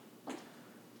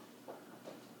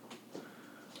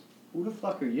Who the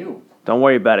fuck are you? Don't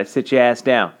worry about it. Sit your ass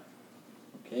down.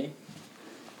 Okay.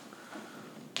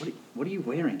 What are you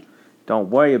wearing? Don't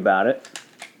worry about it.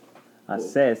 I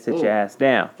said sit your ass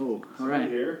down. Oh, all right.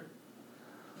 Here.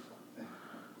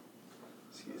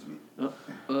 Excuse me.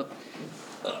 Oh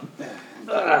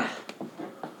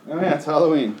yeah, it's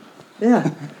Halloween.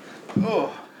 Yeah.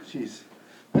 Oh, jeez.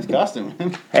 Nice costume,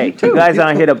 man. Hey, you guys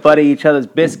aren't here to butter each other's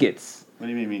biscuits. What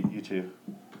do you mean, you two?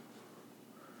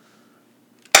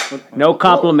 No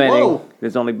complimenting. Whoa.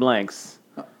 There's only blanks.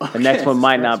 The next one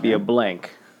might not be a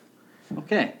blank.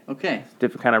 Okay.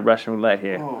 Different kind of Russian roulette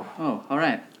here. Oh, all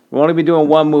right. We'll only be doing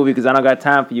one movie because I don't got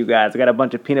time for you guys. I got a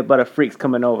bunch of peanut butter freaks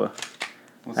coming over.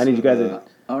 I need you guys to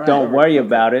All right. don't worry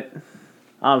about it.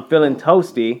 I'm feeling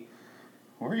toasty.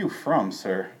 Where are you from,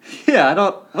 sir? Yeah, I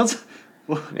don't. What's?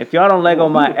 If y'all don't Lego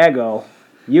my ego,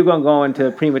 you're going to go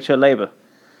into premature labor.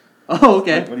 Oh,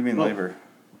 okay. What do you mean, labor?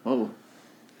 Oh.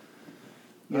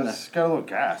 It's got a little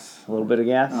gas. A little bit of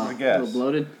gas? Oh, I guess. a little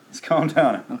bloated. Let's calm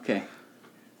down. Okay.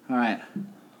 All right.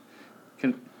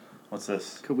 What's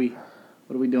this?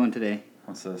 What are we doing today?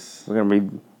 What's this? We're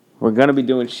gonna be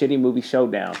doing Shitty Movie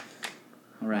Showdown.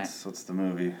 All right. What's the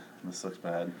movie? This looks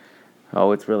bad.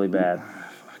 Oh, it's really bad.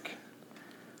 Fuck.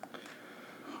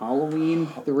 Halloween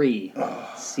 3,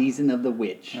 Season of the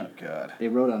Witch. Oh, God. They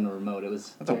wrote on the remote. It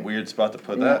was. That's a weird spot to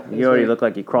put that. You already look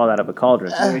like you crawled out of a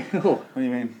cauldron. Oh, What do you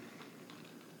mean?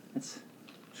 that's.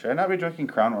 Should I not be drinking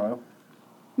Crown Royal?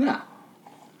 Yeah.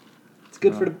 It's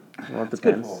good for the. Well, it It's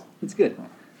good. depends. It's good.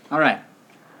 All right.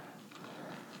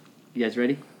 You guys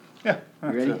ready? Yeah. You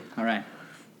ready? All right.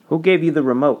 Who gave you the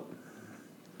remote?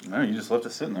 No, you just left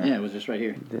it sitting there. Yeah, it was just right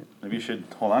here. Maybe you should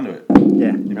hold on to it. Yeah.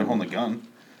 You've been holding the gun.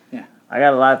 I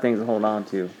got a lot of things to hold on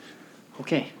to.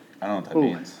 Okay. I don't know what that Oh,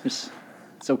 means. it's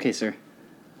okay, sir.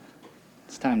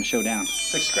 It's time to show down.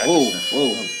 It's like scratches.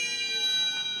 Whoa.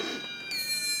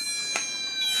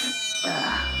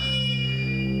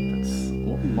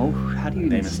 How do you even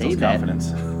Name say instills that?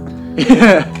 confidence.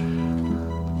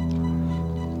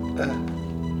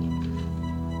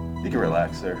 You can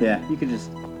relax, sir. Yeah, you could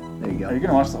just. There you Are you go.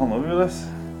 gonna watch the whole movie with us?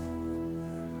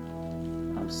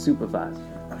 I'm supervising.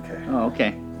 Okay. Oh,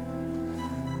 okay.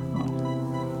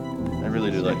 I really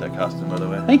do like that costume, by the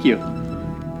way. Thank you.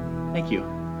 Thank you.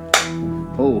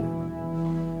 Oh.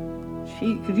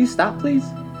 Could you stop, please?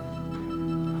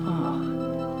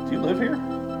 Oh. Do you live here?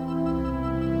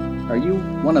 Are you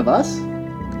one of us?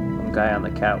 Some guy on the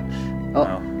couch. Oh.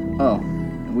 No. Oh.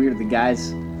 And we're the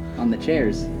guys on the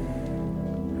chairs.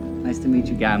 Nice to meet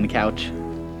you, guy on the couch.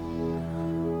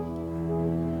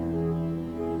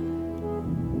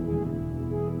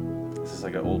 This is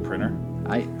like an old printer.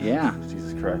 Yeah.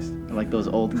 Jesus Christ. Like those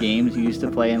old games you used to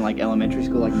play in like elementary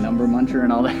school, like Number Muncher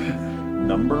and all that.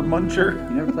 Number Muncher?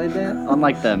 You never played that? On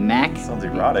like the Mac? Sounds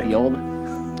erotic. The old.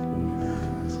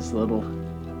 It's this little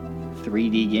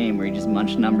 3D game where you just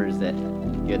munch numbers that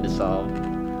you had to solve.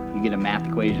 You get a math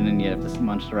equation and you have to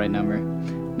munch the right number.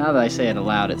 Now that I say it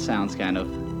aloud, it sounds kind of.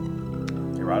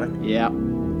 Erotic? Yeah.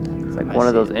 It's like I one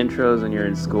of see those intros when you're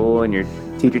in school and your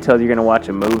teacher tells you you're gonna watch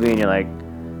a movie and you're like,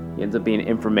 it ends up being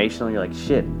informational and you're like,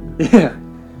 shit. Yeah.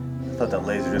 I thought that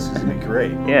laser disc was gonna be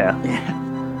great. Yeah.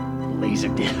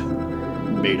 Laserdisc.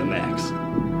 Betamax.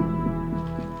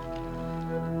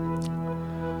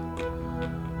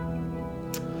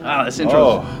 Ah, this intro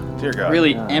Oh, dear God.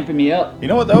 really amping me up. You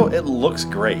know what, though? It looks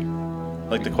great.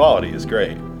 Like, the quality is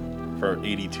great for an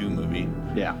 82 movie.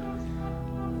 Yeah.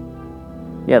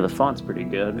 Yeah, the font's pretty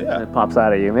good. Yeah. It pops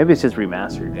out of you. Maybe it's just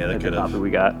remastered. Yeah, they like the could've. copy we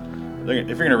got. If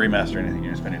you're gonna remaster anything,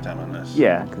 you're gonna spend your time on this.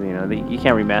 Yeah, because you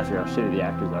can't remaster how shitty the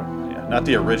actors are. Yeah, not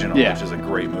the original, Yeah. which is a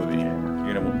great movie.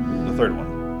 You're gonna the third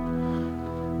one.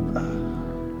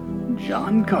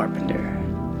 John Carpenter.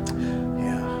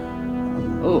 Yeah.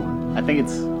 Oh, I think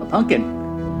it's a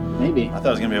pumpkin. Maybe. I thought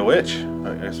it was gonna be a witch.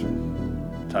 I guess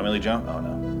Tommy Lee Jones. Oh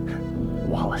no,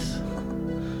 Wallace.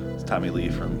 it's Tommy Lee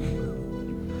from.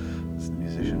 It's a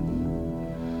musician.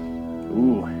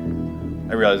 Ooh.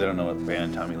 I realize I don't know what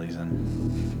band Tommy Lee's in.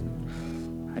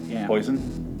 Yeah. Poison?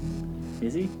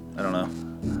 Is he? I don't know.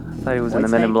 I thought he was in the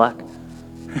White Men in Black.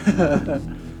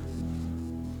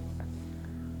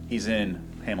 He's in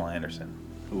Pamela Anderson.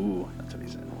 Ooh. That's what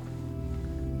he's in.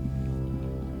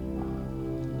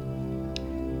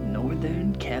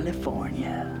 Northern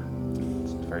California.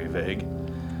 It's very vague.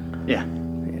 Yeah.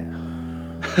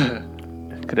 Yeah.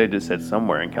 Could have just said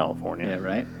somewhere in California. Yeah,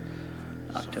 right?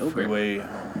 October. Freeway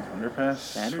underpass.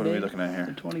 Saturday. What are we looking at The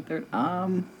here?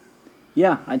 23rd.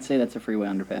 Yeah, I'd say that's a freeway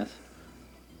underpass.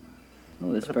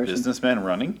 Oh, this Is that a person. businessman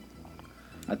running?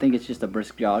 I think it's just a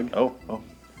brisk jog. Oh,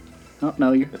 Oh,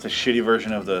 no, you're. it's a shitty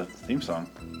version of the theme song.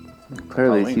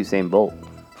 Clearly Halloween. it's Usain Bolt.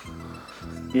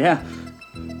 Yeah.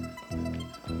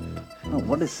 Oh,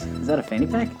 what is that a fanny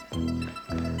pack?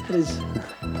 What is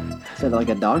that like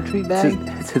a dog treat bag?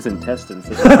 It's his intestines.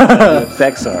 That's what the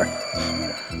effects are.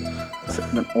 Is it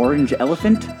an orange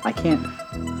elephant? I can't.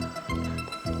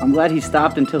 I'm glad he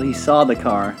stopped until he saw the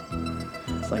car.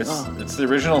 It's like, It's the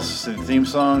original theme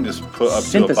song, just put up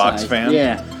to a box synthesized. fan.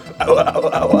 Yeah. Ow, ow,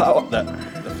 ow, ow. That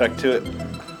effect to it.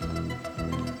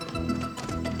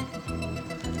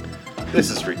 This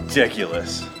is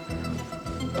ridiculous.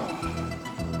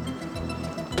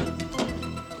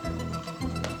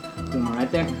 Doing all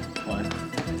right there? What?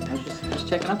 I was just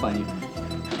checking up on you.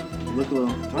 You look a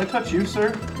little. Do I touch you,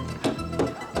 sir?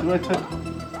 Do I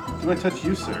touch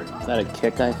you, sir? Is that a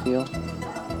kick I feel?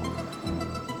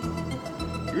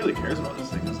 He really cares about this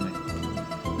thing, doesn't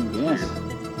he? Yes.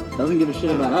 Doesn't give a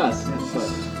shit about us,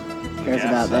 but cares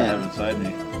about I that. have inside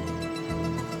me.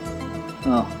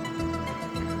 Oh.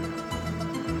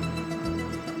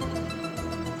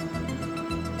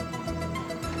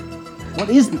 What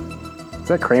is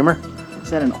that Kramer? Is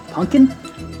that a pumpkin?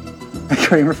 A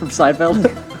Kramer from Seinfeld?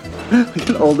 Like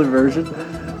an older version?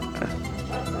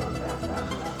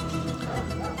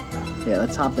 Yeah,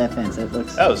 let's hop that fence. That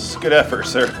looks. That was good effort,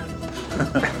 sir.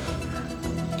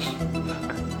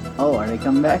 Oh, are they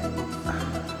coming back?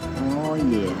 Oh,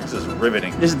 yeah. This is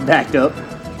riveting. Just backed up.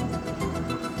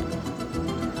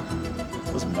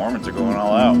 Those Mormons are going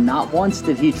all out. Not once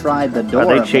did he try the door Are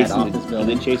they of that chasing? office Are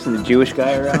building. they chasing the Jewish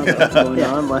guy around? What's going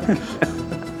Yeah. on? Like,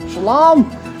 Shalom!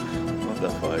 What the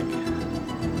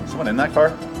fuck? Someone in that car?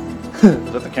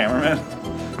 Is that the cameraman?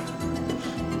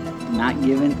 Not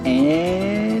giving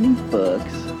any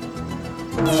fucks.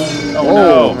 Oh,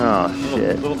 Oh. no! oh Little,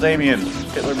 shit! little Damien.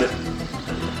 Hitler bit.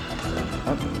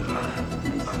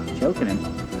 Choking him.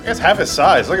 I guess half his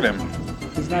size. Look at him.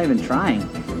 He's not even trying.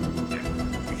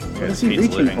 What is he Pete's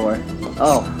reaching living. for?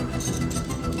 Oh.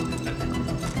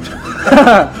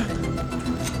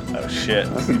 Oh shit.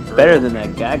 Better than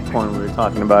that gag porn we were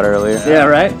talking about earlier. Yeah,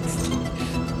 right?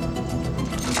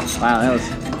 Wow, that was...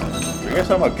 Were you guys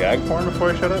talking about gag porn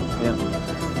before I shut up? Yeah.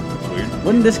 That's weird.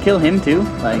 Wouldn't this kill him too?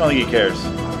 I Like, don't think he cares.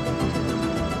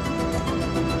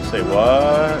 Say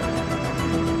what?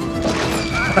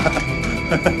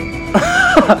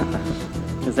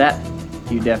 because that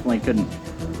you definitely couldn't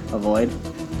avoid.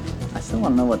 I still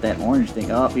want to know what that orange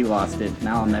thing... Oh, we lost it.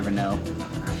 Now I'll never know.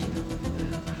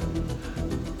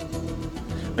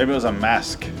 Maybe it was a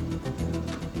mask.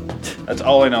 That's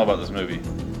all I know about this movie.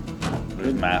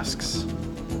 There's masks.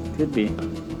 Could be.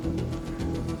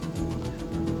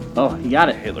 Oh, he got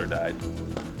it. Hitler died.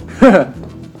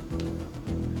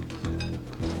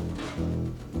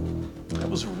 That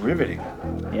was riveting.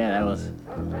 Yeah, that was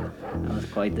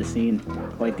quite the scene.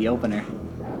 Quite the opener.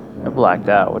 I blacked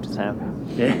out. What just happened?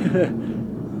 I don't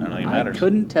think it I matters.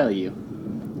 couldn't tell you.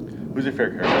 Who's your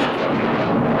favorite character so far?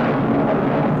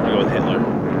 I'm gonna go with Hitler.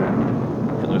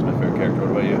 Hitler's my favorite character.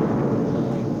 What about you?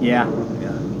 Yeah,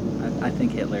 Yeah. I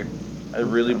think Hitler. I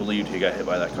really believed he got hit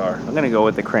by that car. I'm gonna go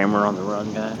with the Kramer on the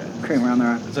run guy. Kramer on the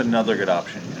run. It's another good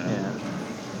option, you know? Yeah.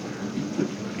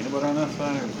 Peanut butter on that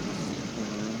side?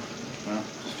 Or no,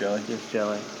 just jelly? Just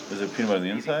jelly. Is it peanut butter on the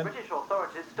inside? British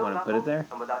authorities still Wanna put it baffled there?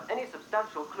 and without any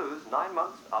substantial clues 9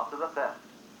 months after the theft.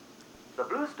 The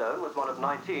Blue Stone was one of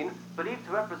 19, believed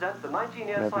to represent the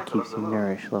 19-year Whatever cycle of keeps the you moon.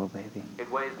 nourished, little baby.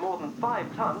 It weighs more than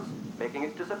 5 tons, making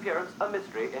its disappearance a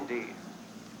mystery indeed.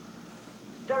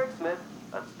 Derek Smith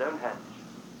at Stonehenge.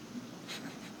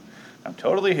 I'm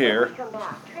totally When here. we come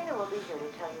back, Trina will be here to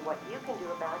tell you what you can do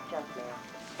about junk mail.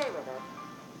 Stay with us.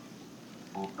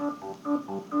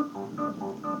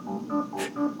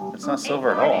 It's not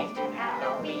silver at all.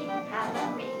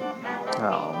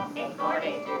 Oh.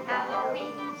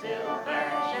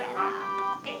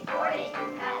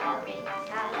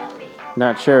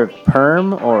 Not sure if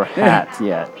perm or hat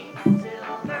yet.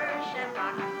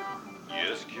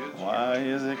 Yes, kids. Why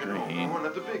is it You're green? one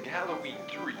of the big Halloween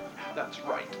 3. That's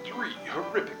right, 3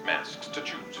 horrific masks to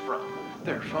choose from.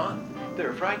 They're fun.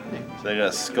 They're frightening. So they got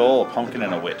a skull, a pumpkin,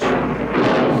 and a witch.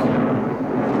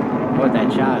 What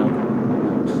that child?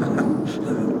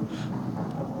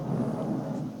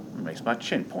 Makes my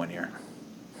chin pointier.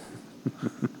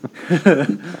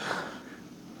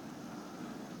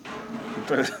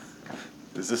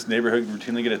 Does this neighborhood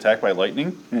routinely get attacked by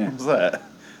lightning? Yeah. What's that?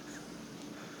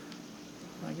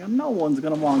 Like, no one's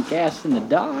gonna want gas in the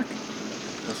dark.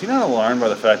 Was he not alarmed by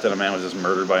the fact that a man was just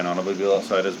murdered by an automobile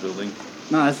outside his building?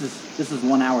 No, this is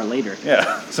 1 hour later. Yeah.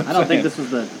 that's what I I'm don't think saying. this was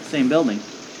the same building.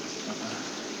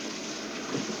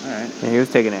 All right. Yeah, he was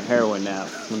taking a heroin nap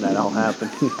when that all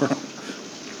happened.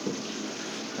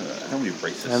 How many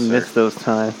racists? I miss those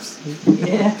times.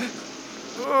 Yeah.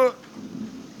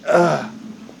 I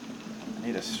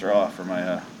need a straw for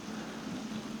my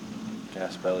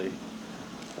gas belly.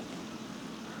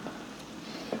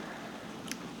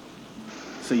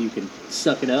 So you can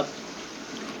suck it up.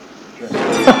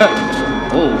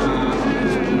 Oh.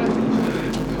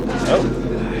 Oh.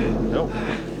 Nope.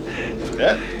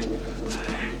 That.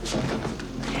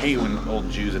 I hate when old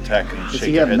Jews attack and Does shake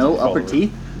he their have heads no and fall upper over.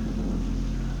 teeth?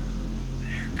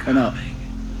 Or no?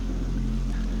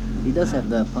 He does have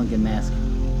the pumpkin mask.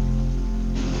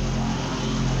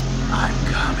 I'm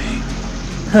coming.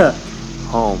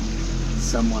 Home.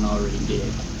 Someone already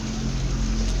did.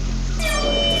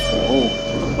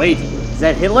 Oh, wait, is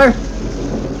that Hitler?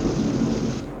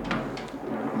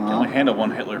 Can only handle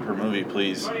one Hitler per movie,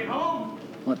 please.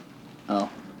 What? Oh.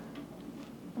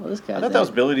 Well, this guy's I thought that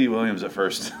was Billy D. Williams at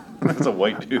first. That's a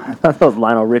white dude. I thought that was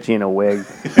Lionel Richie in a wig.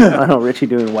 Lionel Richie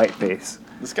doing whiteface.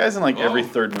 This guy's in like every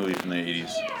third movie from the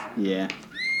 80s. Yeah,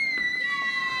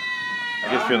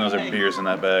 I get the feeling those are beers in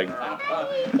that bag.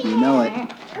 you know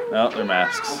it. No, they're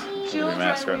masks. They're Children,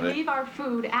 masks, aren't we they? leave our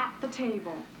food at the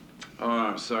table. Oh,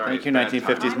 I'm sorry. Thank you,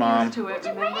 1950s I'm mom. used to it,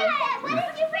 remember?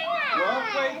 Well,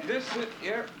 wait, this is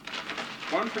here.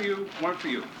 One for you, one for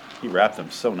you. He wrapped them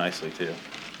so nicely, too.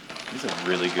 He's a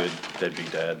really good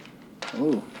deadbeat dad.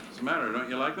 Oh, What's the matter? Don't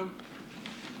you like them?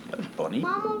 Bunny?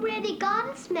 Mom already got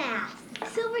us masks.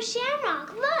 Silver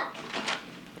Shamrock, look.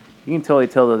 You can totally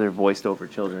tell that they're voiced over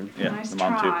children. Yeah, Nice the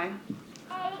mom, try. 8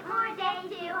 more days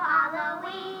to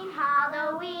Halloween,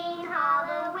 Halloween,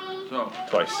 Halloween. So, too.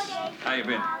 Twice. how you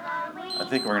been? I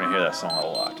think we're going to hear that song a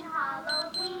lot.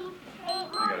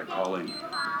 I gotta call in.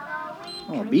 oh,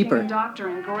 Drinking and beeper.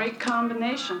 doctoring, great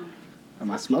combination. Or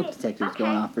my smoke detector's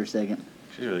going off for a second.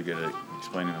 She's really good at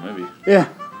explaining the movie. Yeah.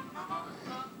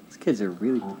 These kids are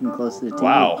really getting close to the TV.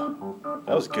 Wow.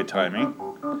 That was good timing.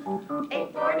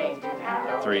 8 more days to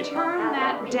Halloween. 3. Turn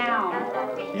that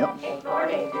down. Yep. 8 more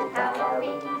days to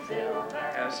Halloween.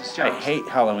 As a I hate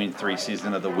Halloween 3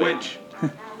 Season of the Witch.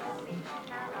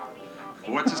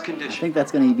 What's his I condition? think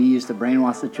that's going to be used to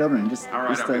brainwash the children. Just, All right,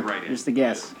 just, I'll be a, right in. just a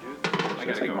guess. I It's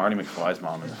gotta like go. Marty McFly's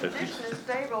mom in the 50s. It's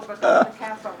stable, but Dr.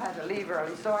 Castle had to leave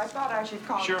early, so I thought I should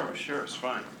call. Sure, it's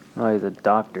fine. Oh, he's a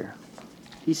doctor.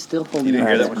 He's still holding You didn't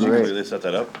hear that That's when you great. completely set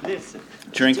that up? Listen.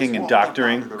 Drinking just and walked up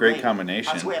doctoring, out of the great rain.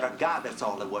 combination. I swear to God, that's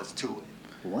all there was to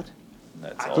it. What?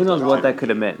 That's I all. Who knows what that could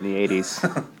have meant in the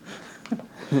 80s?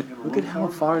 Look at how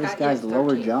far this guy's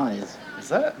lower jaw is. Is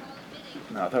that?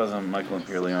 No, I thought it was Michael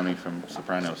Imperioli from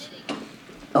Sopranos.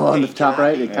 Oh, on the top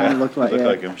right, it kind of looked like, looked yeah.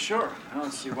 like him. Sure, I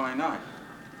don't see why not.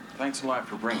 Thanks a lot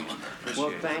for bringing it. Appreciate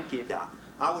Well, it. thank you, Doc.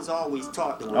 I was always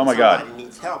taught that when Oh my God. somebody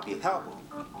needs help, you help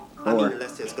them. I Or- mean,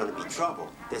 unless there's going to be trouble.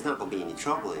 There's not going to be any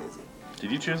trouble, is it?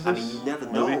 Did you choose I this mean, you never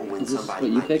know movie? when Is this somebody what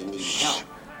you might be picked? needing help.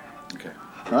 Okay.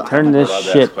 Oh, Turn We're this allowed to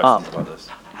ask shit up. questions about this.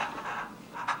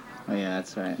 oh, yeah,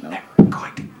 that's right. No.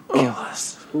 Going to kill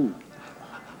us. Ooh.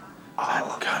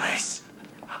 All of us.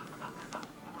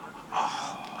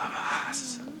 All of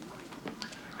us.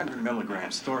 100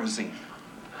 milligrams, Thorazine.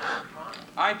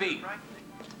 IV.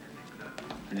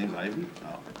 Your name's Ivy?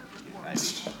 Oh. Ivy.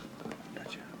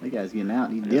 Gotcha. That guy's getting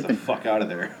out. He's Get the dipping. fuck out of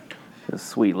there. A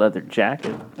sweet leather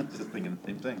jacket. I was just thinking the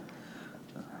same thing.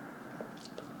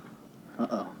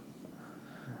 Uh-oh.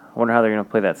 I wonder how they're going to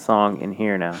play that song in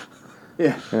here now.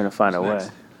 Yeah. They're going to find a way.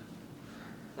 Next.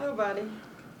 Nobody,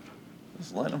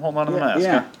 Just let him hold on to the Yeah, mask.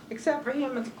 yeah. Huh? except for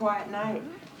him, it's a quiet night.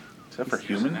 Except for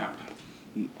human. Out.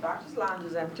 Doctor's lounge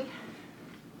is empty.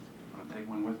 Want to take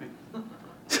one with me?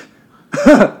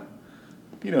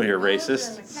 You know you're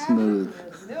racist. Smooth.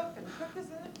 There's milk and cookies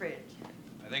in the fridge.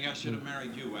 I think I should have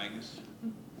married you, Agnes.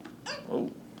 Oh,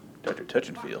 Dr.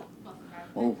 Touchenfield.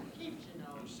 Oh,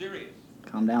 I'm serious.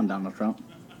 calm down, Donald Trump.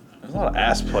 There's a lot of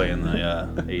ass play in the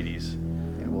 80s.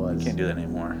 It was. Can't do that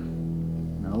anymore.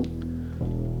 Nope.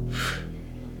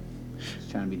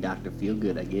 Just trying to be Dr.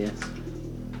 Feelgood, I guess.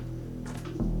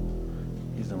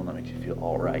 He's the one that makes you feel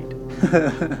all right.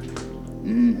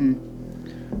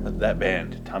 Mm-hmm. That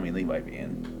band, Tommy Lee might be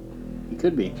in. He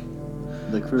could be.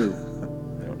 The crew.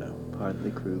 I don't know. Part of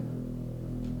the crew.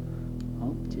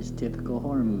 Oh, just typical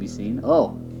horror movie scene.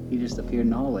 Oh, he just appeared in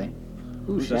the hallway.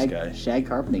 Ooh, Who's this guy? shag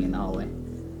carpeting in the hallway.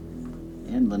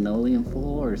 And linoleum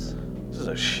floors. This is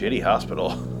a shitty hospital.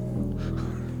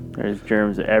 There's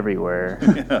germs everywhere.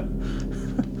 Yeah.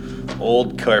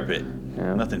 Old carpet.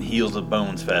 Yeah. Nothing heals the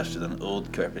bones faster than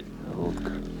old carpet.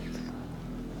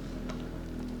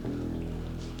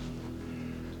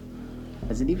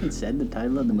 Has it even said the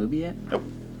title of the movie yet? Nope.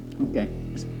 Okay,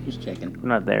 just checking. I'm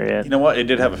not there yet. You know what? It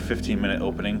did have a 15-minute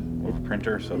opening with a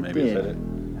printer, so It maybe it did. said it.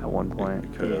 At one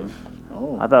point. Could have.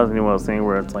 Oh, I thought it was gonna be one of those things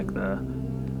where it's like the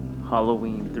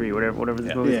Halloween 3, whatever this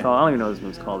Yeah. movie's Yeah. called. I don't even know what this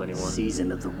movie's called anymore. Season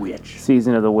of the Witch.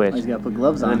 Season of the Witch. Oh, he's got to put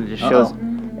gloves And on. then it just shows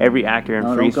every actor in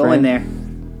No, freeze don't go frame. in there.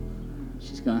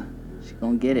 She's gonna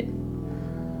get it.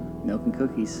 Milk and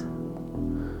cookies.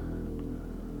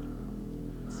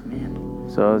 This man.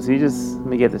 So is he just? Let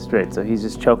me get this straight. So he's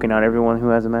just choking out everyone who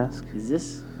has a mask. Is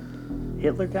this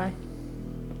Hitler guy?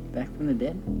 Back from the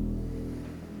dead?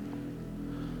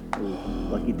 Ooh,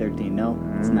 Lucky 13. No,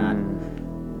 it's not.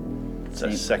 It's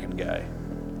that second guy.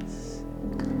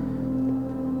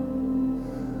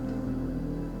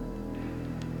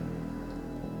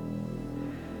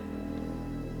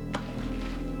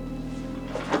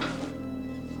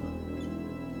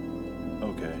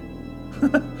 Okay.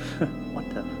 What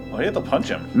the? Well, you have to punch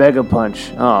him. Mega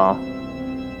punch. Oh.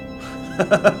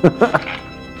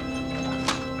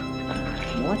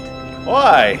 What?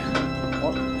 Why?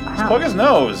 What? Just How? poke his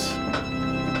nose.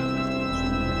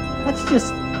 That's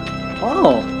just.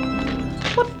 Oh.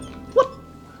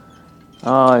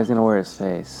 Oh, he's gonna wear his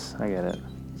face. I get it.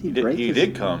 Did He did, break he his-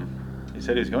 did come. He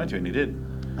said he was going to, and he did.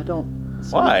 I don't.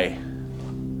 Why?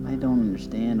 I don't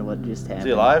understand what just happened. Is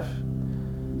he alive?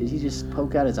 Did he just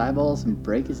poke out his eyeballs and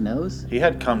break his nose? He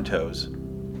had cum toes.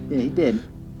 Yeah, he did.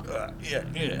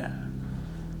 Yeah.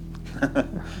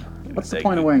 What's the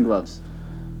point of wearing gloves?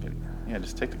 Yeah,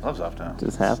 just take the gloves off now.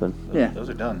 Just happened. Yeah. Those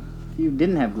are done. If you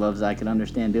didn't have gloves, I could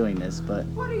understand doing this, but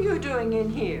What are you doing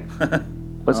in here?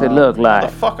 What's it look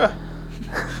like? Motherfucker.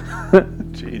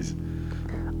 Jeez.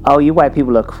 Oh, you white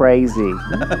people are crazy.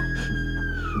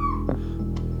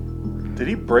 Did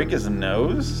he break his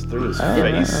nose through his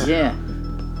face? yeah.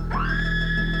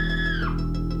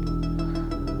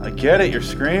 I get it, you're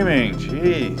screaming.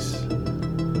 Jeez.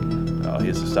 Oh, he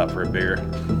has to stop for a beer.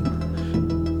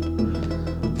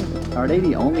 Are they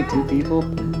the only two people?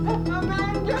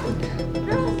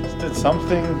 Just did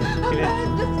something. He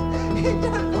didn't-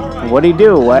 What'd he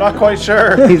do? I'm What? not quite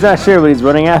sure. He's not sure, but he's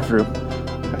running after him.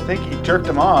 I think he jerked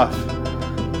him off.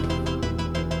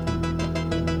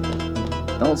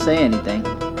 Don't say anything.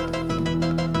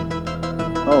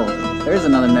 Oh, there's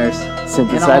another nurse. And a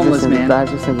Synthesizer, homeless man.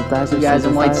 synthesizer. Two guys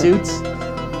in white synthesizer. suits.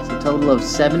 It's a total of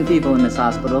 7 people in this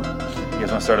hospital. You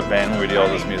guys want to start a band where we do all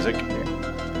this music?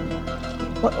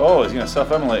 What? Oh, he's going to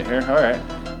self-immolate here. All right.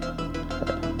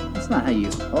 That's not how you.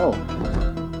 Oh.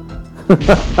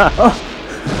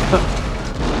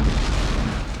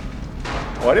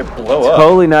 Why did it blow up?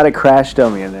 Totally not a crash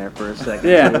dummy in there for a second.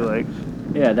 Yeah. too, Like,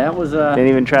 Yeah, that was didn't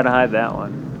even try to hide that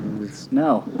one.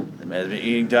 no. The man's been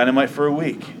eating dynamite for a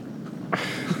week.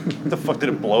 What the fuck did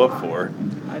it blow up for?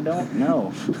 I don't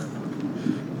know.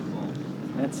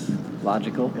 That's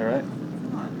logical. You all right?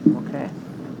 Okay.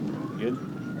 Good?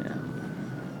 Yeah.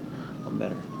 I'm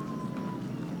better.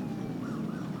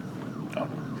 Oh.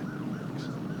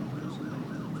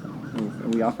 Are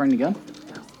we offering the gun?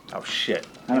 Oh, shit.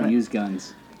 I don't use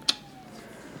guns.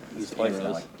 Use life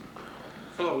does.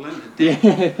 Hello, Linda. Yeah.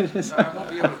 I won't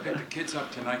be able to pick the kids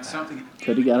up tonight. Something.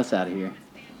 Could have got us out of here.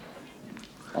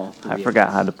 All three I of forgot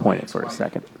us. how to point it for a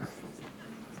second.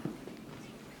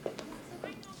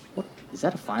 What? Is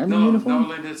that a fireman No, uniform?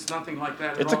 Linda, it's nothing like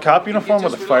that. It's at a all. cop You uniform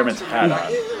just with a relax fireman's a hat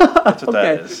minute. on. That's what that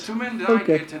Okay. The is. 2 men died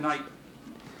Okay. here tonight.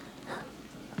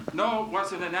 No, it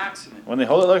wasn't an accident. When they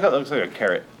hold it like that, it looks like a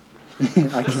carrot.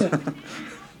 I can't-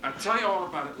 I'll tell you all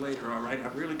about it later, all right?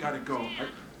 I've really got to go.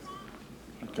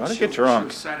 Gotta get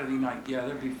drunk. Saturday night. Yeah,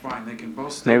 they'll be fine. They can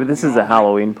both stay Maybe with this me is all a night.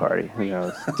 Halloween party. Who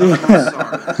knows? I'm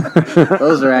sorry.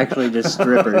 Those are actually just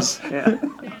strippers. Yeah.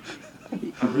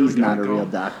 He's not a real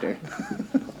doctor.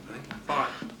 Bye.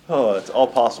 Oh, it's all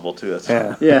possible, too. That's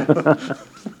Yeah. Yeah.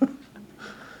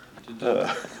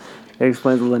 It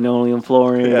explains the linoleum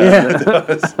flooring. Yeah, it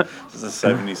does. This is a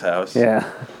 70s house.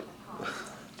 Yeah.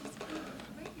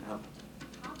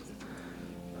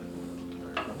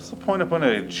 What's the point of putting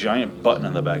a giant button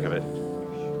on the back of it?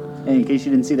 And in case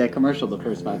you didn't see that commercial the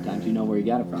first 5 times, you know where you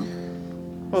got it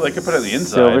from. Well, they could put it on the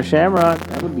inside. Silver Shamrock.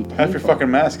 That would be painful. Half your fucking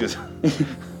mask is.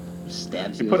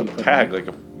 Stabs You you. put as a it tag on.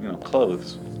 like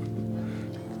clothes.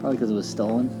 Probably because it was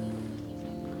stolen.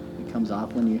 It comes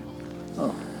off when you.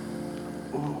 Oh.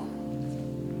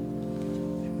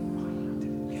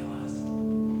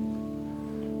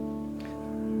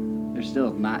 They're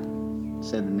still not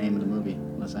said the name of the movie,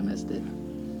 unless I missed it.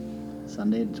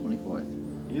 Sunday the 24th.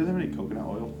 You guys have any coconut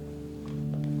oil?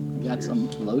 We got some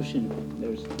lotion.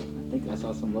 I think I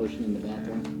saw some lotion in the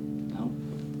bathroom. No?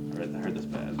 I heard this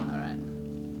bad. Alright.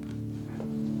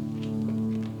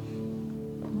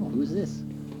 Oh, who's this?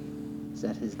 Is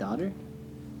that his daughter?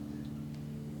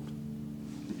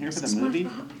 Here for the movie?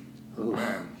 Ooh,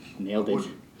 nailed it.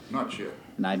 Not yet.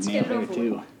 And I'd nail her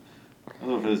too. I don't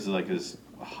know if this is like his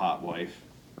hot wife.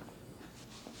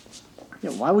 Yeah,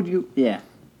 why would you? Yeah.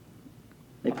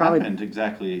 They What probably. happened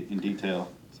exactly in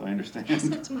detail, so I understand.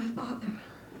 That's my father.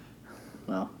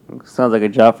 Well, Sounds like a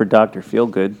job for Dr.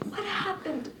 Feelgood. What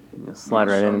happened? You'll slide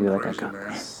right in and be like, I Crazy got man.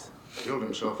 this. Killed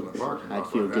himself in the parking lot.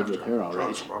 I'd feel right good with after. her already.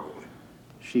 Drugs, probably.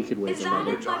 she could wait Is a that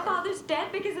little. if my father's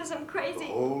dead because of some The crazy...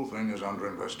 whole thing is under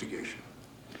investigation.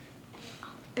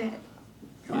 Bet.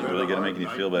 He's really gonna make you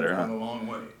feel better, huh? Come a long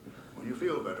way. When you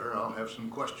feel better, I'll have some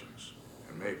questions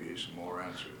and maybe some more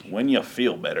answers. When you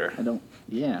feel better. I don't.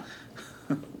 Yeah.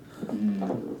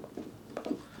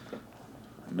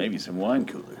 Maybe some wine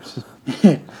coolers.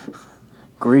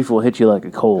 Grief will hit you like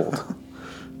a cold.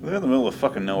 They're in the middle of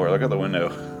fucking nowhere. Look out the window.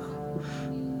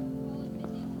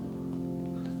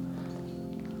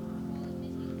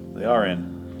 They are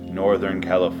in Northern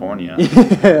California.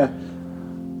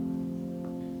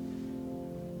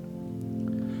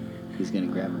 He's gonna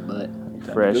grab a butt.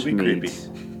 Fresh It'll be meat. creepy.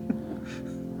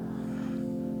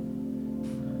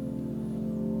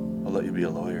 I'll let you be a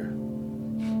lawyer.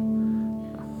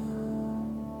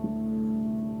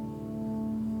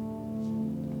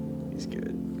 He's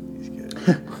good. He's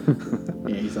good.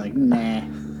 Yeah, he's like, nah.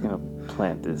 I'm gonna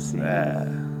plant this seed. Gotta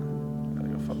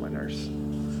go fuck my nurse.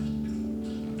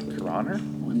 Corona?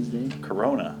 Wednesday.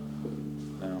 Corona.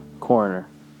 No. Coroner.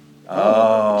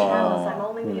 Alice, I'm Oh.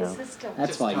 only You the know. assistant.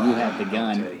 That's why you have the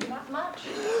gun. Not much.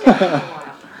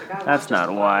 That's not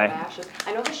why.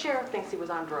 I know the sheriff thinks he was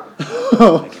on drugs.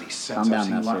 Doesn't make any sense. Calm down I've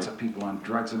seen now, lots sir. of people on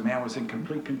drugs. The man was in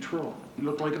complete control. He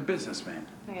looked like a businessman.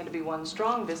 He had to be one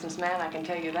strong businessman, I can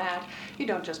tell you that. You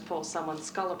don't just pull someone's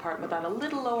skull apart without a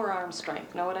little lower arm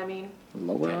strength. Know what I mean?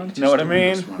 Lower arm. Just Know what I do me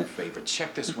this mean? one a favor.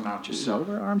 Check this one out yourself.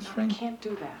 Lower arm I strength. can't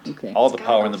do that. Okay. All the This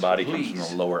guy power in the goes body for comes from police.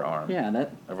 the lower arm. Yeah,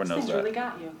 that. Everyone This knows thing's that. really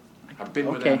got you. I've been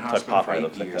with Okay. that Like hospital for Popeye 8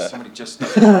 looks like years. that. Somebody just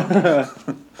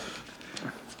doesn't.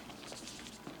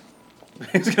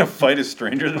 He's gonna fight a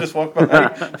stranger that just walked by.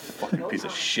 Fucking piece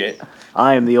of shit.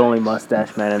 I am the only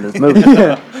mustache man in this movie.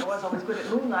 I was always good at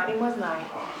moonlighting, wasn't I?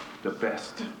 The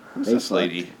best. Who's this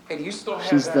lady? Hey, do you still have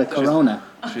She's the that? Corona.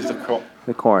 She's the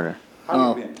The coroner.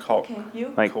 Oh, Okay,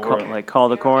 you? Like, Coroner. like call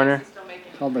the coroner.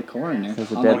 called the coroner.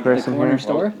 There's a On dead the person corner here?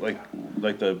 store.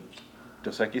 like the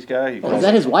Dos Equis guy. He Oh, calls is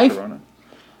that it his wife? Corona.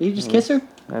 Did he just kiss her?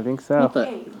 I think What so. the?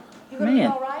 Hey, you gonna be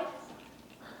Man. all right?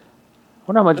 I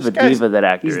wonder how much of a This guy's- diva that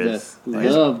actor He's is. the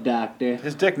love doctor.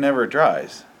 His dick never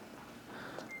dries.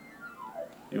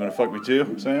 You wanna fuck me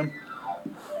too, Sam?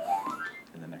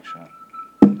 In the next shot.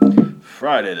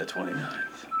 Friday the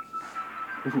 29th.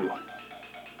 Ooh.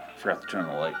 Forgot to turn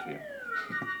on the light too.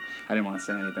 I didn't want to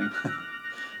say anything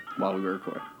while we were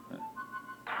recording.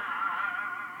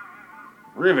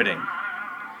 Riveting.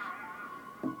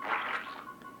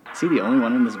 Is he the only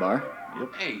one in this bar?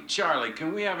 Hey, Charlie,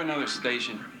 can we have another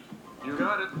station? You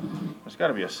got it. There's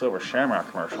gotta be a Silver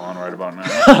Shamrock commercial on right about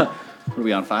now. What are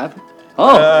we on 5?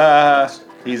 Oh!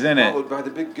 He's in it. Followed by the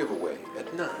big giveaway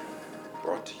at 9.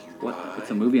 Brought to you What? by...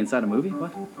 It's a movie inside a movie?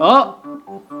 What?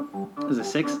 Oh! Is it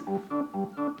 6?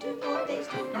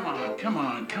 Come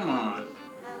on.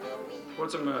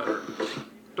 What's the matter?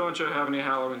 Don't you have any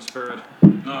Halloween spirit?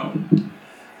 No.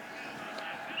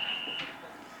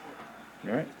 You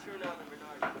alright?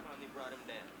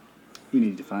 You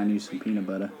need to find you some peanut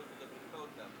butter.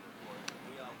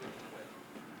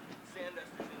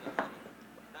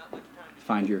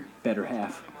 Find your better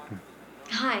half.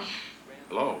 Hi,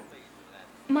 Hello.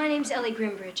 my name's Ellie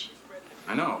Grimbridge.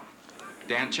 I know.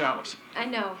 Dan Chalice. I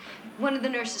know. One of the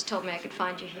nurses told me I could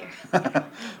find you here.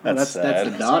 That's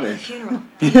sad. the daughter. Funeral.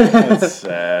 That's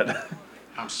sad.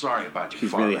 I'm sorry about your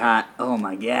She's father. really hot. Oh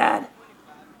my god.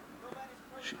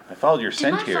 I followed your Did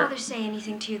scent my here. father say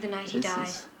anything to you the night he This died?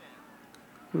 is-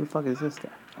 Who the fuck is this guy?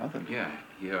 Nothing. Yeah.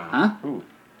 Huh? Ooh.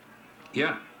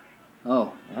 Yeah.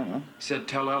 Oh, I don't know. He said,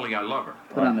 tell Ellie I love her.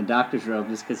 put on the doctor's robe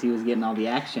just because he was getting all the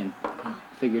action.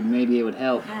 Figured maybe it would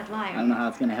help. Bad liar. I don't know how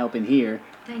it's going to help in here,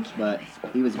 Thank you. but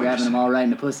he was grabbing them all right in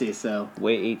the pussy, so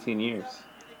Wait 18 years.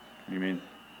 You mean?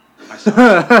 I saw him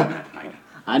that night.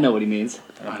 I know what he means.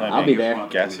 I'll be there.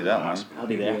 Gassy that one. I'll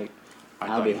be there. I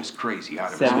I'll thought be- he was crazy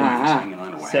out of his Seven- mind, hanging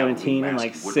on to a 17 in Halloween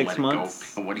like mask. He wouldn't 6 let it go.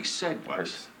 months. And what he said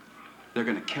was, they're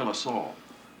gonna kill us all.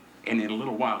 And in a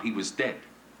little while, he was dead.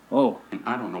 Oh, And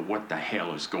I don't know what the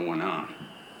hell is going on.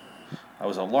 I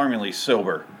was alarmingly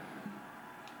sober.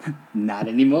 not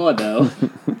anymore though.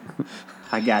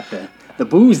 I got the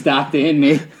booze doctor in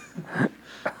me.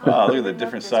 Wow, look at the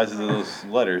different sizes of those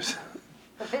letters.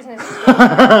 The business is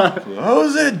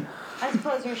Close it! I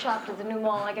suppose you shopped at the new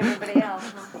mall like everybody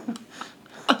else,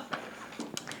 huh?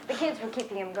 The kids were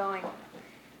keeping him going.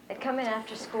 They'd come in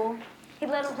after school. He'd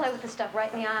let them play with the stuff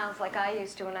right in the aisles like I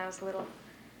used to when I was little.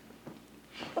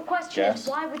 The question Gas. is,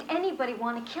 why would anybody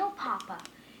want to kill Papa?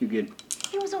 You good?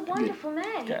 He was a wonderful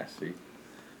man. Gassy.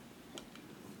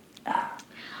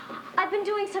 I've been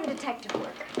doing some detective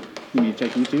work. You need to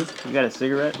check YouTube? You got a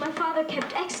cigarette? My father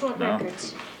kept excellent No.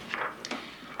 records.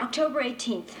 October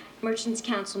 18th, Merchants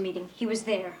Council meeting. He was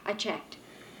there. I checked.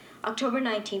 October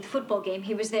 19th, football game.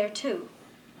 He was there too.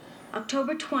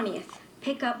 October 20th,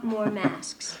 pick up more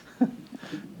masks.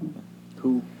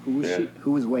 Who was Yeah. she?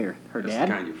 Who was where? Her That's dad?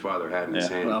 the kind your father had in his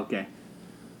Yeah. hand. Well, okay.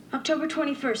 October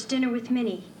 21st, dinner with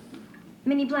Minnie.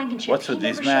 Minnie Blankenship. What's with He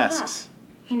these never showed up. masks?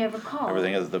 He never called.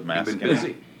 Everything has the mask You've in been it.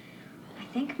 busy. I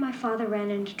think my father ran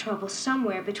into trouble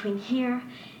somewhere between here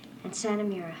and Santa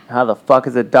Mira. How the fuck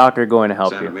is a doctor going to help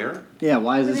Santa you? Mira? Yeah,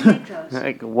 why is We this? would make those.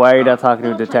 Like, why are you not talking to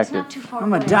a Little place detective? not too far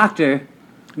I'm a away. doctor.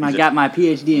 And I got my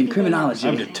PhD in criminology.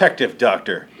 I'm detective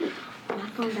doctor. I'm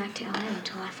not going back to LA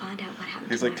until I find out what happened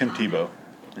He's to like my Tim father. Tebow.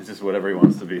 He's just whatever he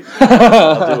wants to be.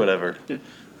 I'll do whatever.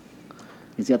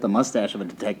 He's got the mustache of a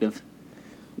detective.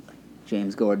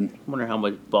 James Gordon. I wonder how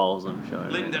much balls I'm showing.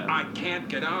 right Linda, now. I can't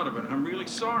get out of it. I'm really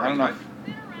sorry. I don't know.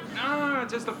 No,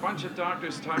 just a bunch of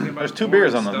doctors talking about. There's 2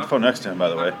 beers on the stuff. phone next to him, by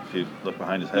the way, if you look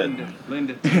behind his head.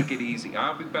 Linda, take it easy.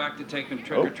 I'll be back to take them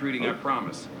trick or treating. Oh. I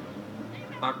promise.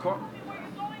 I'll call.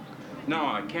 No,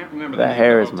 I can't remember That the name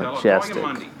hair of is the hotel. I'll call majestic. you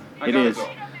Monday. I It gotta is. go.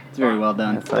 It's very well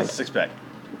done. It's like, Six pack.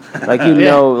 like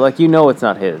you know it's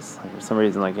not his. Like, for some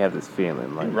reason, like you have this feeling,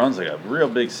 He like runs like a real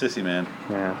big sissy man.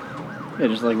 yeah. Yeah,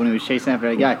 just like when he was chasing after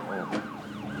that guy.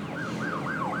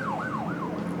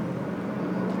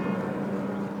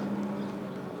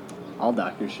 All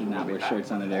doctors should not wear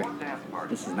shirts under there.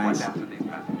 This is nice.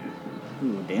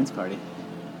 Ooh, dance party.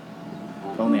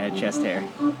 If only I had chest hair.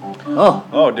 Oh,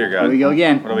 Oh, dear God. here we go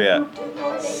again. What are we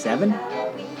at? 7?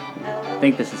 I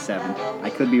think this is 7. I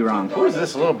could be wrong. Who is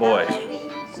this little boy?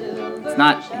 It's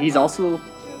not. He's also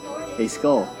a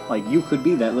skull. Like, you could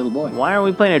be that little boy. Why aren't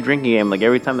we playing a drinking game? Like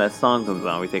every time that song comes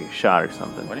on, we take a shot or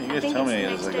something. Why don't you guys tell me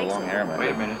there's like a long hair in my Wait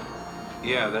a head? minute.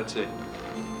 Yeah, that's it.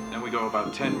 Then we go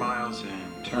about 10 miles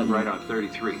and turn right on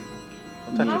 33.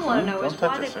 Don't touch What I it, want sir. to know is Don't why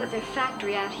touch they it, sir. put their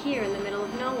factory out here in the middle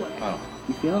of nowhere. Oh,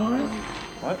 You feeling alright?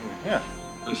 what? Yeah,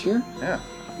 You sure? yeah.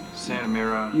 Santa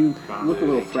Mira. You founded look a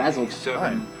little in frazzled.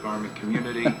 1887, Fine. farming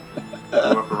community. Grew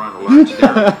up around a large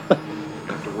dairy.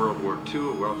 After World War II,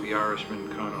 a wealthy Irishman,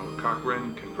 Colonel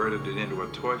Cochrane, converted it into a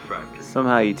toy factory.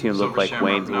 Somehow you two look Silver like Shamrock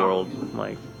Wayne's now. World.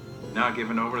 Like Now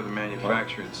given over to the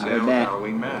manufacture and I sale heard of that.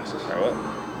 Halloween masks. Sorry,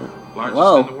 what? Largest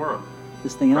Whoa. in the world.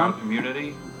 This thing Proud on?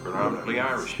 community, predominantly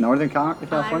Irish. Northern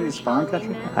California is farm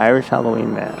country? Irish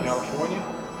Halloween mask. California,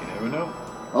 you never know.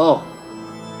 Oh.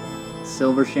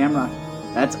 Silver Shamrock.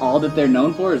 That's all that they're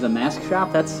known for is a mask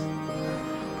shop? That's How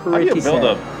do you pretty build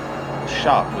sad. a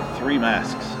shop with 3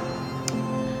 masks?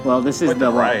 Well, this is What the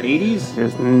what, variety? 80s?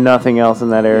 There's nothing else in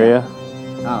that area.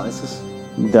 Oh, this is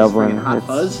Dublin. friggin' Hot It's-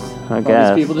 Fuzz. I All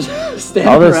guess. these people just All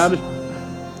standing this-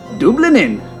 around. Dublin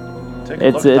in. Take a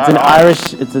It's look. it's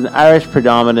an Not Irish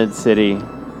predominant city,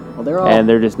 Well, they're all and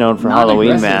they're just known for not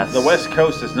Halloween aggressive. masks. The West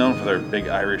Coast is known for their big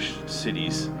Irish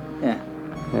cities. Yeah,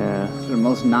 Yeah, they're the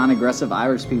most non-aggressive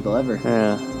Irish people ever.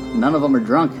 yeah. None of them are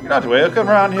drunk. You're not welcome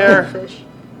around here. Fish.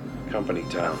 Company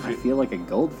town. I feel like a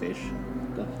goldfish.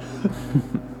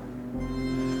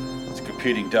 It's a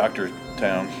competing doctor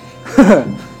town.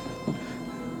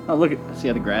 Oh, look at see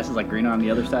how the grass is like greener on the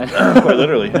other side. Quite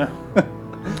literally, yeah.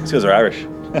 These guys are Irish.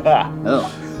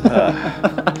 Oh.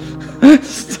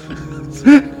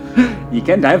 You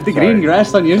can't have the green Sorry.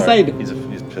 grass on your Sorry. side. He's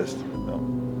pissed. No.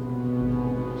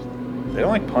 They don't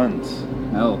like puns.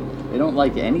 No, they don't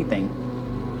like anything.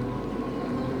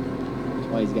 That's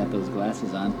why he's got those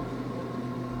glasses on.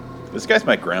 This guy's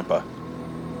my grandpa.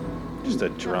 Just a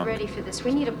Not drunk. ready for this.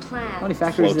 We need a How plan. many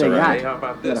factories do Floats they around. got? Hey, how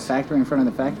about They got a this? factory in front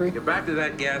of the factory? Get back to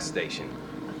that gas station.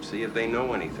 See if they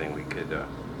know anything. We could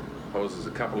pose as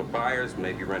a couple of buyers,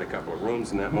 maybe rent a couple of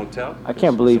rooms in that motel. I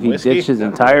can't believe he whiskey? ditched his That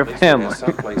way entire at least we family. have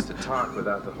someplace to talk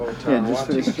without the whole Yeah, town just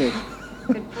for watching. this chick.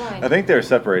 Good point. I think they were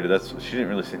separated. That's she didn't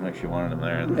really seem like she wanted him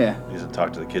there. Yeah. He doesn't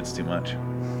talk to the kids too much.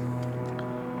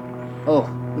 Oh,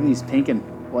 look at these pink and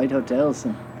white hotels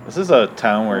and This is a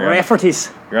town where Rafferty's.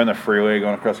 you're on the freeway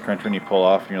going across the country and you pull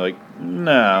off and you're like,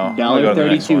 no. I'm gonna go to the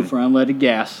next $1.32 one. for unleaded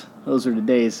gas. Those are the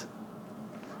days.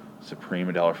 Supreme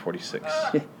 $1.46.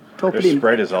 Yeah. Their Topity.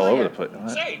 spread is all over the place.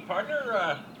 What? Say,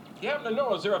 partner, you happen to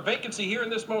know, is there a vacancy here in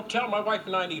this motel? My wife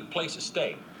and I need a place to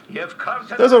stay. You've come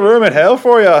to There's a room in hell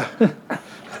for you.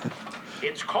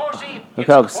 It's cozy. Look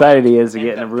how excited he is to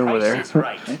get in a room with her.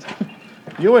 Right.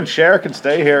 You and Cher can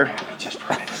stay here.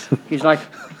 He's like,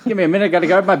 give me a minute, I gotta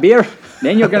grab my beer.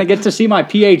 Then you're gonna get to see my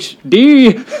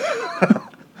PhD.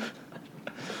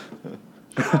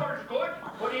 Shower's good.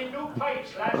 Put in new pipes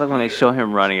like when they show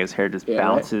him running, his hair just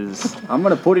bounces. Right. I'm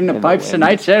gonna put in the pipes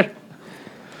tonight, sir.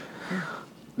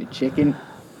 The chicken.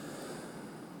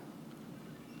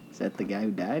 Is that the guy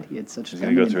who died? He had such. He's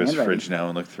gonna go through his fridge now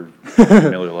and look through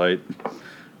Miller Lite.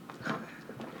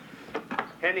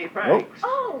 Penny Franks.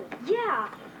 Oh, yeah.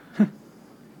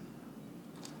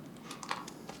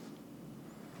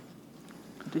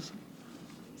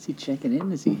 Is he checking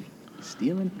in? Is he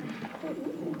stealing?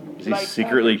 Is he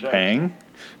secretly paying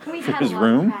for his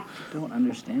room? Don't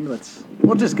understand what's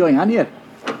just going on here.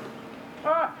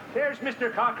 Ah, there's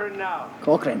Mr. Cochran now.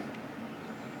 Cochrane.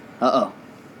 Uh-oh.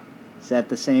 Is that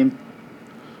the same?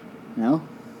 No?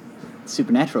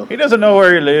 Supernatural. He doesn't know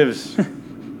where he lives.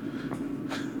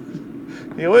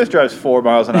 He always drives 4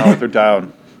 miles an hour through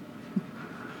town.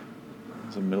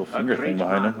 There's a middle finger thing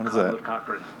behind him. What is that?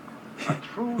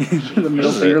 The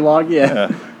middle finger log,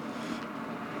 yeah.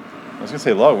 I was gonna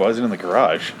say log. Why is it in the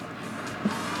garage?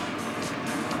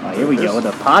 Oh, here we go.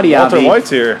 The potty Walter obby. White's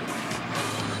here.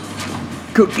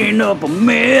 Cooking up a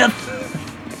meth.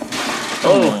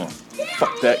 Oh,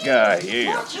 fuck that guy.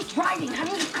 Yeah. Well, just riding,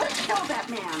 honey. You could have killed that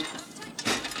man.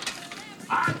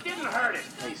 I didn't hurt it.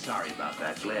 Hey, sorry about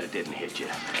that. Glad it didn't hit you.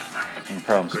 No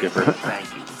problem, Skipper.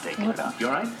 Thank you for taking it up. You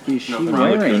all right? Is she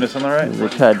Mila wearing? Kunis on the right. They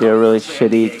tried to do a really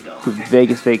shitty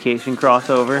Vegas vacation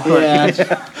crossover.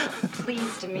 Yeah.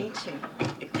 Pleased to meet you.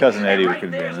 Cousin Eddie would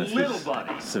convene this. He's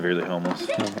severely homeless.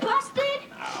 Busted?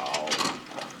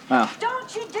 Wow.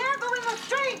 Don't you dare go in the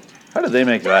street! How did they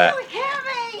make that? You hear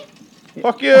me?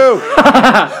 Fuck you!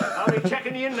 I'll be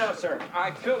checking you in now, sir.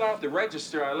 I filled out the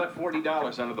register. I left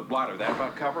 $40 under the blotter. That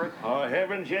about cover it? Oh,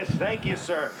 heavens, yes, thank you,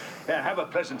 sir. Have a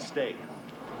pleasant stay.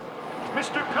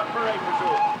 Mr. Cupper, I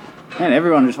presume. Man,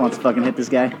 everyone just wants to fucking hit this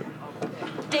guy.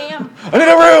 Damn. I need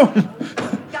a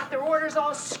room! Got their orders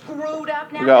all screwed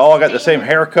up now. We got all got the same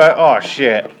haircut. Oh,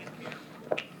 shit.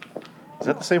 Is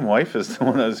that the same wife as the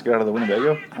one that just got out of the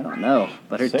Winnebago? I don't know,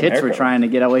 but her Same tits were haircut. trying to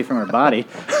get away from her body.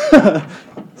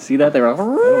 See that? They were I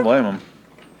don't blame him.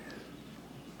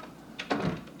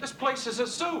 This place is a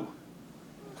zoo.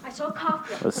 I saw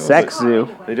Cochran. A sex zoo.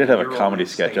 They did have a comedy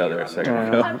sketch out there a second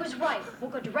ago. I was right.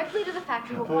 We'll go directly to the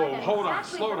factory. We'll Whoa, find out hold on,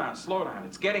 exactly slow down.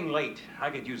 It's getting late.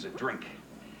 I could use a drink.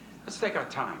 Let's take our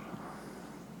time.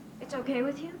 It's okay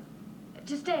with you?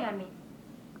 To stay, I mean.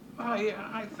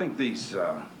 I think these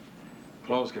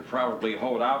clothes could probably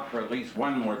hold out for at least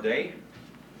one more day.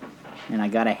 And I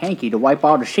got a hanky to wipe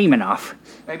all the semen off.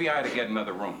 Maybe I ought to get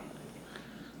another room.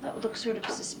 That would look sort of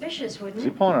suspicious, wouldn't Is he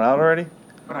it? pulling it out already?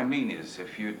 What I mean is,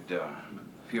 if you'd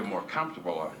feel more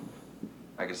comfortable,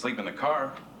 I could sleep in the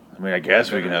car. I mean, I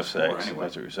guess we can have sex. If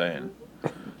that's what you're saying.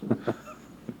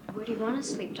 Where do you want to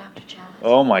sleep, Dr. Chalice?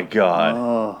 Oh my God.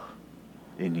 Oh.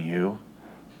 In you?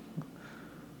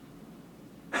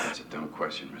 That's a dumb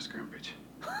question, Miss Grimbridge.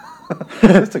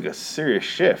 This took a serious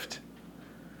shift.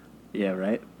 Yeah,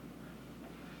 right?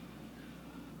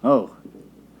 Oh.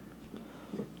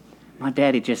 My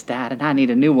daddy just died and I need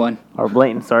a new one. Our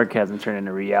blatant sarcasm turned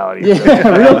into reality.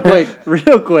 Yeah,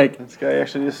 real quick. This guy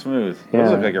actually is smooth. Yeah.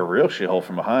 Those look like a real shithole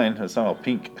from behind. It's not all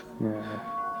pink.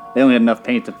 They only had enough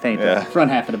paint to paint Yeah. the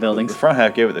front half of the buildings. The front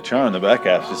half gave it the charm. The back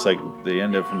half's just like the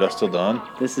end of From Dusk Till Dawn.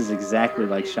 This is exactly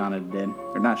like Shauna did.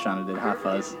 Or not Shauna did, Hot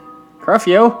Fuzz.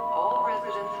 Curfew! All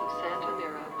residents of Santa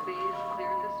Mira, please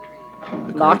clear the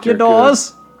street. Lock your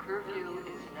doors! Curfew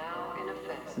is now in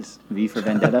effect. This is V for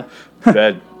Vendetta.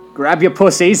 Bed. Grab your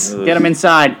pussies. Ugh. Get them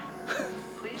inside.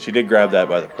 She did grab that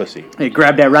by the pussy. Hey,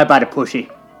 grab that right by the pushy.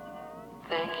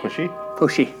 Pushy?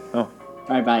 Pushy. Oh.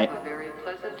 Right by it.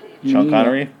 Sean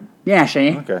Connery? Yeah,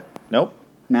 Shane. Okay. Nope.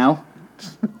 No?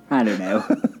 I don't know.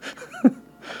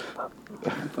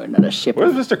 Put another ship.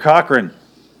 Where's Mr. Cochran?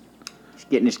 He's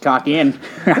getting his cock in.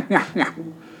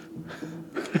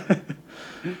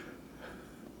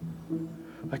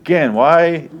 Again,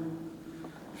 why?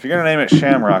 If you're gonna name it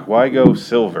Shamrock, why go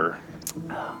silver?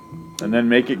 And then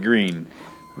make it green.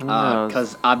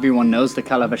 Because everyone knows the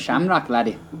color of a shamrock,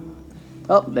 laddie.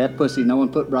 Oh, that pussy. No one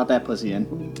brought that pussy in.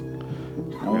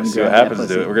 No We're one gonna see what grabbed that happens to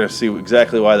pussy. it. We're gonna see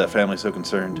exactly why that family's so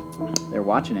concerned. They're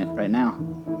watching it right now.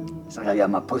 It's like I got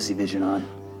my pussy vision on.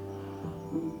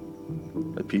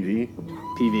 The PV?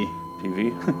 PV.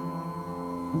 PV?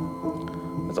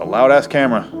 That's a loud ass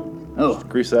camera. Oh. Just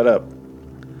grease that up.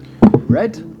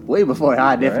 Red? Way before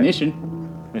high definition.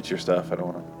 It's your stuff. I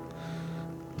don't wanna.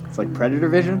 It's like Predator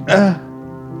vision.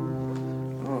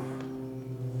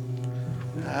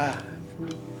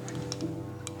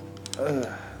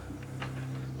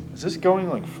 Is this going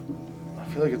like? I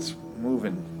feel like it's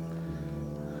moving.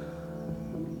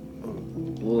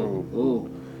 Whoa, whoa.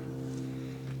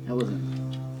 That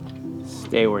wasn't.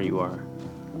 Stay where you are.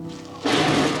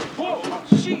 Whoa!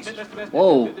 sheets.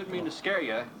 Whoa. Didn't mean to scare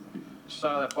you. I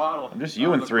saw that bottle. I'm just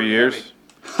you in 3 years.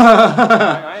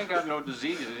 I ain't got no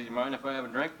diseases. Do you mind if I have a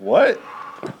drink? What?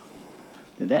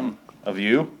 Did that Of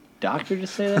you? doctor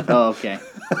just say that? Oh, okay.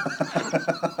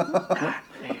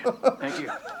 Thank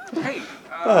you. Hey,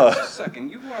 just a second.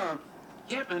 You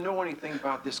happen to know anything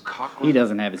about this Cochran? He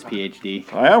doesn't have his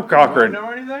PhD. I am Cochran. Do I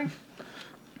know anything?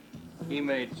 He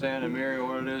made Santa Maria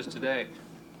what it is today.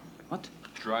 What?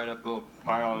 Dried up little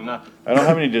pile of nothing. I don't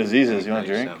have any diseases. You want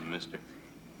to Tell you drink? something, mister.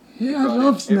 Yeah, I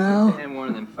loves now. And one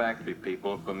of them factory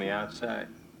people from the outside.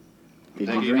 Did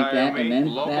Think you you drink hire that me, and then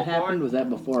local that boy? happened? Was that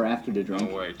before or after the drink?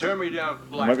 No way. Turn me down It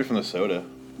flat. might be from the soda.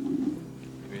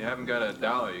 If you haven't got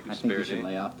 $1, you can I think spare you it should in.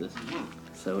 lay off this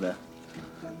soda.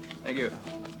 Thank you.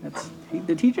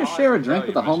 Did he just share a drink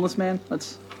with a homeless man?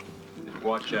 Let's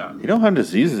Watch out. You don't have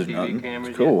diseases or TV nothing. cameras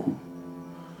It's cool.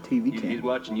 TV He's cam.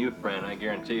 watching you, friend. I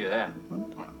guarantee you that.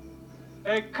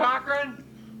 Hey, Cochran!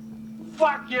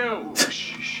 Fuck you!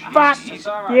 Fuck He's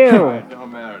all right. you. It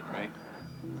don't matter to me.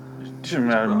 Doesn't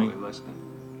matter to me. Probably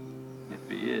listening. If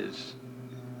he is,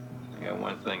 I got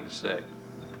one thing to say.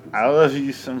 I love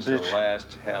you, son of It's a the bitch.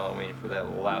 last Halloween for that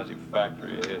lousy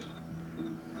factory of his.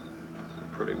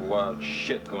 Pretty wild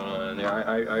shit going on in there.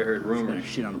 I heard rumors.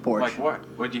 Shit on the porch. Like what?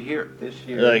 What'd you hear? This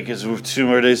year. Like, it's 2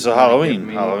 more days till Halloween.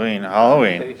 Halloween.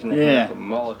 Yeah.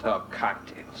 Molotov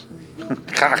cocktails.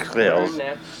 Cocktails. Burn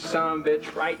that son of a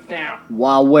bitch right now.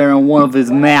 While wearing one of his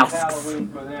masks, Halloween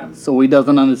for them. so he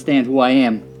doesn't understand who I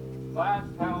am. Last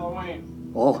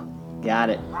Halloween. Oh, got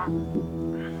it.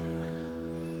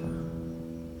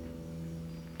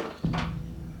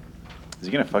 Is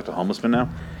he gonna fuck the homeless man now?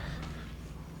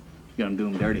 Gonna do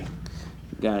him dirty.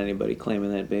 Got anybody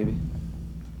claiming that baby?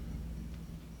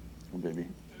 Oh, baby.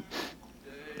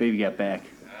 Baby got back.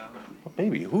 What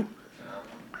baby? Who?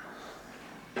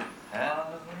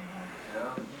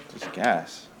 Just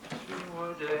gas.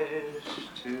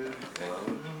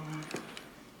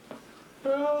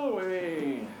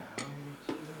 Halloween.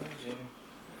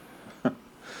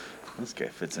 This guy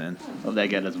fits in. Oh, that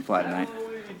guy doesn't fly tonight.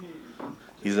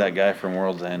 He's that guy from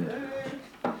World's End.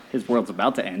 His world's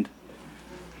about to end.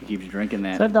 He keeps drinking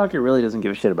that. So that doctor really doesn't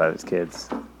give a shit about his kids.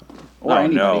 Or Oh,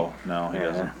 anybody. no, he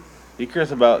doesn't. He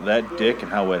cares about that dick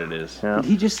and how wet it is. Yeah.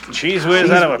 He just Cheese whiz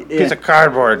out of a piece of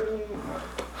cardboard.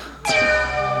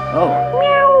 Oh.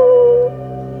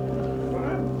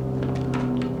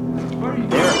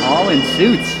 They're all in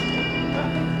suits.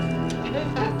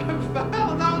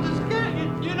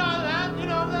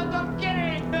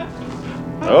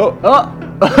 Oh. Oh.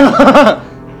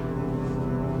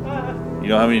 You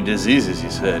don't have any diseases, you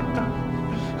said.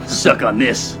 Suck on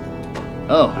this.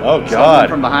 Oh. Oh, God.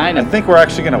 From behind I him. think we're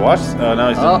actually going to watch. Oh,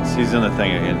 no, Oh. he's in the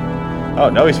thing again. Oh,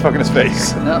 no, he's fucking his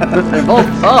face. No, they're both.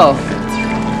 Oh.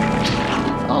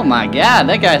 Oh my God,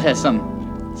 that guy has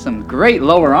some great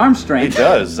lower arm He strength.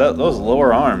 does. Those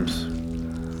lower arms.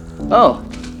 Oh.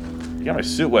 You got my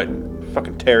suit wet.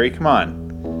 Fucking Terry, come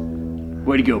on.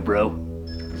 Where'd he go, bro?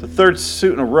 It's the 3rd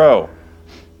suit in a row.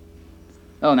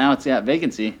 Oh, now it's got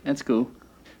vacancy. That's cool.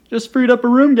 Just freed up a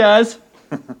room, guys.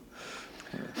 I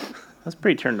was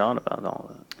pretty turned on about all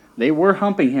that. They were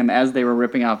humping him as they were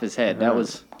ripping off his head. That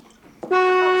was.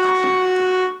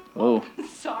 Oh.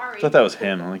 Sorry. I thought that was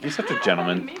him. I'm like, he's such a I didn't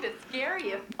gentleman. mean to scare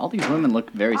you. All these women look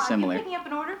very similar. Are you picking up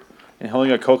an order? And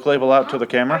holding a Coke label out to the Are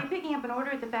camera. you picking up an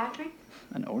order at the factory?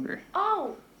 An order.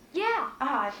 Oh, yeah.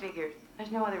 I figured.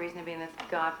 There's no other reason to be in this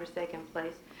godforsaken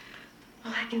place.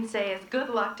 All I can say is good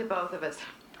luck to both of us.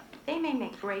 They may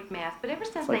make great masks, but ever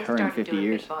since like they her in started 50 doing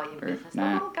years. big volume Or, business, nah.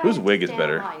 the little guy Whose had wig to is stand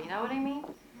better? in line, you know what I mean?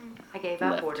 I gave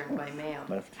up Left. ordering by mail.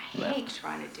 Left. I hate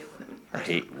trying to do it. I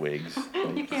hate wigs.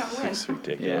 You can't win. It's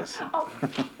ridiculous. Oh,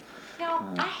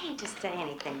 no, I hate to say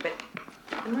anything, but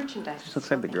the merchandise. She looks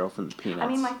like the girl from the Peanuts. I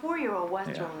mean, my 4-year-old was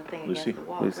Yeah. throwing the thing Lucy? against the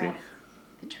wall. Lucy. Granted,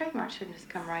 the trademark shouldn't just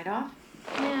come right off.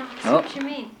 Yeah, I see Oh. what you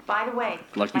mean. By the way,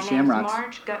 Lucky my Shamrocks. name's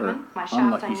Marge Gutman. Or My shop's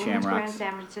Unlucky on Union Square in Shamrocks.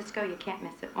 San Francisco. You can't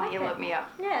miss it. Why don't you look me up?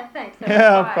 Yeah, thanks.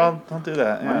 Yeah, Bye. I'll do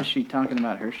that. Why Yeah. is she talking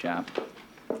about her shop?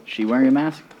 She wearing a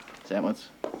mask? Is that what's?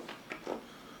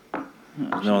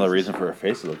 There's no other reason for her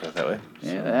face to look like that way.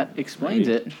 Yeah, that explains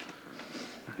it.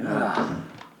 I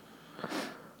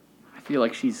feel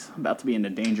like she's about to be in the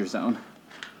danger zone.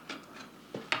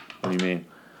 What do you mean?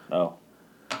 Oh.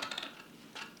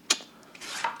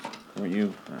 Were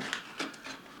you? I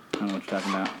don't know what you're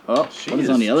talking about. Oh, She what is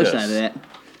on the is other just- side of that?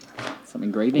 Some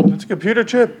engraving? It's a computer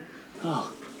chip.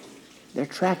 Oh, they're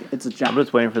tracking. It's a I'm job.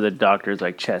 just waiting for the doctor's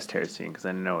like chest hair scene because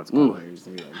I know it's Ooh. going.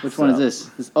 Which one is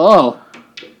this? Oh,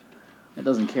 it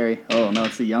doesn't carry. Oh no,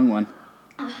 it's the young one.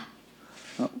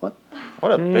 Oh, what?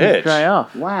 What a bitch. Dry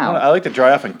off. Wow. I like to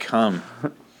dry off and cum.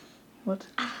 What?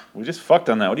 We just fucked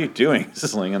on that. What are you doing? He's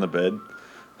just laying on the bed.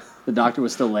 The doctor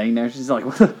was still laying there. She's like,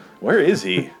 what? Where is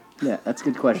he? Yeah, that's a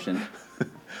good question.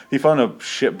 He found a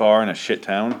shit bar in a shit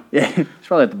town. Yeah, he's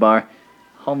probably at the bar.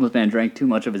 Homeless man drank too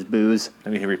much of his booze.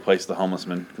 Maybe he replaced the homeless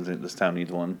man because this town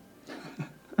needs one.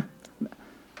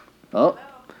 Oh,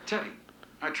 Teddy,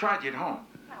 I tried you at home.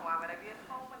 Why would I be at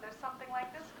home when there's something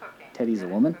like this cooking? Teddy's a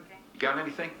woman? You got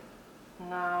anything?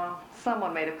 No,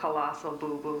 someone made a colossal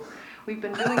boo-boo. We've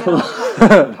been doing it all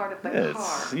part of the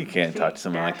car. You can't touch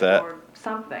someone like that. Or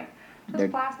something. Just They're-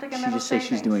 plastic and she metal just says she's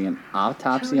shavings. doing an 2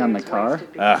 autopsy on the years car.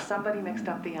 wasted because somebody mixed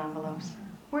up the envelopes.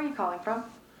 Where are you calling from?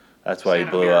 That's why he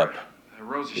Santa blew Mira, up. the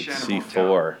Rosa It's Shannon C4.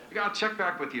 Motel. I gotta check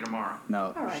back with you tomorrow.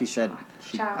 No, All right, she said,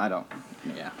 Ciao. I don't,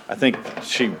 yeah. I think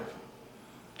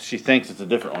she thinks it's a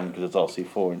different one because it's all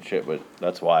C4 and shit, but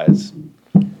that's why it's...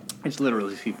 It's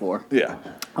literally C4. Yeah.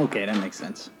 Okay, that makes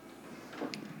sense.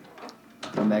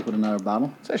 Come back with another bottle.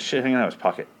 What's that shit hanging out of his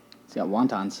pocket? He's got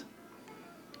wontons.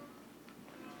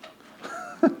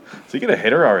 So you get a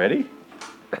hitter already?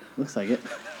 Looks like it.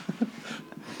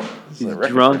 He's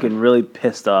drunk and really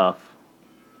pissed off.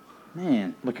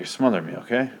 Man. Look, you're smothering me,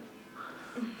 okay?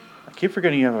 I keep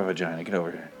forgetting you have a vagina. Get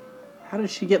over here. How did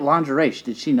she get lingerie?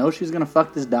 Did she know she was going to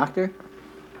fuck this doctor?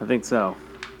 I think so.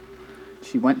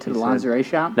 She went to He the said, lingerie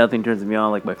shop? Nothing turns me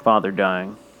on like my father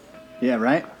dying. Yeah,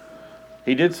 right?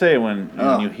 He did say when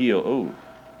Oh. you heal... Oh.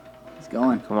 He's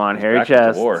going. Come on, He's hairy back with the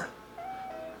chest. war.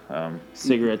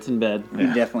 Cigarettes in bed. He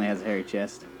definitely has a hairy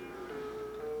chest.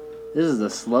 This is the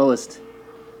slowest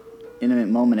intimate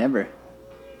moment ever.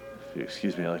 If you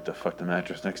excuse me, I'd like to fuck the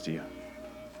mattress next to you.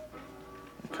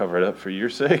 Cover it up for your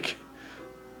sake.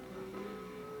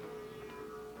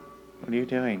 What are you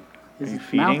doing? Are His you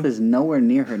feeding? mouth is nowhere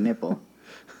near her nipple.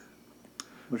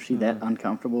 Was she that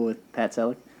uncomfortable with Pat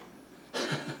Selleck?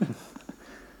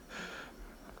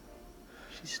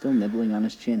 She's still nibbling on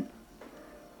his chin.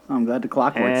 Oh, I'm glad the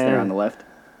clock works there on the left.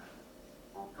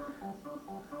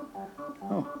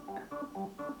 Oh.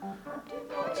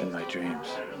 It's in my dreams.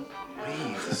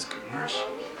 Leave this commercial.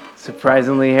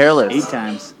 Surprisingly hairless. 8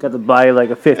 times. Got the body like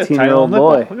a Tiny 15-year-old little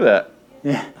boy. nipple. Look at that.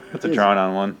 Yeah. That's a drawn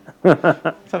on one.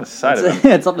 It's on the side of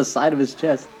him. It's on the side of his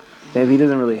chest. Maybe he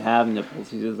doesn't really have nipples.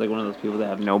 He's just like one of those people that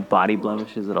have no body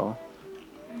blemishes at all.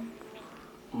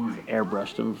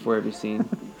 Airbrushed him before every scene.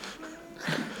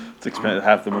 It's expensive.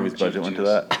 Half the movie's budget went to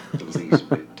that.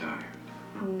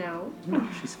 No.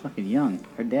 She's fucking young.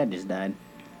 Her dad just died.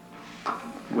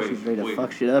 Wait, She's ready to wait,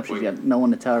 fuck shit up. She's wait. got no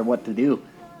one to tell her what to do.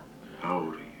 How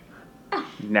old are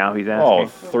you? Now he's Oh,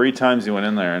 asking. 3 times you went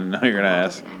in there, and now you're gonna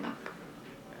ask.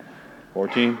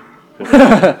 14?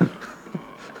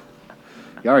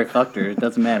 You already fucked her. It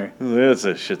doesn't matter. This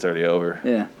shit's already over.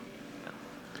 Yeah.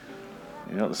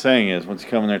 You know what the saying is, once you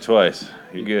come in there twice,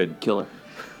 you're good. Killer.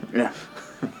 Yeah.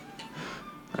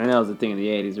 I know it was a thing in the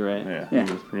 80s, right? Yeah.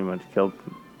 He was pretty much killed.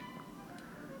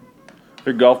 If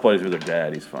your golf buddies with their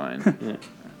dad, he's fine.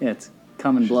 Yeah, it's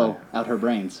come and blow out her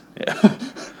brains. Yeah.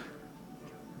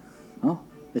 Oh,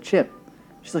 the chip.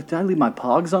 She's like, did I leave my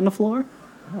pogs on the floor?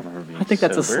 I don't remember being I think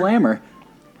that's a sober. slammer.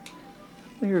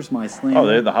 Where's my slammer? Oh,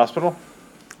 they're in the hospital?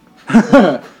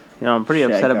 You know, I'm pretty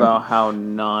Shag upset them. about how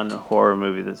non-horror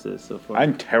movie this is so far.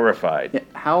 I'm terrified Yeah,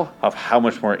 how? of how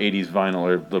much more 80s vinyl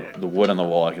or the wood on the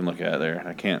wall I can look at there.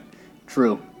 I can't.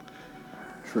 True.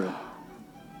 True.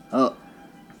 Oh.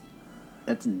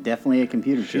 That's definitely a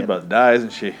computer She's chip. about to die,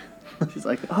 isn't she? She's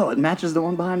like, oh, it matches the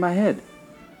one behind my head.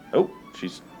 Oh,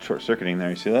 she's short-circuiting there.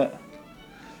 You see that?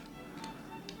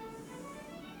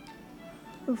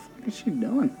 What the fuck is she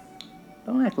doing?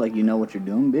 Don't act like you know what you're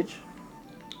doing, bitch.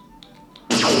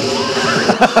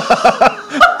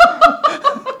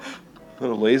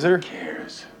 Little laser?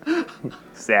 Cares.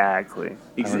 Exactly.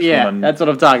 Yeah, that's what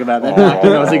I'm talking about. That doctor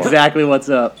knows exactly what's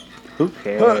up. Who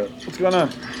cares? What's going on?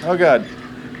 Oh, God.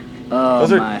 Oh,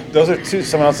 my. Those are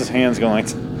someone else's hands going like...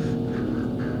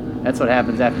 That's what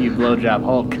happens after you blowjob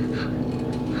Hulk.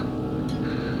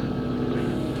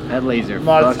 That laser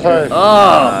fucked her.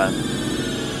 Oh!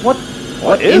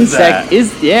 What is insect that?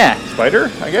 is... Yeah.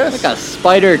 Spider, I guess? Like a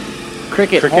spider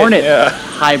cricket hornet yeah.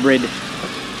 hybrid.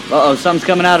 Uh-oh, something's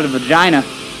coming out of the vagina.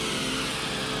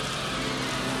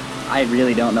 I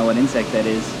really don't know what insect that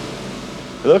is.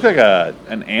 It looked like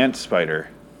an ant spider.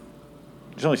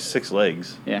 There's only 6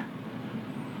 legs. Yeah.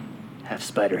 Half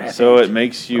spider, half So ant. it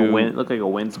makes you... It looked like a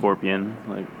wind scorpion.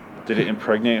 Like, did it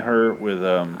impregnate her with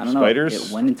don't know. spiders?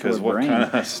 It went into her what brain. kind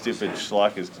of stupid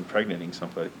schlock is impregnating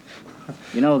somebody?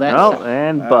 You know that? oh,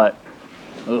 and butt.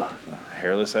 Ugh.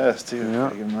 Hairless ass, too. Yeah.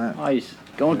 Gotta give him that. Oh, he's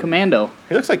going commando.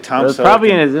 He looks like Tom It was Selleck probably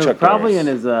in and his. It was Chuck probably Norris.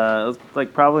 in his. It was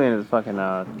like probably in his fucking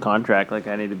contract. Like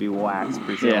I need to be waxed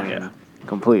pretty soon. Yeah. Yeah.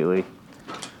 completely.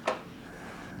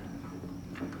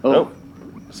 Oh.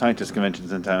 Scientist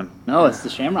convention's in town. No, it's the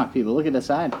Shamrock people. Look at the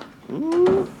side.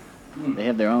 Ooh. They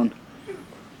have their own.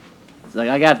 It's like,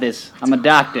 I got this. I'm a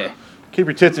doctor. Keep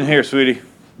your tits in here, sweetie.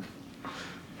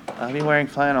 I'll be wearing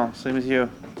flannel, same as you.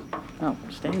 Oh,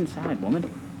 stay inside, woman.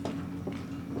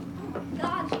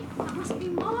 God, that must be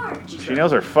Marge. She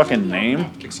knows her fucking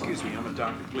name. Excuse me, I'm a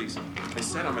doctor, please. I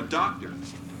said I'm a doctor.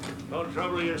 Don't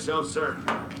trouble yourself, sir.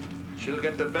 She'll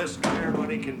get the best care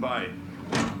money can buy.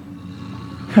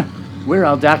 We're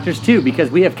all doctors too because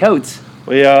we have coats.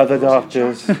 We are the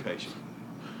doctors.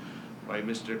 By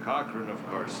Mr. Cochran, of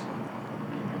course.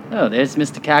 Oh, there's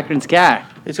Mr. Cochran's car.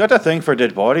 He's got a thing for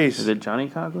dead bodies. Is it Johnny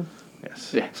Cochran?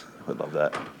 Yes. Yeah. I would love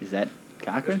that. Is that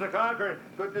Cochran? Mr. Cochran,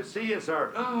 good to see you,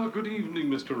 sir. Ah, good evening,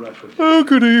 Mr. Ratcliffe. Oh,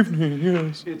 good evening,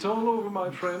 yes. It's all over,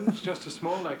 my friends. Just a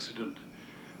small accident.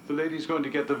 The lady's going to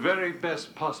get the very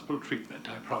best possible treatment.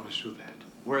 I promise you that.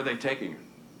 Where are they taking her?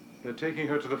 They're taking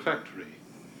her to the factory.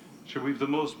 We've the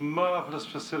most marvelous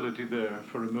facility there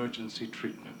for emergency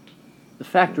treatment. The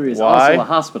factory is Why? also a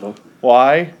hospital.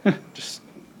 Why? Just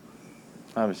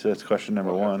obviously that's question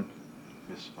number one.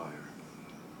 Misfire.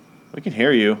 We can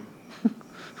hear you.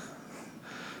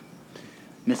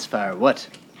 Misfire, what?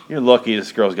 You're lucky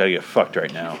this girl's got to get fucked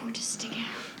right now. Just stick it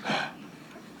out.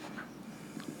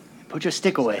 Put your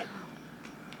stick away.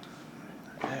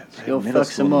 Yeah, Go middle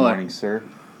fuck school some in the more. morning, sir.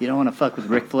 You don't want to fuck with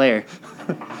Ric Flair.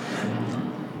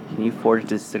 Can you forge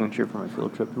his signature for my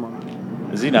field trip tomorrow?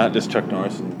 Is he not just Chuck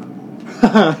Norris?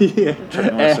 Yeah.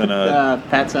 Chuck Norris and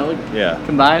Pat Selleck? yeah.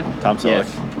 Combined? Tom Selleck.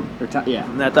 Yes. Or yeah.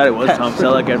 I thought it was Tom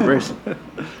Selleck at first.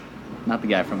 Not the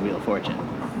guy from Wheel of Fortune.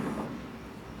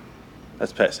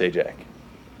 That's Pat Sajak.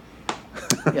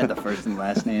 He had the first and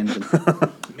last names.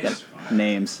 And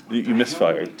names. You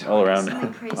misfired all around.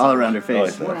 All around her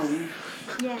face. I like that.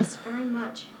 Yes, very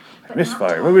much. But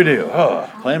Misfire. What do we do? Oh,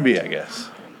 plan B, I guess.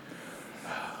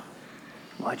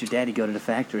 Why'd your daddy go to the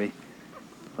factory?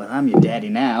 Well, I'm your daddy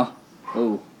now.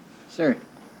 Oh, sir.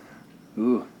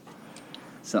 Ooh.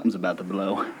 Something's about to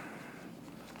blow.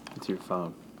 It's your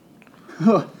phone.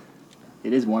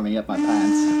 It is warming up my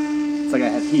pants. It's like I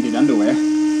have heated underwear.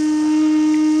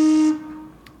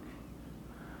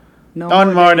 No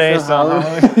On more days till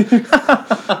Halloween.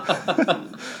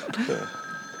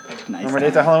 No more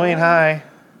days till Halloween. Hi.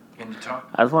 Can you talk?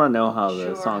 I just want to know how the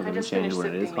Sure, song's I going to just change finished when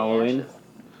it is sifting the Halloween. ashes.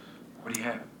 What do you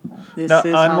have? This No,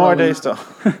 is on more Halloween. days till.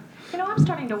 You know, I'm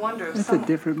starting to wonder if It's a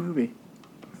different movie.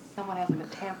 someone hasn't been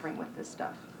tampering with this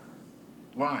stuff.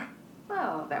 Why?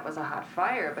 Well, that was a hot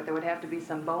fire, but there would have to be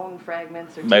some bone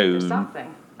fragments or teeth Bone. or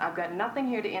something. I've got nothing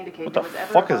here to indicate What there the was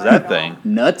ever fuck a is fire that at thing? all.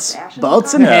 Nuts, Ashes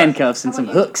bolts, and and Yeah. handcuffs, and How some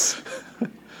about you? hooks.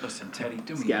 Listen, Teddy,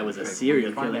 do me This guy a was a favor.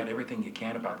 serial Find killer. out everything you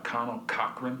can about Colonel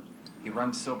Cochran. He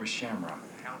runs Silver Shamrock.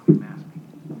 Help him ask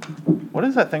me. What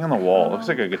is that thing on the wall? It looks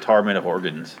like a guitar made of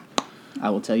organs. I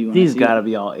will tell you when These I see got to it.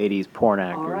 be all 80s porn All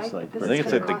actors. right, Like, this I think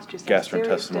is it's gonna like cost you the some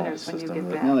serious gastrointestinal dinners when you system. get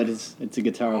But... back. No, it's a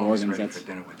guitar of Always organs. ready That's for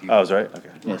dinner with you. Oh, I was right. Okay.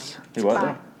 yes. He what?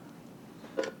 Bye.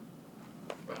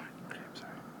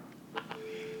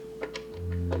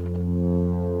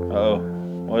 Oh,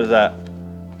 what is that?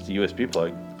 It's a USB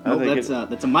plug. How Oh, did they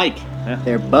that's a mic. Yeah.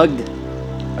 They're bugged.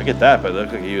 I get that, but it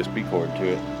looks like a USB cord to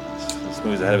it. This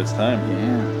movie's ahead of its time.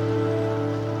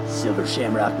 Yeah. Silver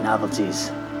Shamrock novelties.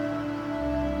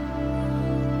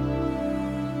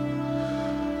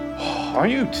 Are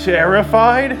you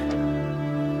terrified,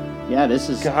 Yeah, this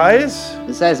is. guys?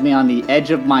 This has me on the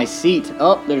edge of my seat.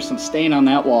 Oh, there's some stain on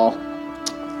that wall.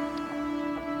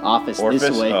 Office Orifice?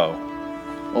 this way. Oh,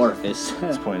 Orifice.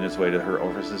 it's pointing this way to her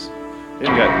orifices. They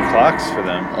even got clocks for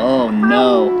them. Oh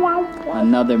no.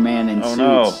 Another man in Oh suits.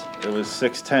 no, it was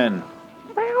 6:10.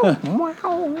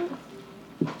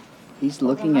 He's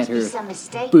looking at her Some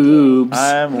mistake boobs.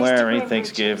 I'm Mr. wearing Grimridge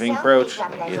Thanksgiving himself brooch.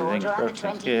 examined that order on the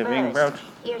Thanksgiving 21st. brooch.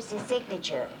 Here's his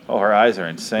signature. Oh, her eyes are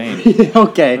insane.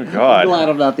 Okay. Oh, God. I'm glad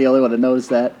I'm not the only one that knows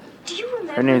that. Do you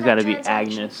remember her name's that got to be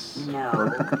transaction? Agnes.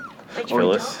 No. But you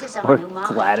Phyllis. talked to Or someone who might.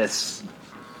 Gladys.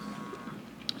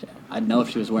 I'd know if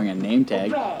she was wearing a name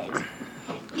tag. Red.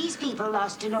 These people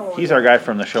lost an order. He's our guy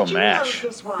from the show Did you MASH. note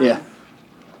this one? Yeah.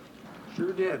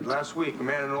 Sure did. Last week, a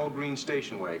man in an old green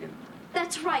station wagon.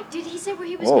 That's right. Did he say where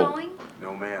he was Whoa. going?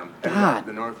 No, ma'am. God.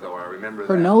 The north, though, I remember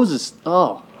Her that. nose is.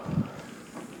 Oh,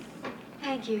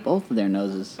 Thank you. both of their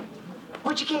noses.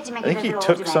 What'd you get to make I think a he little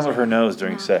took some of her nose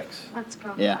during sex. Let's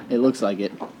go. Yeah, it looks like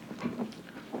it.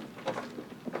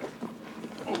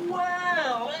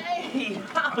 Well, hey,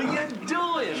 how you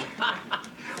doing?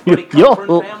 Yo.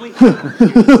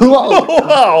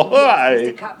 Wow, hi.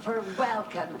 Mr. Cochran,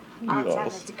 welcome. I'll tell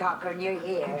Mr. Cochran you're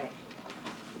here.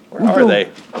 Where are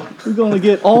they? We're gonna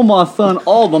get all my son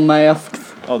all the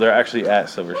masks. Oh, they're actually at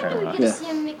Silver Shamrock. Yeah. Is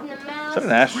that an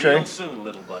ashtray? Real soon,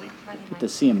 little buddy. Get to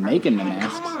see him making the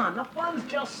masks. Come on, the fun's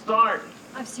just starting.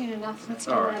 I've seen enough. Let's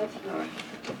get All out right. of here.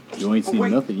 You ain't seen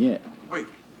nothing yet. I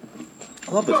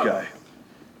love this guy.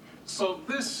 So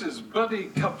this is Buddy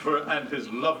Kupfer and his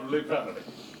lovely family.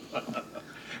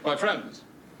 My friends,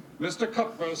 Mr.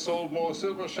 Kupfer sold more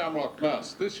Silver Shamrock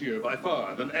masks this year by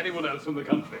far than anyone else in the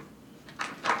country.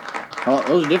 Oh,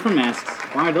 those are different masks.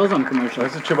 Why are those on commercial?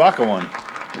 That's a Chewbacca one.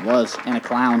 It was, and a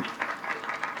clown.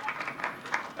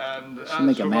 And Should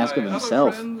make a mask of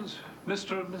himself. friends,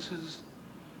 Mr. and Mrs.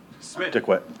 Smith. Dick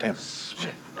wet. Damn.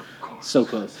 Shit. So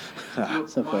close.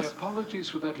 So My close. apologies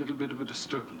for that little bit of a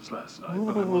disturbance last night, Oh,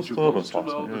 but I want you disturbance both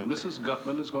to know last that night. Mrs.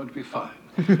 Gutman is going to be fine.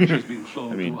 She's been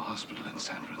flown I mean- to a hospital in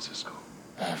San Francisco.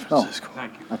 Oh,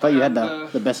 Thank you. I thought you had And,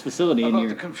 the best facility in about your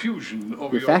the confusion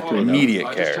over your factory. order, Immediate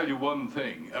I care. just tell you one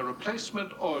thing. A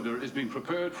replacement order is being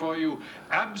prepared for you,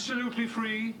 absolutely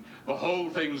free. The whole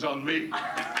thing's on me.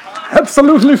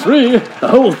 Absolutely free. The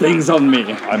whole thing's on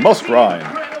me. I must rhyme.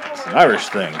 It's an Irish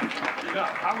thing. Now,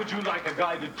 how would you like a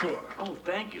guided tour? Oh,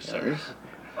 thank you, sir.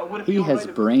 Would it He be all has right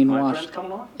if my friends brainwashed come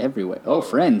along? everywhere. Oh,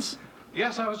 friends.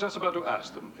 Yes, I was just about to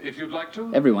ask them. If you'd like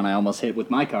to. Everyone I almost hit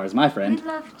with my car is my friend. I'd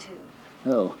love to.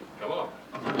 Oh. Come on.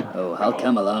 Oh, I'll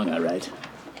come along, all right.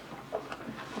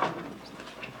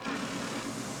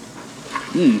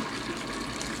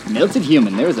 Melted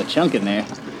human. There was a chunk in there.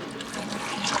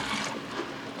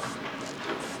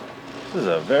 This is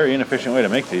a very inefficient way to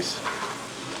make these.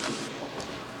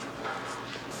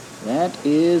 That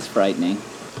is frightening.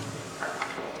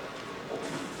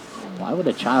 Why would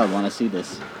a child want to see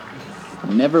this?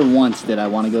 Never once did I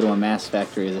want to go to a mask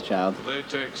factory as a child.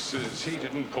 Latex is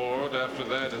heated and poured. After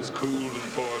that, it's cooled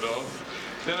and poured off.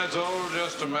 Then it's all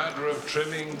just a matter of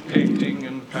trimming, painting,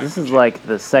 and packaging. This is like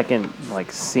the second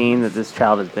scene that this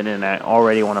child has been in. I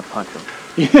already want to punch him.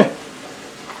 Yeah.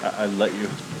 I'd let you.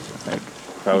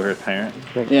 If I were his parent.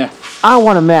 Yeah. I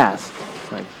want a mask.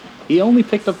 Like, He only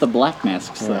picked up the black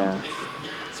masks, though. Yeah.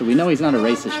 So we know he's not a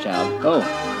racist child. Oh,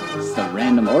 it's a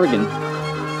random organ.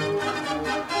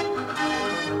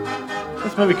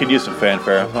 This movie could use some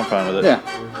fanfare. I'm fine with it. Yeah.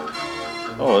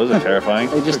 Oh, those are terrifying.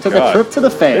 They just Good took God. a trip to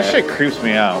the fair. This shit creeps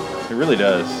me out. It really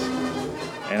does.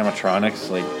 Animatronics,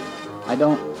 like. I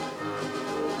don't.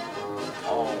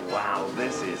 Oh, wow,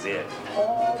 this is it.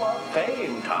 Hall of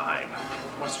Fame time.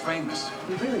 What's famous?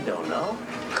 You really don't know?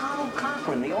 Carl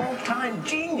Cochran, the all-time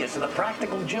genius of the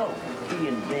practical joke. He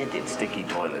invented sticky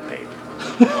toilet paper.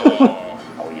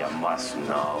 Oh, you must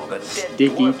know. The dead Sticky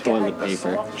dwarf toilet gag, the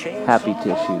paper. soft chain Happy saw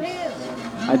tissues.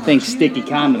 I think sticky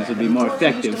condoms would be more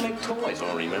effective.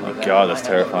 Oh God, that's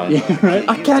terrifying. Yeah, right?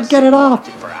 I can't get it off.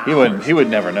 He wouldn't. He would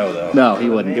never know though. No, he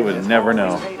wouldn't. He would never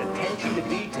know. Attention to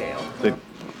detail. I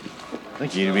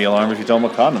think you'd be alarmed if you told him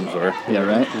what condoms were. Yeah,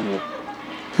 right?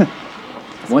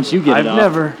 Once you get it I've off.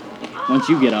 never. Once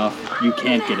you get off, you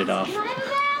can't get it off.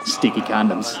 Sticky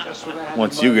condoms.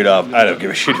 Once you get off, I don't give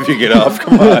a shit if you get off.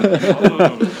 Come on.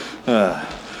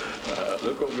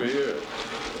 Look over here.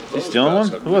 You stealing one?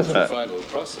 Who was that? Final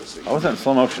processing. I was that in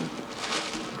slow motion.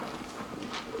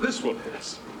 This one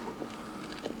is.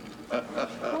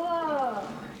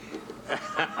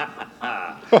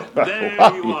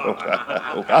 There you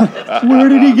are. Where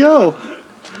did he go?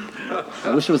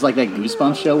 I wish it was like that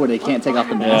Goosebumps show where they can't take off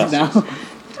the mask now.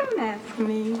 Don't ask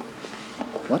me.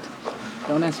 What?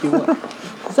 Don't ask you what.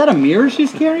 Is that a mirror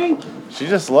she's carrying? She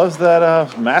just loves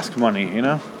that mask money, you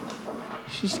know?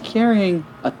 She's carrying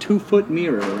a 2-foot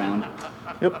mirror around.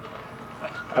 Yep.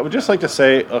 I would just like to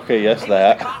say, okay, yes,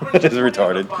 that is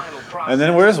retarded. And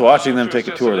then we're just watching them take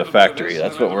a tour of the factory.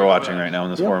 That's what we're watching right now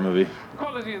in this horror movie.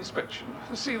 Quality inspection.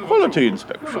 See the Quality room.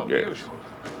 inspection, Well, yes. usual.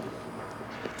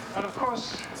 And of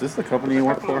course, Is this the company you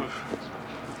work for?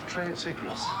 trade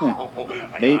secrets.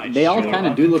 Yeah. They all kind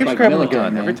of do look Keeps like grabbing the military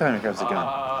gun men. every time he grabs the gun.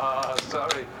 Ah,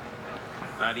 sorry.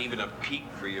 Not even a peek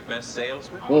for your best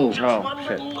salesman? Whoa. Oh,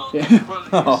 shit. Yeah.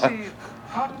 Well, you see,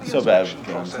 part of the So bad inspection with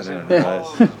guns, I process didn't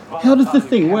involves realize. How does this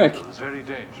thing work? It's very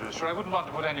dangerous. I wouldn't want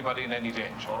to put anybody in any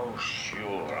danger. Oh,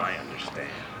 sure, I understand.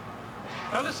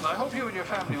 Now listen, I hope you and your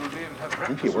family will be able to have I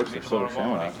think he breakfast works with me for Silver tomorrow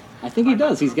morning. Shamrock. I think he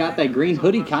does. He's got that green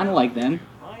hoodie kind of like them.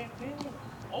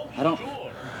 I don't. Do you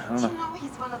know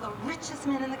he's one of the richest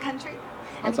men in the country?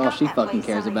 That's all she fucking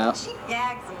cares about. Cheap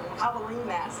gags and Halloween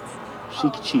masks. She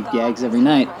cheap gags every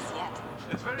night.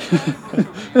 It's very valuable to me,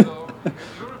 though.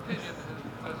 Your opinion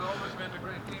has always meant a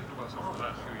great deal to us over the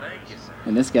last few years. Thank you, sir.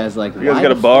 And this guy's like, You guys why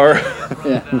got a the bar?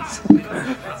 Yeah.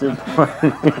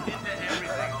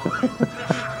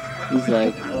 He's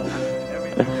like,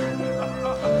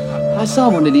 I saw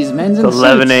one of these men's in It's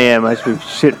 11 suits. a.m. I should be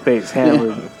shit-faced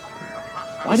hammered.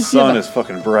 Why The does he have sun a- is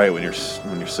fucking bright when you're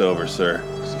sober, sir.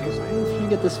 Excuse me. Where did you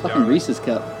get this fucking Reese's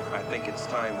cup? I think it's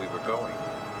time we were going.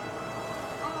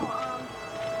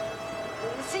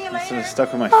 See you This later. is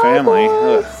stuck with my family.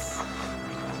 Ugh.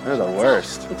 They're the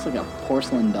worst. Looks like a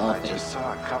porcelain doll I face. just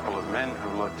saw a couple of men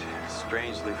who looked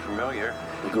strangely familiar.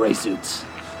 The gray suits.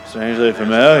 Strangely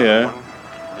familiar.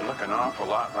 They look an awful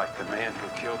lot like the man who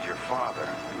killed your father.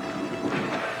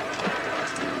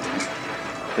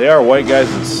 They are white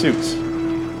guys in suits.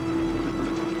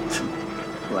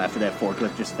 Well, after that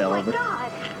forklift just fell over.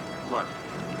 God, What?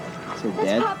 So that's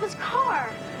dead. Papa's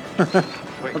car.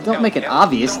 Wait, Well, don't make it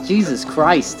obvious. Jesus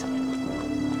Christ.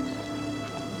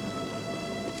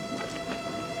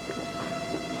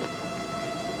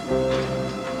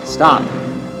 Stop.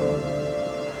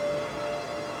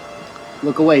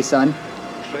 Look away, son.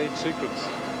 Trade secrets.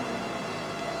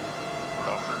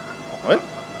 What?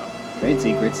 Trade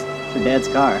secrets. It's your dad's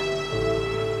car.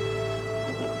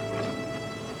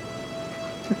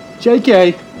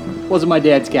 JK. Wasn't my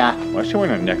dad's car. Why is she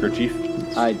wearing a neckerchief?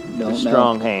 I don't know.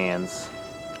 Strong hands.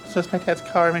 It's just my dad's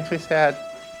car. It makes me sad.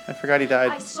 I forgot he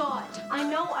died. I saw it. I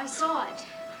know I saw it.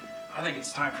 I think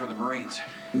it's time for the Marines.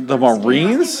 The I think we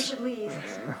Marines? should leave.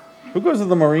 Who goes to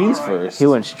the Marines first? He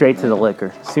went straight to the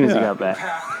liquor as soon as he Yeah. got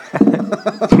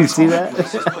back. Did you see that?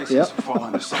 This place Yep. has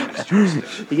fallen into somebody's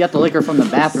jurisdiction. He got the liquor from the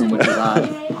bathroom, which is odd.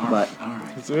 But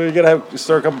So you gotta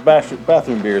stir a couple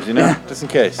bathroom beers, you know? Just in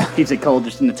case. keeps it cold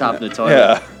just in the top of the toilet.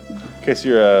 Yeah. In case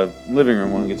your living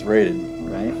room one gets raided.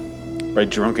 Right? By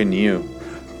drunken you.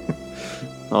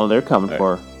 Oh, they're coming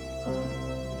for her.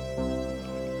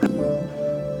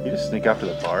 You just sneak up to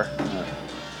the bar.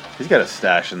 He's got a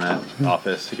stash in that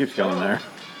office. He keeps going there.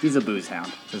 He's a booze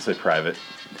hound. Just say private.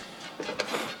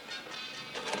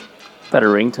 Thought a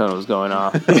ringtone was going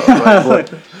off.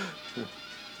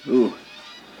 Ooh.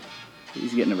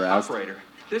 He's getting aroused. Operator,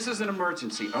 this is an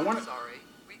emergency. I want to. Sorry,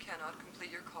 we cannot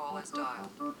complete your call as dialed.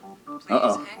 Please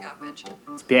Uh-oh. hang up and check.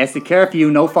 It's past the curfew,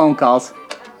 no phone calls.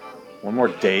 One more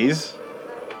days?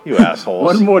 You assholes.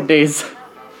 One more days.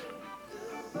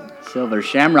 Silver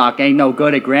Shamrock ain't no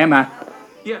good at grammar.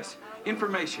 Yes,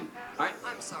 information. I'm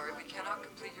sorry, we cannot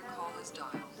complete your call as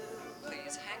dialed.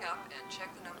 Please hang up and check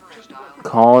the number as dialed.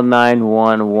 Call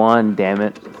 911, damn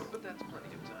it.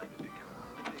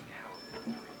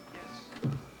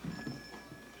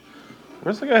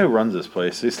 Where's the guy who runs this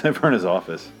place? He's never in his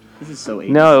office. This is so 80s.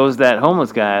 No, it was that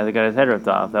homeless guy that got his head ripped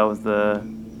off. That was the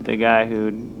guy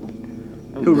who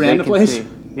ran the place? He's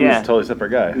Yeah. a totally separate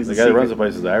guy. Who's The the guy that secret? runs the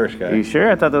place is the Irish guy. Are you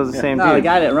sure? I thought that was the same No, the dude.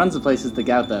 guy that runs the place is the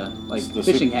guy with the The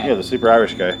fishing super- hat. Yeah, the super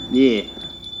Irish guy. Yeah.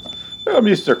 Hey, I'm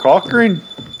Mr. Cochrane.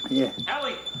 Yeah.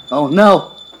 Ellie! Oh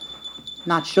no.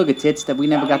 Not sugar tits that we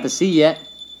never got to see yet.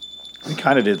 He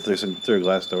kind of did through a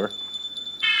glass door.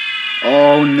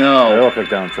 Oh They no. look like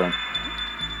Donald Trump.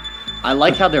 I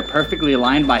like how they're perfectly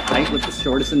aligned by height with the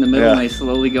shortest in the middle and Yeah. they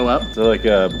slowly go up. They're like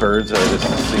birds that are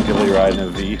just instinctively riding a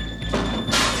V.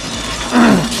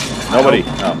 Nobody.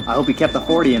 No. I hope he kept the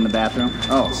 40 in the bathroom.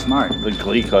 Oh, smart. The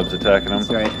Glee Club's attacking him. That's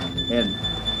right. They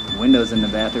had windows in the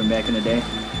bathroom back in the day.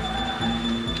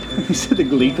 You said the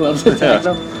Glee Clubs attacked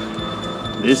them?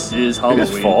 This is They Halloween.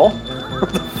 just fall?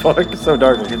 What the fuck? It's so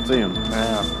dark I can't see him.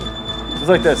 Wow. It's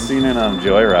like that scene in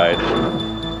Joyride.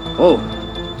 Whoa.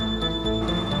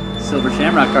 Silver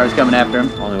Shamrock car's coming after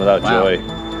him. Only without Wow.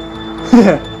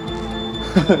 joy.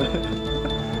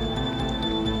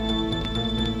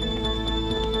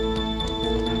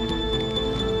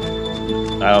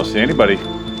 I don't see anybody.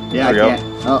 Yeah, I There we go. can't.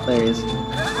 Oh, there he is.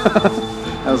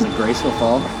 That was a graceful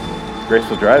fall.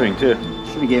 Graceful driving, too.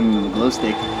 Should have given him a glow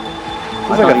stick. It's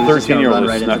like a 13-year-old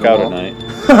who snuck out at night.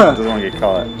 Doesn't want to get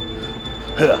caught.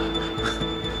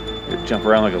 He'd jump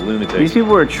around like a lunatic. These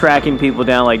people were tracking people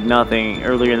down like nothing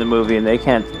earlier in the movie, and they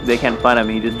can't find him.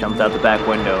 He just jumps out the back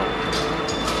window.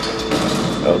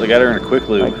 Oh, they got her in a quick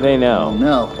lube. Like they know. Oh,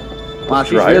 no. Wow,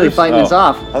 she's Dryers? really fighting Oh, us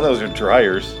off. I thought those were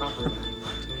dryers.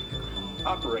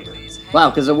 Operator. Wow,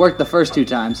 because it worked the first two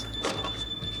times.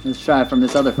 Let's try it from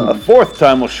this other A phone. fourth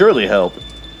time will surely help.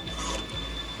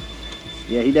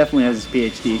 Yeah, he definitely has his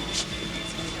PhD.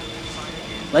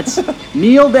 Let's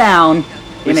kneel down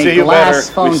in see a you glass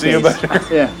better. phone We see you case.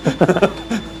 better. Yeah.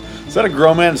 Is that a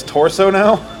grown man's torso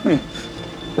now?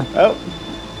 Oh,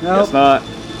 No, guess not.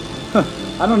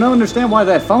 I don't understand why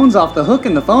that phone's off the hook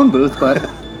in the phone booth, but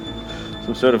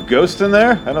Some sort of ghost in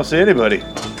there? I don't see anybody.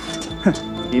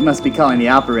 he must be calling the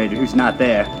operator who's not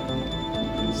there.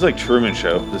 This is like Truman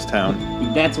Show, this town.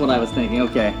 That's what I was thinking.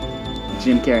 Okay.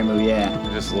 Jim Carrey movie, yeah.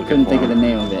 Just looking Couldn't for think of the him.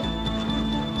 name of it.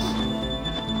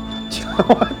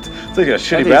 What? It's like a shitty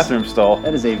That is- bathroom stall.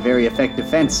 That is a very effective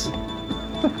fence.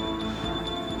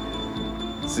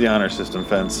 It's the honor system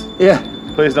fence. Yeah.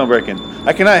 Please don't break in.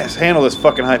 I cannot handle this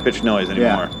fucking high-pitched noise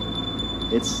anymore.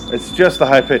 It's just the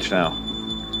high pitch now.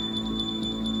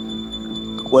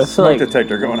 What if, Smoke like,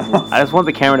 detector going off. I just want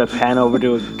the camera to pan over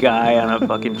to a guy on a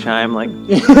fucking chime, like,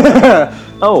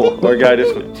 oh. Or a guy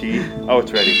just with tea. Oh,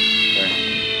 it's ready.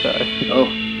 Sorry. Oh,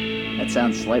 that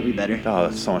sounds slightly better. Oh,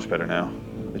 that's so much better now.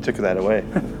 They took that away.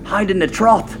 Hide in the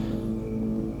trough.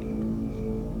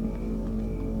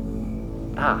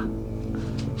 Ah.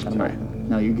 Sorry.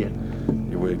 No, you're good.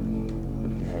 Your wig.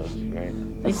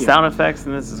 The Thank you. sound effects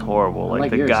in this is horrible. I Like,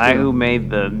 like the yours, guy too. who made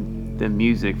the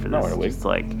music for No, this wait. is just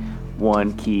like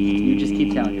one key. You just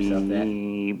keep telling yourself that.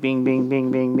 Bing, bing, bing,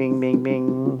 bing, bing, bing,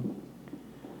 bing.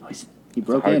 Oh, he It's a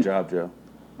broke hard in. job, Joe.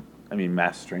 I mean,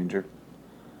 mass stranger.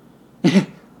 I'm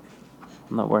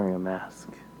not wearing a mask.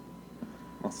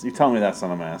 Well, you tell me that's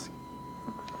not a mask.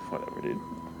 Whatever, dude.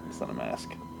 It's not a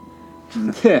mask.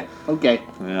 Yeah. Okay.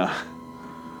 Yeah.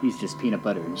 He's just peanut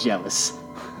butter and jealous.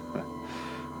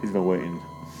 He's been waiting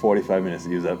 45 minutes to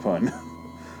use that pun.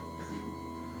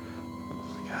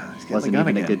 God, he's getting Wasn't the gun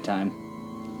even a again. good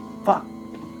time. Fuck.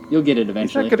 You'll get it He's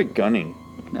eventually. not good at gunning.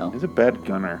 No. He's a bad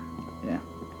gunner. Yeah.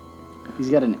 He's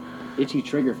got an itchy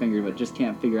trigger finger, but just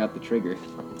can't figure out the trigger.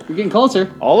 You're getting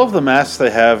closer. All of the masks they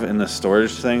have in the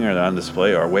storage thing or on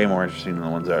display are way more interesting than the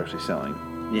ones they're actually selling.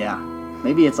 Yeah.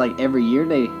 Maybe it's like every year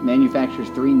they manufacture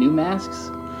 3 new masks.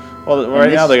 Well, And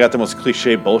right now this- they got the most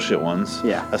cliche bullshit ones.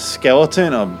 Yeah. A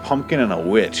skeleton, a pumpkin, and a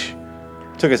witch.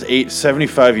 Took us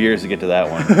 75 years to get to that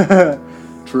one.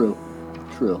 True.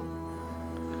 True.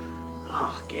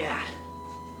 Oh, God.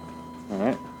 All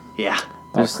right. Yeah.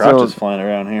 There's Crotch still- is flying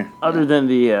around here. Other than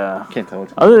the Can't tell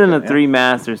what's other than the yeah. 3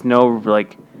 masks, there's no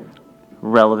like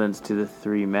relevance to the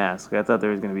 3 masks. I thought there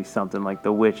was gonna be something like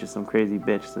the witch is some crazy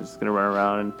bitch that's just gonna run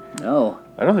around and No.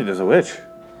 I don't think there's a witch.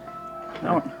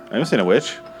 No. I haven't seen a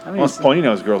witch. I haven't Unless seen- Pony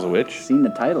knows girl's a witch. Seen the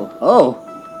title. Oh.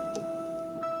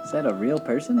 Is that a real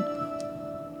person?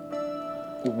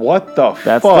 What the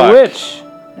that's fuck? the witch.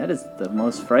 That is the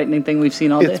most frightening thing we've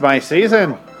seen all day. It's my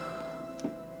season.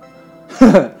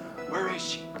 Where is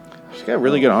she? She's got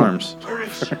really good arms. Where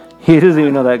is she? He doesn't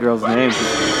even know that girl's name.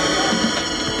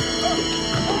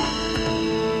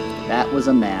 That was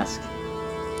a mask.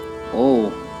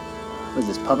 Oh. Was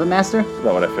this Puppet Master? That's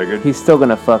about what I figured. He's still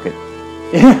gonna fuck it.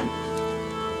 Yeah.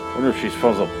 I wonder if she's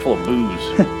full of booze.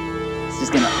 It's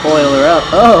just gonna oil her up.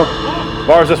 Oh.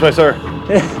 Bars this way, sir.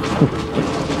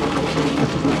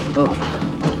 Oh.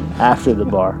 After the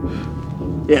bar.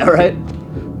 Yeah, right?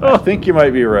 I think you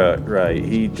might be right.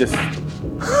 He just...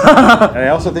 and I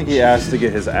also think he asked to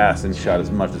get his ass in shot as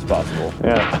much as possible.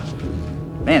 Yeah.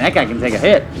 Man, that guy can take a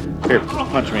hit. Here,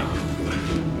 punch me.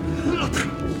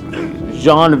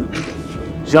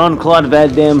 Jean-Claude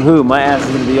Van Damme who? My ass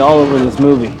is gonna be all over this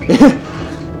movie.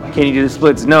 Can you do the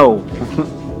splits? No.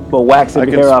 But wax I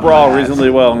the can hair off my sprawl ass. reasonably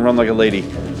well and run like a lady.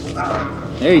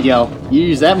 There you go. You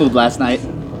used that move last night.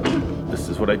 This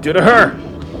is what I do to her.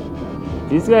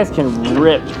 These guys can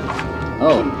rip.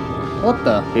 Oh. What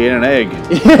the? He ate an egg.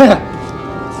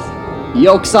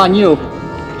 Yolk's on you.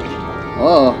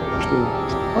 Oh.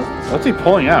 What's he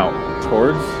pulling out?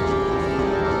 Cords?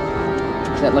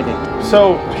 Is that like a...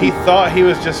 So he thought he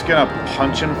was just gonna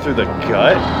punch him through the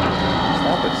gut?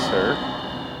 Stop it, sir.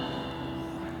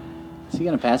 Is he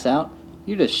gonna pass out?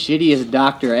 You're the shittiest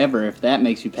doctor ever if that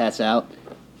makes you pass out.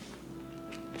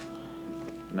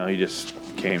 No, he just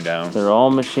came down. They're all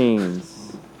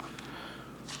machines.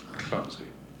 Fancy.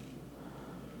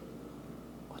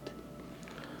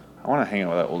 I want to hang out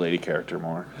with that old lady character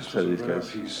more. This Instead was of a these rare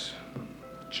guys. piece.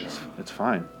 German. It's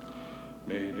fine.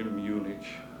 Made in Munich.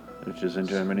 Which is in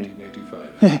Germany.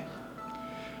 1985.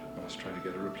 I was trying to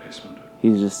get a replacement.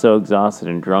 He's just so exhausted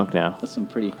and drunk now. That's some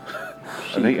pretty...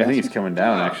 I think he's coming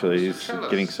down, actually. He's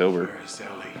getting sober. Where's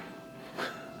Ellie?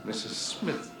 Mrs.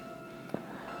 Smith.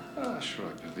 Ah, sure,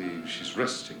 I believe she's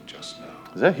resting just now.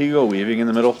 Is that Hugo Weaving in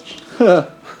the middle? From the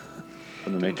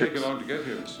Didn't Matrix? take long to get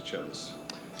here, Mr. Chellis.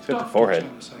 He's got the Dr. forehead.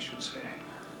 Chellis, I should say.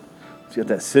 He's got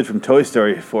that Sid from Toy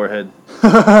Story forehead.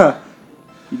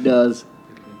 He does.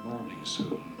 It'll be morning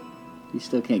soon. He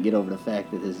still can't get over the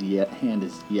fact that his hand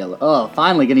is yellow. Oh,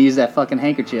 finally gonna use that fucking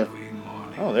handkerchief.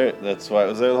 Oh, there. That's why it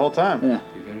was there the whole time. Yeah.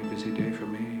 Be a very busy day for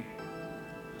me.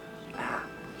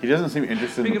 He doesn't seem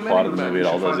interested Being in a the plot of the medical movie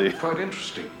at all, man, does you he? find it quite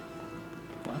interesting.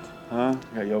 Huh?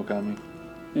 Got yolk on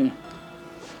me.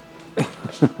 Yeah.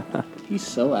 He's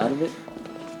so out of it.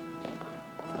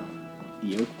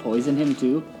 Yolk poison him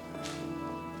too?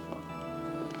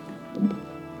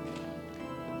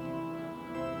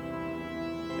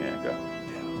 Yeah, go.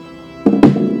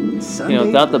 Sunday, You know,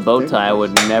 without the bow 30th. tie, I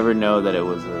would never know that it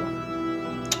was a.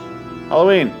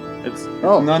 Halloween. It's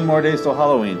none more days till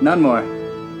Halloween. None more.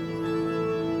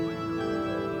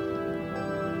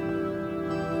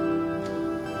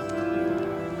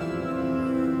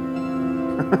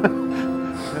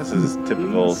 This is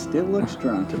typical. Still looks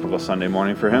drunk. Typical Sunday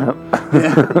morning for him.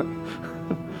 Is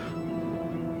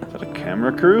that a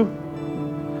camera crew?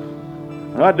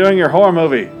 We're not doing your horror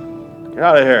movie. Get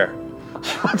out of here.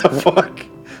 What the fuck?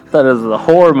 That is the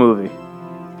horror movie.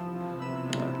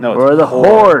 No, Or the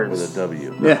horror whores. with a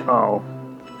W. Yeah. Oh.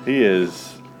 He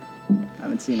is. I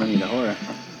haven't seen any of the horror.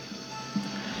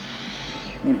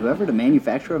 Man, whoever the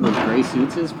manufacturer of those gray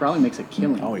suits is probably makes a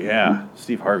killing. Oh yeah,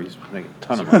 Steve Harvey's making a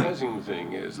ton of money. Surprising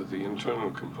thing is that the internal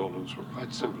components were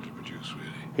quite simple to produce, really.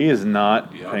 He is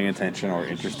not paying attention or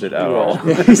interested at all.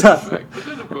 But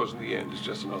then, of course, in the end, it's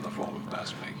just another form of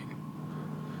mask making.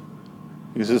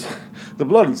 He says the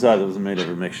blood inside was made of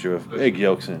a mixture of egg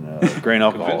yolks and grain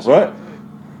alcohol. Convinced What?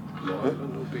 Loyal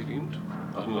and obedient,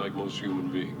 unlike most human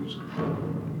beings.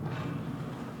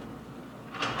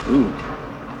 Ooh.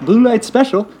 Blue Light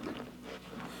Special.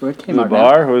 Where it came The out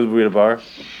bar? Who's we at a bar?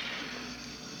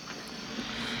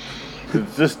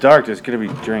 It's this dark. There's gonna be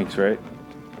drinks, right?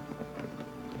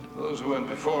 Those who went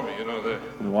before me, they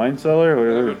The wine cellar,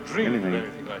 never whatever. dreamed of Anything.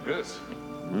 anything like this.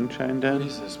 Moonshine Den. What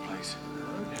is this place?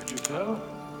 Can't you tell?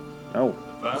 No.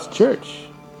 It's church.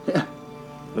 Yeah.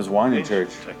 There's wine in Ancient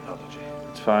church. technology.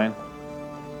 It's fine.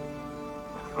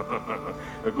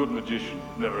 A good magician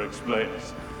never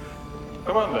explains.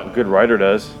 Come on A then. good writer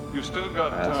does. You've still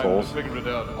got Assholes. time to figure it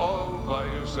out all by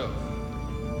yourself.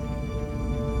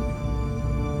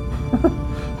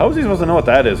 How was he supposed to know what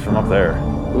that is from up there?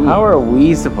 How are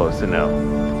we supposed to know?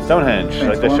 Stonehenge,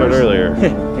 like they showed Transformers. earlier.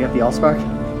 They got the Allspark.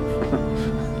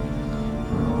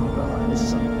 Oh, this is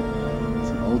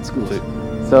some old school.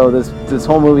 So this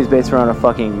whole movie's based around a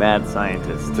fucking mad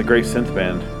scientist. It's a great synth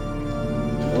band.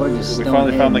 Or just We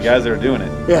finally found the Stonehenge. guys that are doing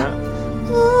it. Yeah.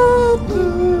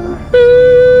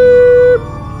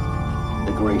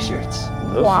 The gray shirts.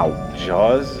 Those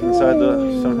jaws inside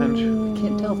the Stonehenge.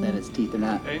 Can't tell if that has teeth or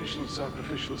not. Ancient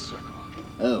sacrificial circle.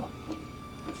 Oh.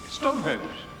 Stonehenge.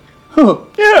 Oh.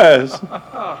 Yes.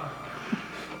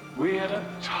 We had a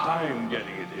time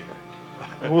getting it here.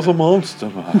 It was a monster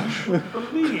mash.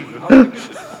 Believe how they could-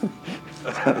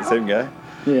 The same guy?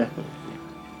 Yeah.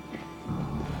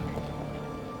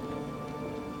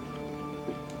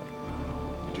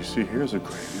 You see, here's a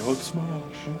graveyard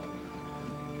smash.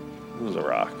 It was a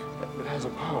rock. It has a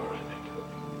power in it.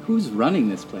 Who's running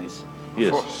this place? He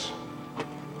is. Force.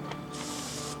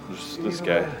 This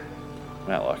guy.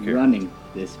 Matlock here. Running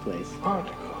this place.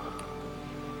 Particle.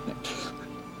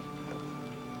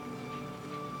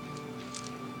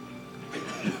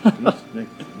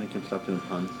 Make him stop doing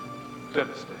puns.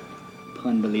 Devastating.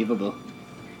 Unbelievable.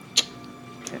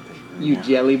 Can't think of it You anymore.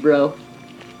 jelly bro.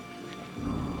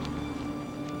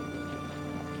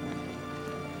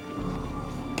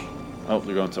 Oh,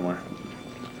 they're going somewhere.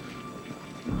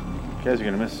 You guys are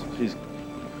gonna miss. He's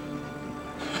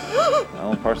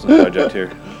Alan Parsons project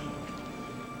here.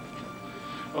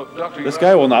 Oh, Doctor, This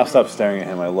guy will not stop staring at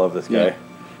him. I love this guy.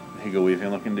 Hugo Weaving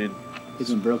looking dude. He's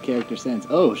been bro character since.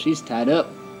 Oh, she's tied up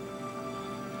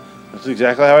That's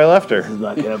exactly how I left her. This is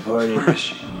not gonna party.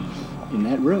 in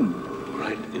that room.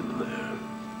 Right in there.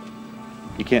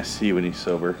 You can't see when he's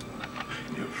sober.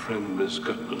 Your friend, Miss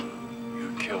Gutman.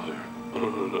 You killed her. Oh,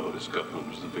 no, Miss Gutman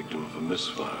was the victim of a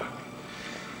misfire.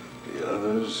 The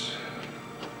others...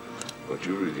 What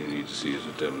you really need to see is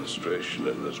a demonstration,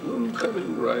 and there's one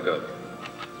coming right up.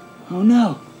 Oh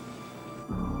no.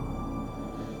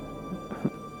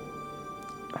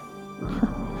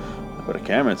 I put a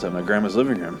camera inside my grandma's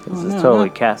living room. This is totally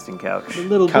casting couch. The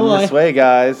little Come boy. this way,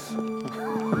 guys.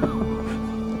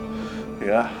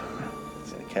 Yeah.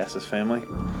 He's gonna cast his family.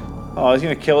 Oh, he's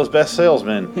gonna kill his best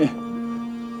salesman.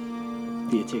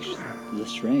 Beatrix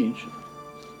Lestrange.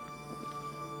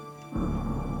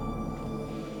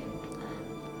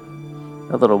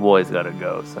 That little boy's gotta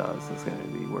go, so this is gonna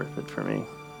be worth it for me.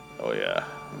 Oh yeah,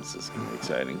 this is gonna be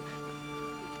exciting.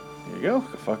 Here you go.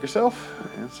 Go fuck yourself,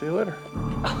 and see you later.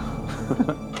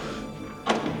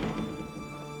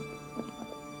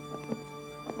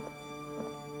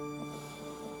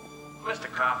 Mr.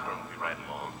 Kaufman will be right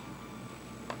along.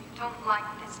 Don't like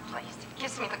this place. It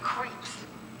gives me the creeps.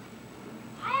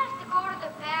 I have to go to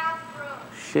the bathroom.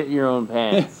 Shit your own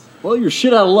pants. Well, you're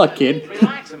shit out of luck, kid.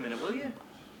 Relax a minute, will you?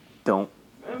 Don't.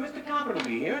 Mr. Kaufman will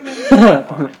be here, and maybe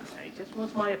he just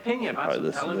wants my opinion about Probably some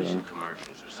listen to television him.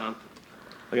 commercials or something.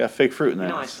 They got fake fruit in there.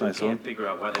 You know, I It's still nice can't one. figure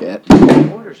out why they Yeah. don't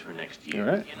give orders for next year. You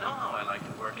right? You know how I like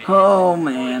to work it. Oh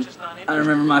man, I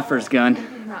remember my first gun.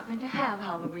 We're not going to have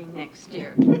Halloween next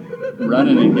year.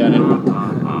 Running and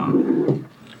gunning.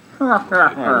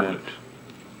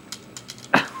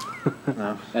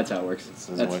 No, That's how it works. it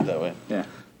doesn't That's- work that way. Yeah.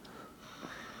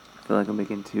 I feel like I'm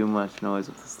making too much noise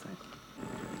with this thing.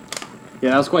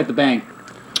 Yeah, that was quite the bang.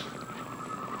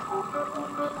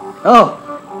 Oh!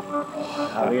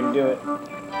 How are we gonna do it?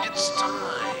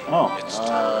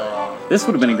 Oh. This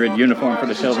would have been a good uniform for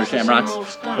the Silver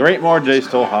Shamrocks. There ain't more days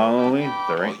till Halloween.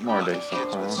 There ain't more days till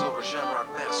Kids with Halloween. silver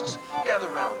shamrock masks, gather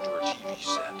round your TV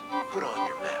set. Put on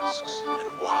your masks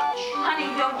and watch. Honey,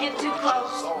 don't get too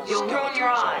close. You'll ruin your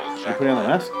eyes. You put on the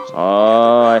mask?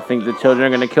 Oh, I think the children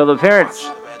are going to kill the parents.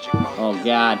 Oh,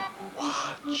 God.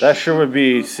 That sure would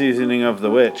be seasoning of the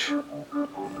witch.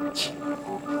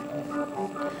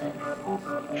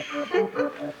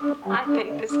 I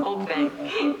think this whole thing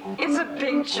is a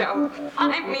big joke.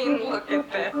 I mean, look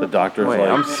at this. The doctor's Wait, like,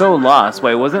 I'm so lost.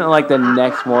 Wait, wasn't it like the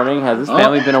next morning? Has this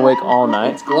family been awake all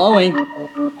night? It's glowing.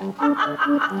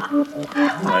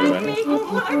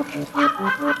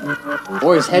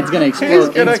 Or his head's gonna explode. He's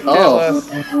gonna into- kill oh.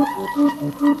 us. You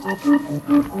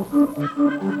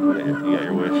got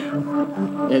your wish.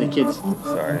 Yeah, the kids.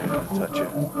 Sorry, I didn't touch you.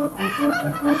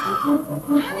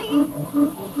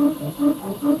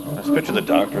 I just picture the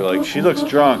doctor like, she looks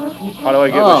drunk. How do I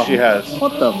get what she has?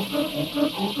 What the?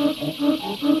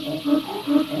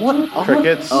 What?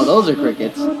 Crickets. Oh, those are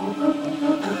crickets.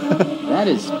 That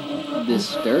is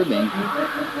disturbing.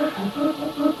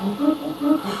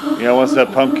 You know, once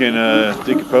that pumpkin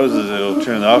decomposes, it'll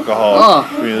turn to alcohol. Oh.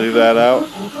 Can we leave that out?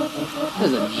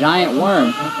 There's a giant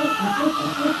worm.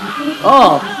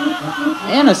 Oh,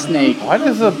 and a snake. Why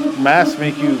does the mask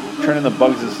make you turn into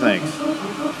bugs and snakes?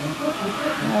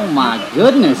 Oh my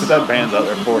goodness. Put that band's out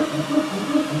there for.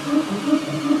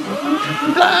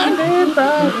 Blinded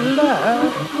by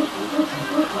light.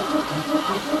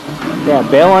 Yeah,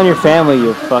 bail on your family,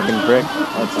 you fucking prick.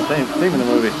 That's the theme of the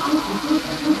movie.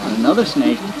 Another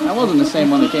snake. That wasn't the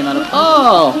same one that came out of.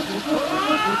 Oh!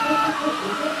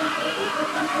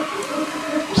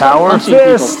 Power Punching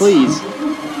fist. people, please.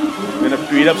 I'm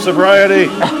gonna beat up sobriety.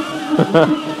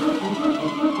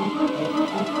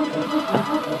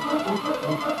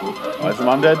 Why is the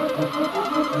mom dead?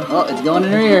 Oh, it's going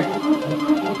in her ear.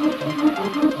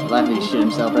 Laughing to shit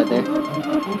himself right there.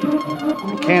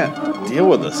 I can't deal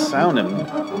with the sound and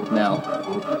No.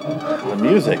 the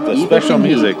music, the Neither special can he.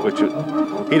 music, which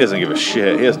he doesn't give a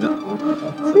shit. He has no.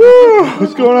 Woo,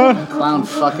 what's going on? Clown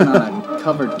fucking on a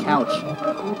covered couch.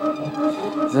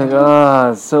 It's like,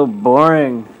 oh, it's so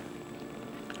boring.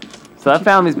 So that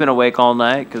family's been awake all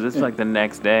night because it's like the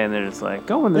next day, and they're just like,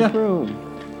 go in this room.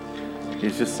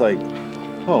 He's just like,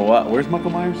 oh, what? Where's Michael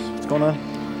Myers? What's going on?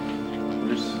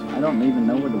 I don't even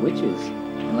know where the witch is.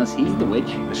 Unless he's the witch.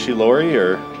 Is she Lori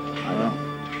or I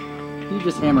don't know. You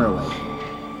just hammer away.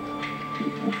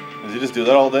 does he just do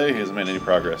that all day? He hasn't made any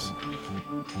progress.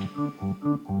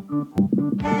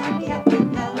 Happy, happy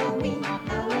Halloween,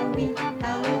 Halloween,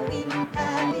 Halloween,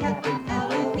 happy, happy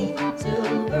Halloween,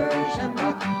 Silver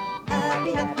Shamrock.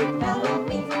 Happy, happy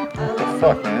Halloween, Halloween,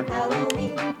 Fuck, man.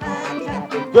 Halloween, happy,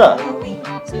 happy Yeah. Halloween,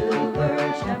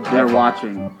 Silver Shamrock. They're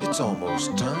watching. It's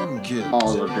almost time, kids.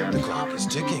 All of them. The clock is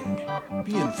ticking.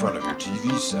 Be in front of your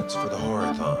TV sets for the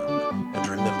Horathon. And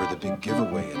remember the big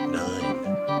giveaway at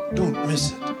 9. Don't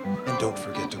miss it. And don't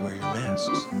forget to wear your masks.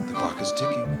 The clock is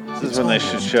ticking. This is when they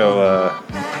should show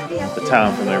the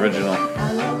town from the original.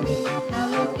 Are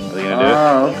they gonna do it?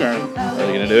 Oh, okay. Are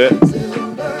they gonna do it?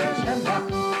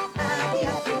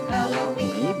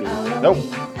 Nope.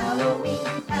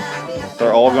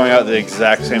 They're all going out at the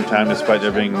exact same time despite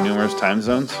there being numerous time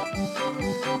zones.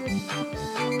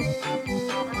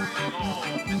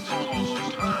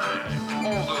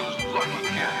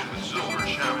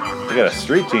 They got a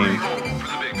street team.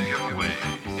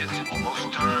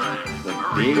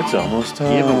 It's almost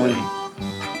time. Giveaway.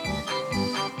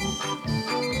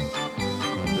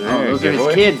 Oh, those are his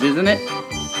Giveaway? kids, isn't it?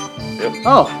 Yep.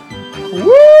 Oh.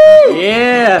 Woo!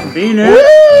 Yeah, Phoenix.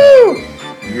 Woo!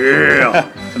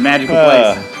 Yeah. It's a magical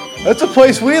place. That's a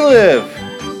place we live.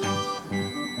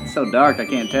 It's so dark, I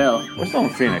can't tell. We're still in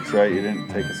Phoenix, right? You didn't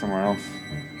take us somewhere else.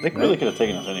 They really could have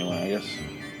taken us anywhere, I guess.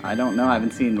 I don't know. I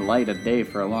haven't seen the light of day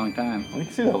for a long time. You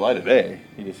can see the light of day.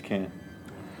 You just can't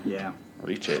Yeah.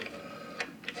 reach it.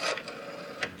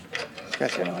 This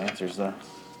guy's got no answers, though.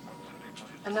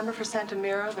 A number for Santa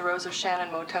Mira, the Rose of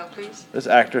Shannon Motel, please. This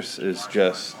actress is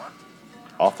just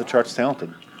off the charts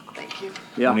talented. Thank you.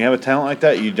 Yeah. When you have a talent like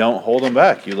that, you don't hold them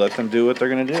back. You let them do what they're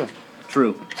going to do.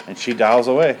 True. And she dials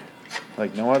away.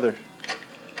 like no other.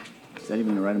 Is that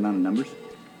even the right amount of numbers?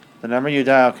 The number you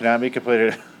dial cannot be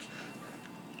completed.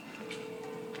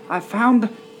 I found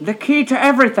the key to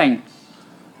everything.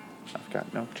 I've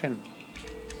got no chin.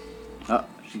 Oh,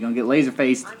 she's gonna get laser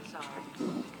faced.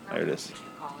 There it is.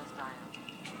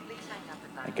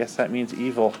 I guess that means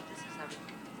evil.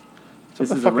 This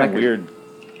It's a is a fucking record. weird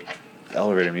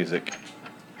elevator music.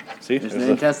 See? There's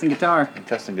the intestine guitar.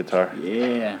 Intestine guitar.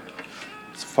 Yeah.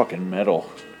 It's fucking metal.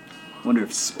 Wonder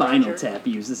if Spinal Tap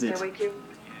uses it. Can I wake you?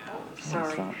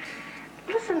 Sorry. Stop.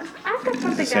 Listen, I've got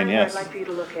something saying down here yes. I'd like for you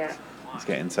to look at. He's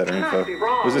got insider I info. might be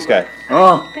wrong, Who's this guy?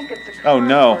 Oh. I think it's a Oh,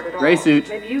 no. card at all. Gray suit.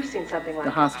 Maybe you've seen something like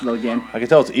The hospital again. I can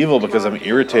tell it's evil because I'm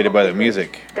irritated by the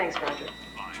music. Thanks, Roger.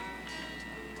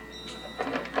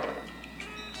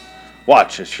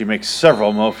 Watch as she makes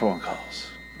several more phone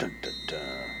calls. Dun dun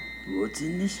dun. What's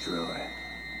in this drawer?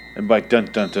 And by dun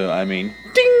dun dun, I mean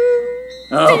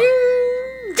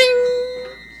Oh.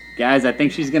 Ding. Guys, I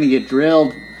think she's gonna get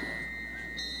drilled.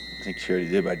 I think she already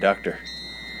did by Doctor.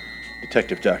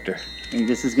 Detective Doctor. I think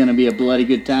this is gonna be a bloody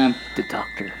good time. The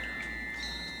doctor.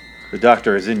 The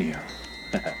doctor is in you.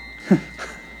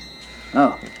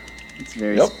 Oh. It's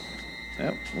very... Yep.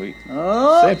 Yep.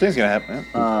 Oh. Same thing's gonna happen.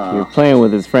 Yep. You're playing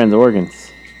with his friend's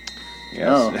organs. Yes.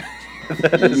 Oh.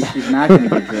 That Maybe is- she's not gonna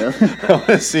get drilled. I want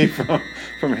to see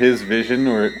from his vision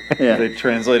where Yeah. they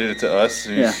translated it to us.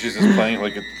 And Yeah. she's just playing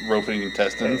like roping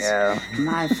intestines. Yeah.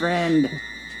 My friend.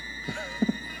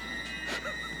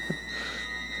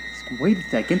 Wait a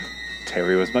second.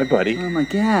 Terry was my buddy. Oh my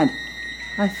god.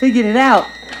 I figured it out.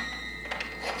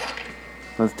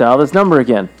 Let's dial this number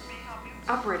again.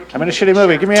 Operator, I'm in a shitty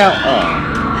movie. Get me out.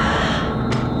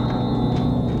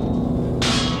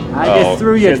 I Oh, just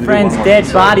threw she your had to do friend's one more.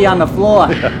 dead body on the floor.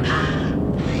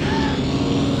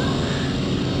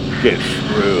 Get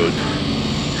screwed.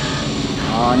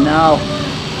 Oh no.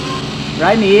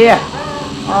 Right in the ear.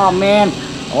 Oh man.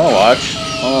 I want to watch.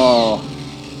 Oh.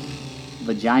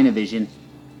 Vagina vision.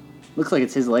 Looks like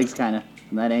it's his legs kind of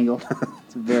from that angle.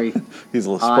 It's a very He's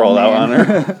a little odd sprawled out on man.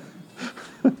 her.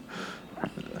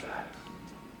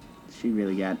 She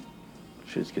really got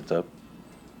She just gets up.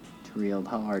 drilled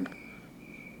hard.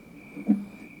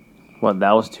 What,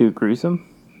 that was too gruesome?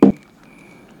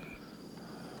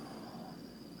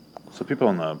 So people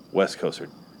on the West Coast are.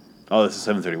 Oh, this is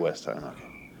 7:30 West time.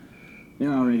 Okay. They're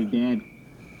already dead.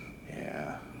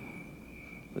 Yeah.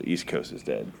 The East Coast is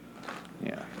dead.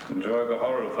 Yeah. Enjoy the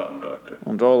horror-thon, Doctor.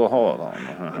 Enjoy the whole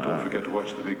And don't forget to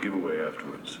watch the big giveaway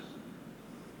afterwards.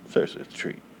 Seriously, it's a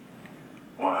treat.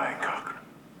 Why, Cochran?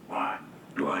 Why?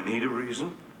 Do I need a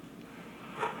reason?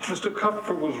 Mr.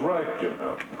 Kupfer was right, you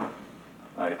know.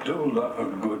 I do love a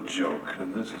good joke,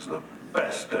 and this is the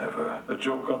best ever. A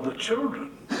joke on the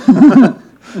children.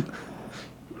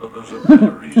 But there's a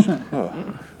better reason.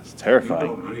 Oh, it's You terrifying.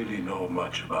 don't really know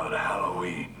much about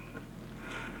Halloween.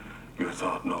 You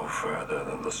thought no further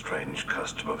than the strange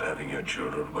custom of having your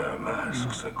children wear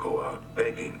masks and go out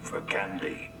begging for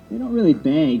candy. They don't really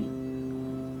beg.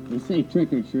 They say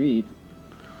trick or treat.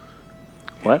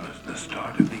 What? The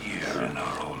start of the year in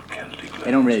our old Celtic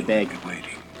They don't really beg.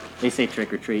 waiting They say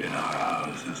trick or treat. in our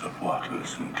houses of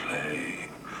wattles and clay.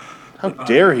 How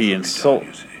dare he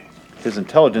insult his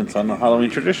intelligence on the Halloween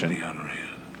tradition?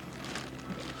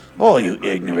 Oh, you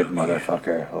ignorant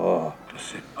motherfucker. Oh. To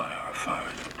sit by our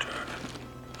fires of turf.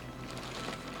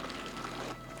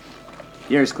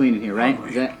 The air's clean in here, right?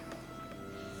 Is that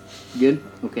good?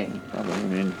 Okay. Probably, I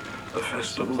mean, The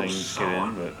festival of things get in,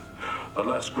 Samhain. but The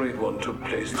last great one took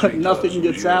place But nothing 3,000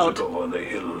 gets years out. ago when the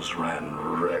hills ran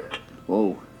red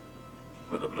Whoa.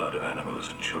 with the blood of animals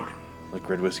and children. like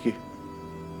red whiskey.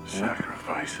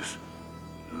 Sacrifices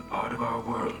is part of our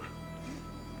world,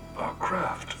 our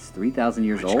craft. It's 3,000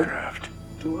 years old? Witchcraft.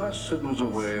 To us, it was a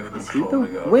way of he the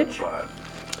controlling our witch? environment.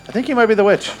 I think he might be the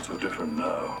witch. So different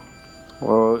now.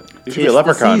 Or He should be a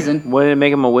leprechaun. wouldn't it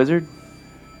make him a wizard?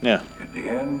 Yeah. In the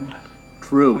end,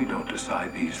 True. we don't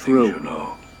decide these True. things, you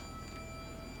know.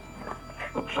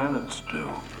 The planets do.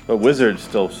 But wizards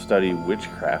still study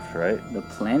witchcraft, right? The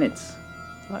planets.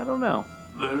 I don't know.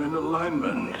 They're in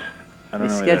alignment. I They don't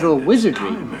know. schedule wizardry.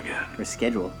 Time again. Or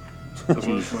schedule. The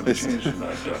world's going to change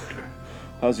tonight, Doctor.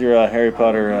 How's your Harry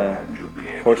Potter You'll be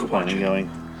able course to watch planning it.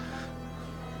 going?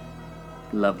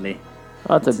 Lovely.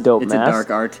 Oh, that's a dope It's mask. a dark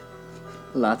art.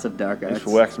 Lots of dark Thanks arts.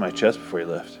 for waxing my chest before you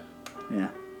left. Yeah.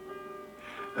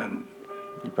 And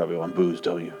You probably want booze,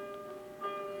 don't you?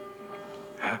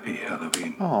 happy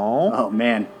Halloween. Oh. Oh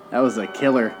man, that was a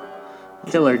killer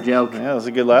joke. Yeah, that was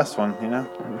a good last one, you know?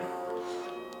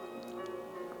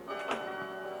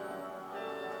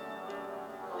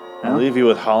 I'll leave you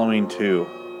with Halloween 2.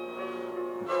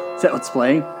 Is that what's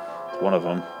playing? one of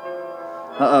them.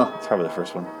 Uh-oh. It's probably the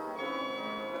first one.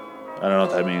 I don't know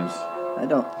what that means. I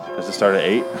don't. Does it start at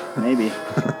 8? Maybe.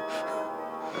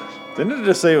 Didn't it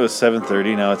just say it was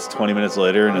 7:30? Now it's 20 minutes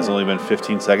later, and it's only been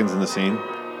 15 seconds in the scene.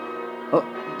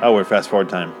 Oh, we're fast forward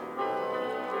time.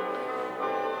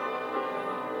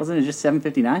 Wasn't it just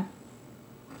 7:59?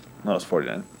 No, it's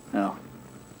 49. Oh.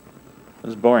 This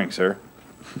is boring, sir.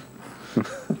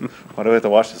 Why do I have to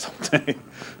watch this all day?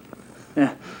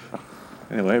 Yeah.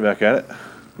 Anyway, back at it.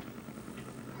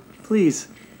 Please.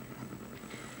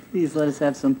 Please let us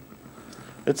have some.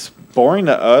 It's boring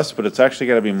to us, but it's actually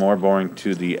got to be more boring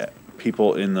to the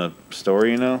people in the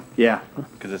story, you know? Yeah.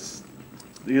 Because it's...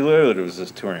 He literally was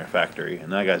just touring a factory,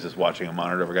 and that guy's just watching a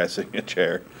monitor of a guy sitting in a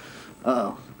chair.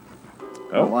 Uh-oh. Oh,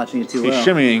 Not watching it too he's well.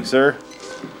 shimmying, sir.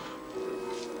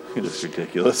 He looks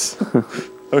ridiculous.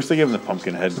 I wish they gave him the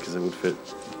pumpkin head because it would fit.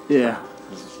 Yeah.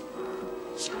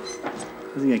 Is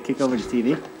he going to kick over the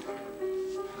TV?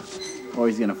 Or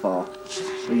he's going to fall?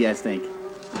 What do you guys think?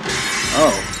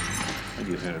 Oh. I think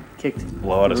he's going Kicked to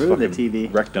blow out his through the fucking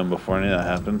TV. rectum before any of that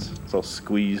happens. It's all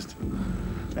squeezed.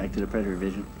 Back to the Predator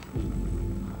vision.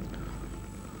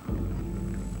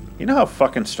 You know how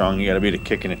fucking strong you got to be to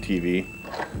kick in a TV?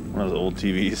 One of those old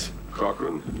TVs.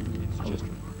 Cochran.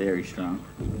 Very strong.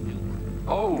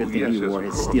 Oh, Good thing yes, he yes, wore of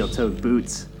his course. steel-toed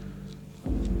boots.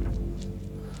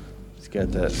 He's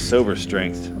got that sober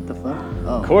strength. What the fuck?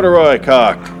 Oh. Corduroy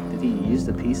cock. Did he use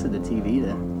the piece of the TV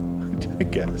to I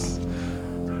guess.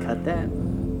 cut that?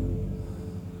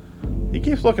 He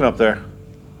keeps looking up there.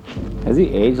 Has he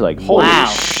aged like Holy Wow.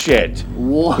 shit.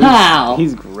 Wow.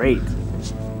 He's great.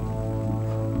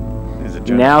 He's a giant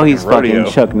Now he's rodeo.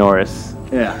 fucking Chuck Norris.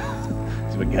 Yeah.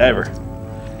 He's MacGyver.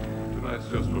 Tonight's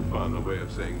just for fun, a way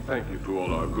of saying thank you to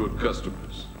all our good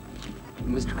customers.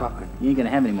 Mr. Cochran. You ain't gonna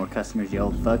have any more customers, you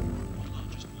old fuck.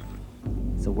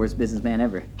 It's the worst businessman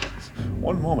ever.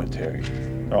 One moment, Terry.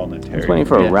 They're all named Terry. Just waiting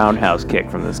for a roundhouse kick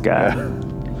from this guy.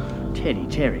 Teddy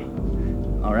Cherry.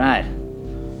 All right.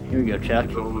 Here we go, Chuck.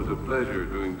 It's always a pleasure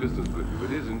doing business with you.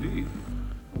 It is indeed.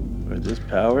 With this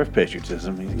power of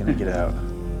patriotism, he's gonna get out.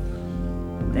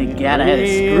 Thank God I had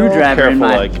a Real screwdriver in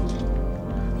my... like,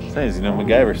 he's you know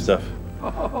MacGyver stuff.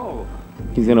 Oh,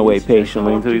 He's gonna wait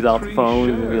patiently until he's off the phone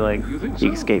and be like, he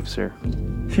escapes, sir.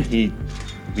 He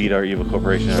beat our evil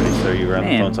corporation already, sir. You were on the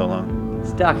Man. phone so long.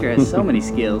 This doctor has so many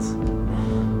skills.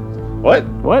 What?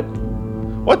 What?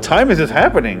 What time is this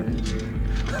happening?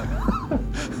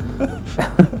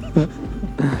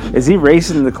 Is he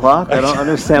racing the clock? I don't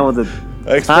understand what the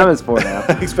time is for now.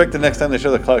 I expect the next time they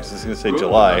show the clocks, it's going to say good.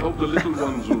 July. I hope the little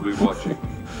ones will be watching.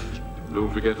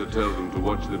 Don't forget to tell them to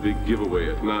watch the big giveaway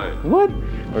at 9. What?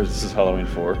 Or this is Halloween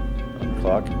 4 on the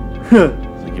clock.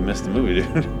 It's like you missed the movie,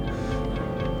 dude.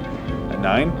 At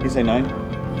 9? You say 9?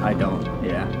 I don't.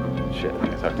 Yeah. Shit, I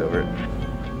think I talked over it.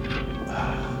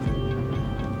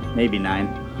 Maybe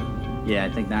 9. Yeah,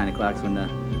 I think 9 o'clock's when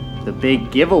the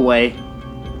big giveaway.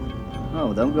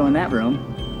 Oh, don't go in that room.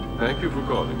 Thank you for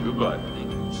calling. Goodbye.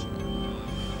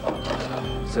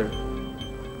 Sir,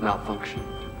 malfunction.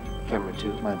 Camera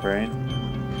 2. My brain.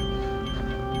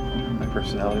 My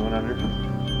personality went under.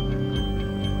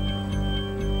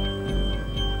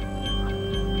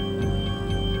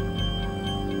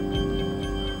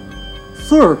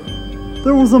 Sir,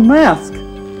 there was a mask.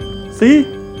 See?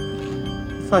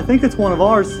 I think it's one of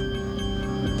ours.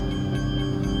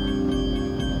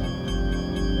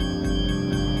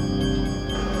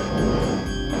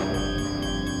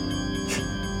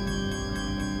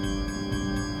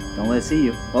 Don't let it see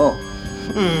you. Oh.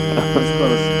 That's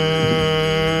close.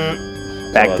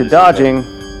 Back to dodging.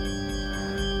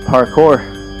 Parkour.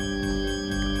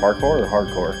 Parkour or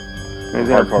hardcore? He's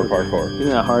Parkour. He's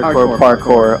in a hardcore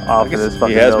parkour off of this fucking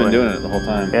He has building. been doing it the whole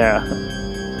time. Yeah.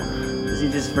 Has he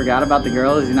just forgot about the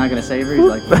girl? Is he not gonna save her? He's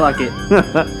like, fuck it.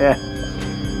 Yeah.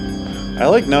 I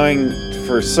like knowing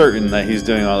for certain that he's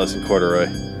doing all this in corduroy.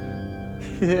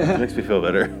 Yeah. It makes me feel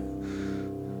better.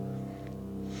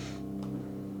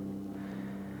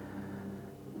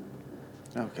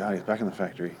 Oh god, he's back in the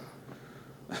factory.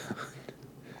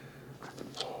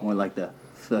 More like the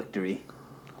factory.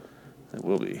 It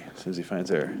will be as soon as he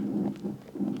finds air.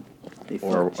 They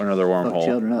Or fuck- another fuck wormhole.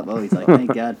 children up. Oh, he's like,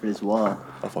 thank God for this wall.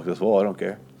 I'll fuck this wall, I don't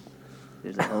care.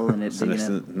 There's a hole in it It's big next,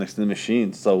 enough. next to the machine,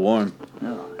 it's so warm.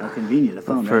 No, how convenient. The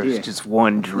phone right First, here. just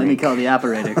one Let me drink. call the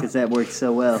operator because that works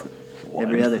so well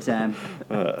every other time.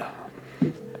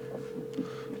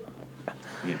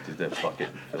 He empties that bucket,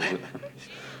 fills it.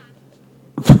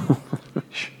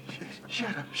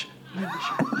 Shut up.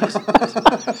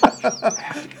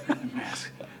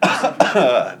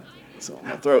 So in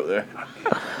my throat there.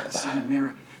 Son of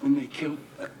Mary, when they killed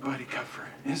Buddy Kupfer,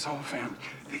 his whole family.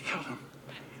 They killed him.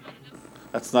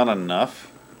 That's not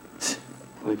enough.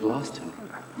 We've lost him.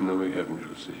 No, we haven't,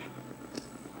 you see.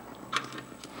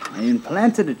 I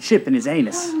implanted a chip in his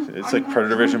anus. It's like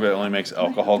Predator Vision, but it only makes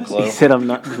alcohol glow. He said I'm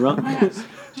not drunk.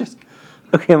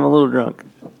 Okay, I'm a little drunk.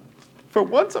 For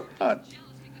once, I'm not.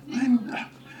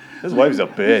 His wife's a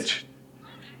bitch.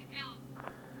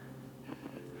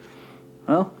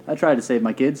 Well, I tried to save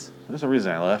my kids. There's a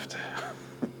reason I left.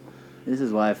 This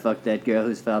is why I fucked that girl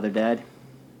whose father died.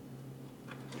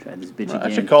 Tried this bitch again. I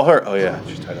should call her. Oh, yeah,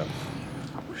 she's tied up.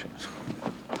 Oh, shit.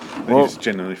 I Well, just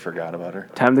genuinely forgot about her.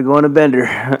 Time to go on a bender.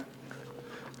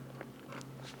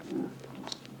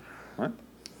 What?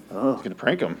 Oh. He's gonna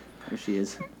prank him. There she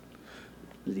is.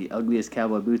 Those are the ugliest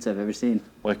cowboy boots I've ever seen.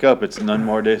 Wake up, it's none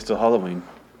more days till Halloween.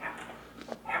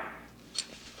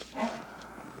 I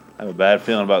have a bad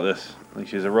feeling about this. I think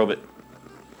she's a robot.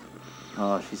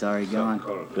 Oh, she's already gone.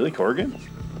 Billy Corgan?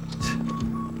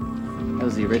 That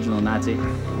was the original Nazi.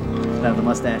 Should have the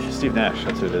mustache. Steve Nash,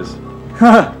 that's who it is.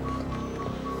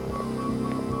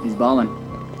 He's balling.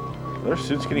 Are their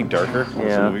suits getting darker as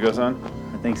Yeah. the movie goes on?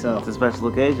 I think so. It's a special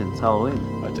occasion. It's Halloween.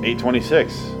 It's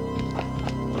 8/26.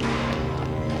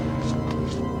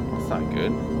 That's not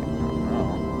good.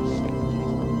 Oh.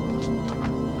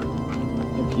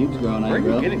 Your pubes growing Where on are you,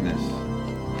 you bro. getting this?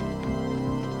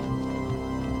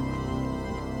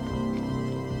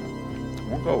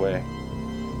 Won't go away. Like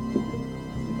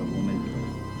a woman.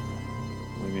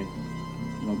 What do you mean?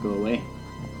 Won't go away.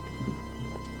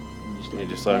 You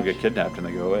just let them get kidnapped and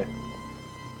they go away.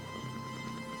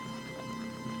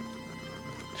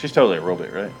 She's totally a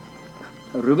robot, right?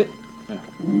 A robot? Yeah,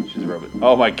 she's a robot.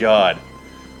 Oh my god.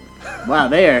 Wow,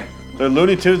 there. They're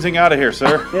Looney Tunesing out of here,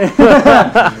 sir.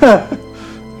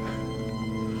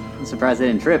 I'm surprised they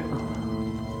didn't trip.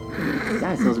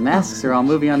 Guys, those masks are all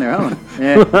moving on their own.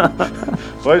 Yeah.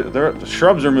 What? The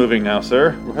shrubs are moving now,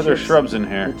 sir. Why are there shrubs in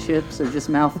here? The chips are just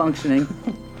malfunctioning.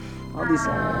 All these.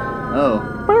 Oh.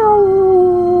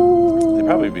 They'd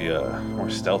probably be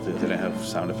more stealthy if they didn't have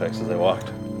sound effects as they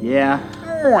walked. Yeah.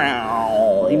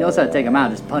 Well, he knows how to take them out.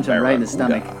 Just punch him right in the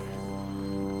stomach.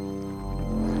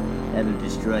 That'll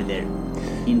destroy their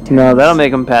internals. No, that'll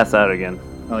make him pass out again.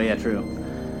 Oh yeah, true.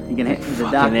 You can hit the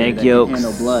Fucking doctor egg that yolks. can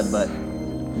handle blood, but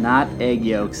not egg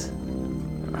yolks.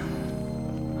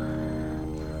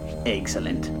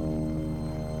 Excellent.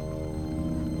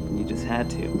 You just had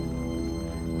to.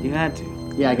 You had to.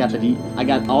 Yeah, I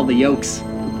got all the yolks.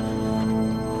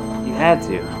 You had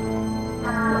to.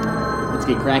 Let's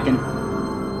get cracking.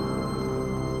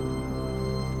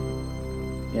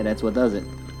 Yeah, that's what does it.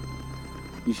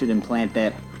 You should implant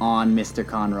that on Mr.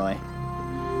 Conroy.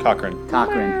 Cochran.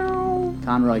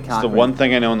 Conroy It's Cochran. the one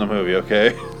thing I know in the movie,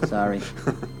 okay? Sorry.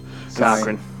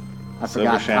 Cochran. I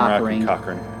Silver forgot Shamrock Cochran. and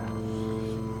Cochran.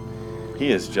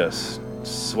 He is just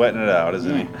sweating it out,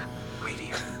 isn't he?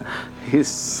 He's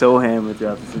so hammered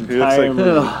throughout this He looks entire like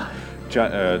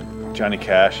movie. Johnny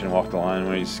Cash in Walk the Line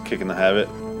when he's kicking the habit.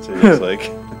 So he looks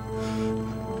like.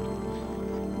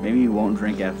 Maybe you won't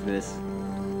drink after this.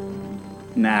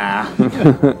 Nah.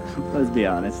 Let's be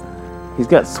honest. He's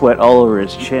got sweat all over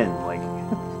his chin. Like,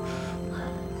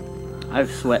 I've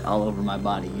sweat all over my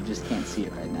body. You just can't see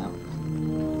it right now.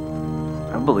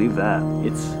 I believe that.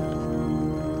 It's.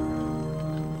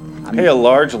 Hey, a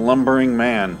large lumbering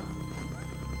man.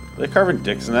 Are they carving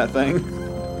dicks in that thing?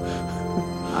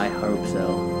 I hope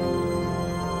so.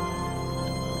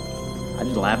 I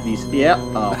just laughed these. Yeah.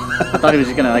 Oh. I thought he was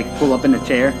just gonna like pull up in a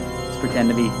chair, just pretend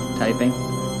to be typing.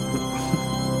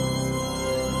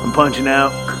 I'm punching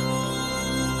out.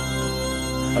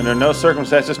 Under no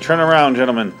circumstances, turn around,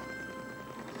 gentlemen.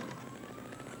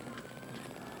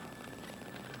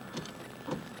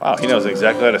 Wow, he knows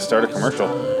exactly how to start a commercial.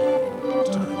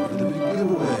 Time for the big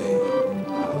giveaway.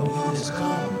 Halloween has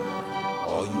come.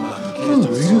 All you lucky kids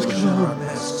with silver shamrock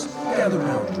masks, gather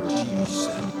around your TV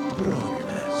set, put on your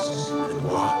masks, and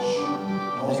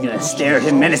watch. He's gonna stare at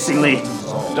him menacingly.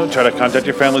 Don't try to contact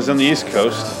your families on the East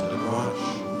Coast.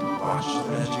 Watch the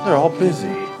magic. They're all busy.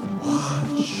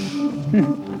 Watch.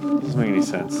 Doesn't make any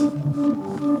sense.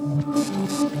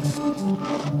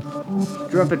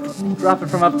 Drop it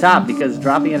from up top because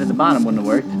dropping it at the bottom wouldn't have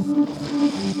worked.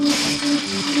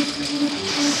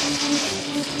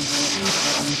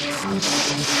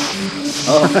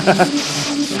 Oh.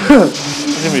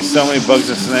 There's gonna be so many bugs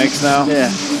and snakes now.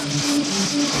 Yeah.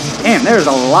 Damn, there's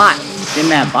a lot in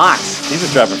that box. He's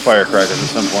just dropping firecrackers at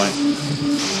some point.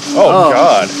 Oh,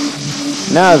 God.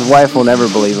 Now his wife will never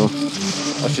believe him.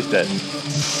 Oh, she's dead.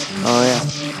 Oh, yeah.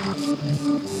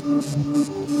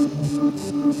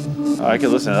 Oh, I could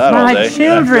listen to that all My day.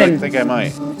 children. I think I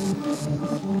might.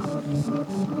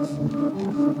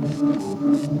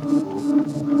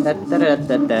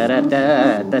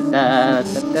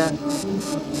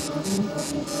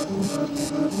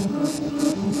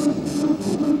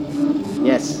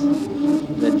 Yes,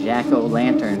 the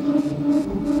jack-o'-lantern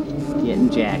getting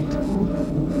jacked.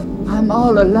 I'm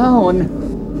all alone.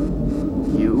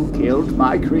 You killed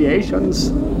my creations.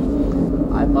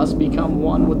 I must become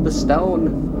one with the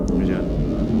stone. What are you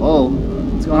doing? Whoa,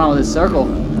 what's going on with this circle?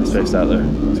 It's fixed out there.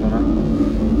 What's going on?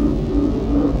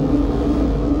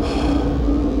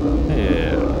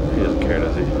 Yeah, he doesn't care,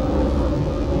 does he? Is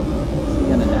he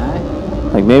gonna die?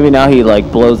 Like maybe now he like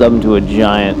blows up into a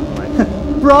giant.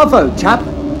 Bravo, chap.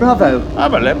 Bravo.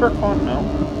 I'm a leprechaun now.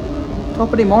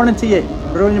 Top of the morning to you.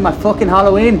 Ruining my fucking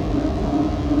Halloween.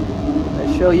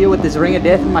 I'll show you with this ring of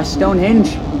death in my Stonehenge.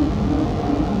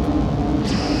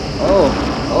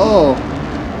 Oh.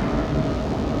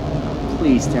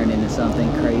 Please turn into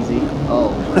something crazy.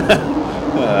 Oh.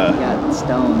 He got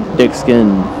stoned. Thick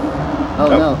skinned. Oh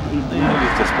no. He just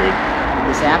disappeared.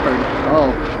 disappeared.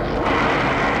 Oh.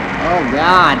 Oh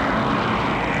God.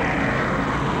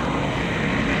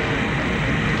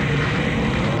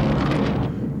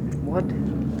 What?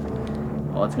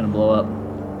 Oh, it's gonna blow up.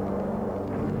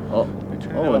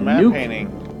 Oh, a map nuke. painting.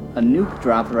 A nuke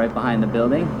dropped right behind the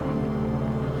building.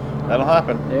 That'll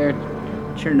happen. There,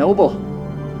 Chernobyl.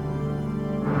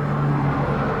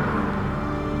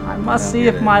 I must see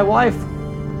if my wife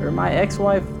or my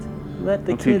ex-wife let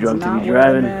the I'm too kids drunk to not be wear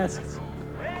the driving. masks.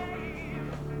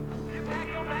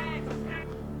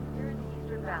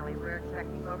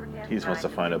 He just wants to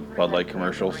find a Bud Light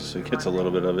commercial so he gets a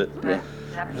little bit of it. Yeah.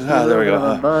 Ah, there we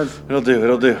go. Buzz. It'll do,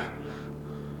 it'll do.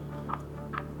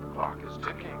 Clock is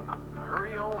ticking.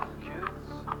 Hurry home, kids,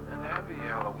 and happy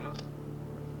Halloween.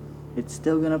 It's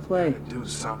still gonna play. Do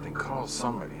something. Call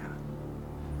somebody.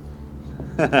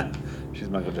 She's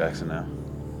Michael Jackson now.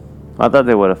 I thought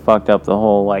they would have fucked up the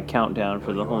whole like countdown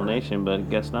for the whole nation, but I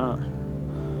guess not.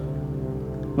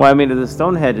 Well, I mean, if the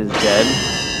Stonehenge is dead,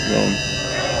 then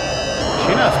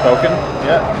She not spoken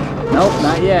yet? Nope,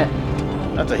 not yet.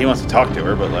 Not that he wants to talk to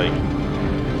her, but like,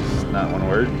 it's not one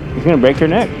word. you're gonna break your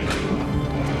neck.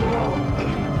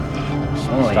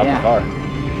 Oh Stop yeah. the car.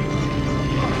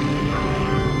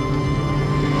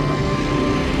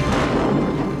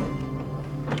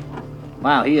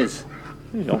 Wow, he is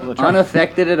You open the trunk.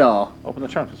 unaffected at all. Open the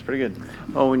trunk. It's pretty good.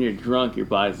 Oh, when you're drunk, your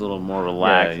body's a little more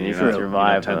relaxed, and you you're can not-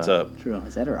 survive. you don't tense up. True.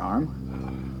 Is that her arm?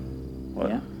 What?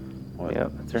 Yeah. What?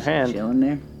 Yep, it's her hand. Chilling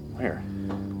there. Where?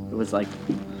 It was like.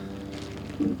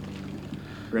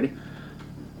 Ready?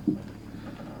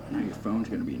 Now your phone's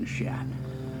gonna be in the shot.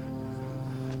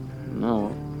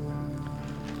 No.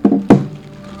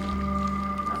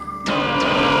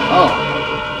 Oh.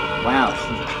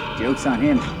 Wow. Joke's on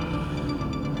him.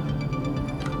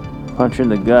 Punch her in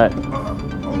the gut.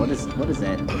 Oh, what is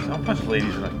that? Don't punch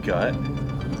ladies in the gut.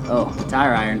 Oh,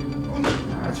 tire iron.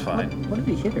 That's fine. What did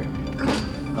he hit her?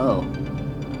 Oh.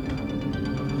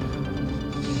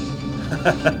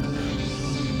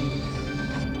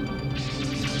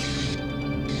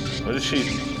 What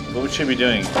would she be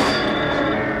doing?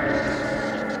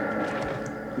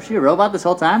 Was she a robot this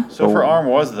whole time? So if her arm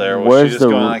was there, was Where's she just the-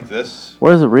 going like this?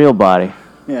 Where's the real body?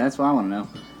 Yeah, that's what I want to know.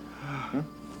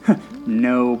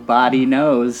 Nobody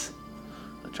knows.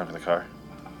 The trunk of the car.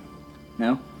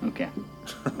 No? Okay.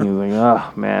 He was like,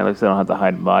 oh man, looks like I don't have to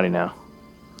hide the body now.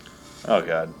 Oh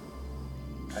god.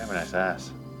 I have a nice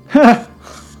ass.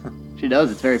 She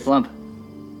does. It's very plump.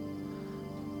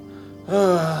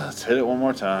 Let's hit it one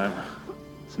more time.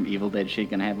 Some Evil Dead shit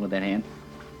gonna happen with that hand.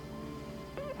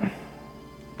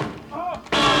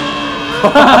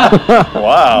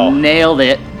 Wow. Nailed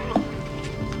it.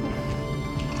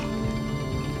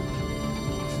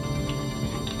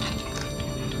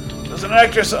 There's an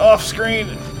actress off screen.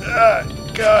 Ah,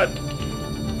 god.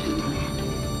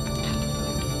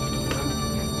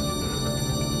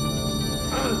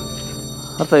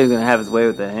 I thought he was gonna have his way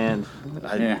with the hand.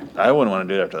 I wouldn't want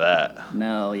to do it after that.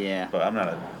 No, yeah. But I'm not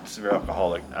a severe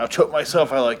alcoholic. I'll choke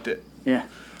myself. I liked it. Yeah.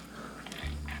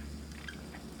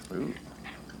 Ooh.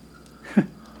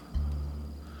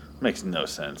 Makes no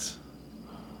sense.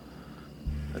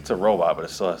 It's a robot, but it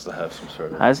still has to have some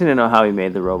sort of. I just need to know how he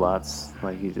made the robots.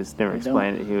 Like he just never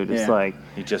explained it. He would just like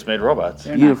He just made robots.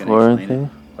 They're not beautiful, gonna aren't explain they?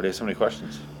 Why do you have so many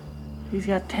questions? He's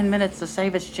got 10 minutes to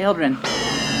save his children.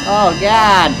 Oh,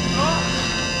 God.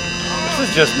 This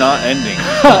is just not ending.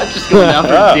 Just going down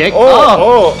for a dick.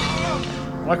 Oh!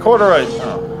 My corduroy.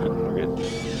 Oh, we're good.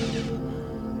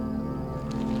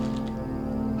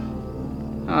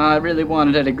 I really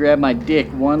wanted her to grab my dick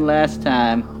one last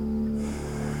time.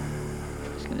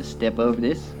 Just gonna step over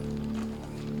this.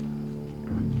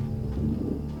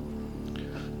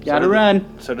 Gotta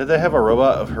run. So did they have a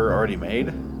robot of her already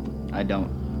made? I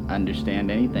don't understand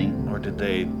anything. Or did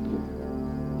they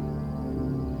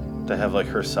have like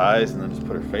her size and then just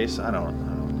put her face? I don't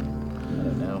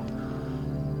know.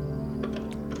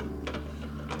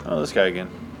 Oh, this guy again.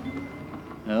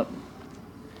 Oh.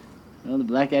 Well, the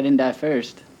black guy didn't die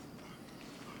first.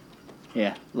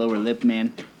 Yeah, lower lip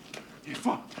man. You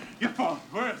fought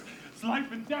worse. It's life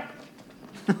and death.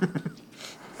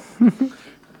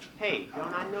 Hey,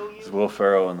 don't I know you? It's Will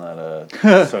Ferrell in that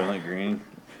Soylent Green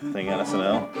thing on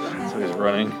SNL. So he's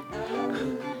running.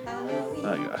 Oh,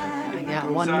 God. I got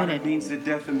 1 minute. It means the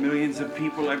death of millions of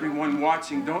people, everyone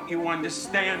watching. Don't you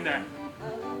understand that?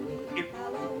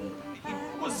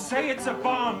 Well, say it's a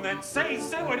bomb, then say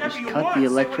whatever Just you cut want. the Say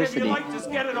electricity. whatever you like,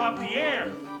 just get it off the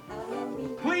air.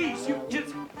 Please, you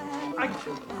just...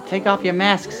 Take off your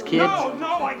masks, kids.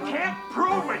 No, I can't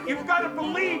prove it. You've got to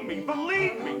believe me.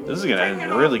 This is gonna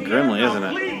end really grimly, isn't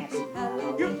it? Please.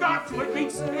 You've got to. It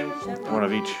means... One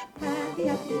of each.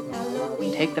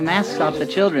 Take the masks off the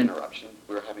children. Interruption.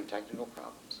 We're having technical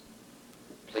problems.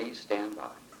 Please stand by.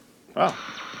 Wow.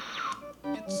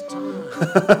 It's time.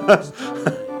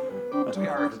 We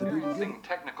are experiencing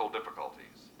technical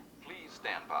difficulties. Please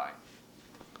stand by.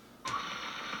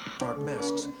 Dark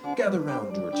masks, gather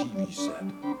round your TV set.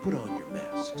 Put on your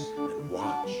masks and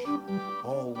watch.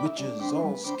 All witches,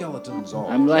 all skeletons, all...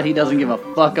 I'm glad he doesn't give a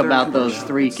fuck about those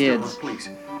 3 kids. Please.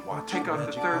 Take out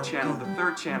the third channel. The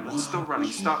third channel. It's still running.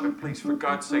 Stop it, please. For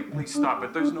God's sake, please stop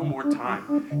it. There's no more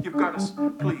time. You've got to...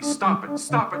 Please, stop it.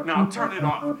 Stop it now. Turn it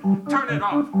off. Turn it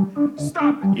off.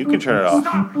 Stop it. You can turn it off.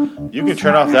 You can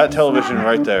turn off that television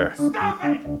right there. Stop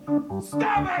it.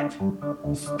 Stop it.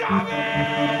 Stop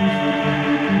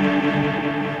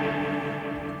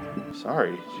it.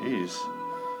 Sorry, jeez.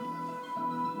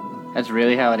 That's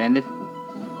really how it ended?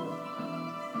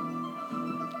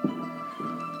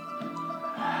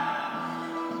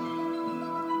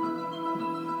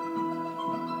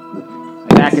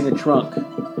 Back in the trunk.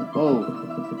 Oh,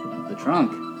 the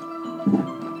trunk.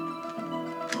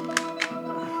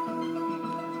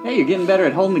 Hey, you're getting better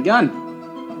at holding the gun.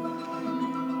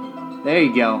 There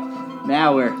you go.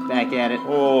 Now we're back at it.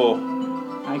 Oh.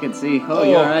 I can see. Oh,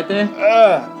 you all right there?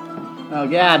 Oh,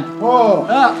 God. Whoa.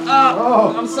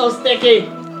 Oh, I'm so sticky.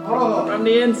 From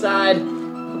the inside.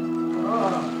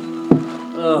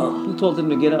 Oh, who told him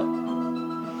to get up?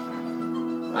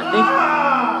 I think...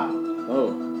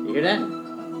 Oh, you hear that?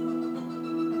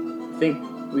 Think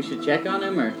we should check on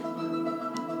him, or...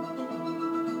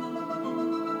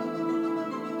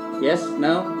 Yes?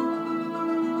 No?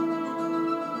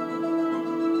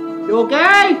 You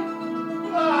okay?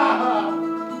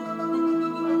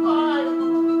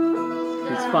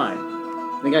 He's fine.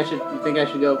 You think I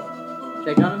should go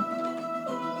check on him?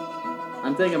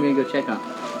 I think I'm gonna go check on him.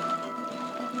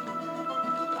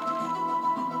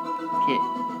 Kid.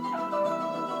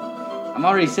 I'm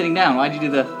already sitting down. Why'd you do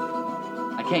the...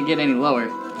 I can't get any lower.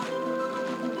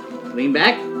 Lean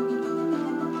back?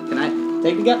 Can I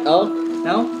take the gun? Oh,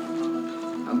 no?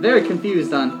 I'm very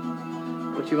confused on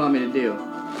what you want me to do.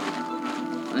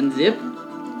 Unzip?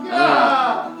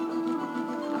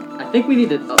 I think we need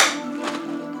to... Oh.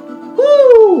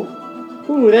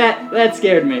 Woo! Ooh, that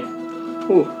scared me.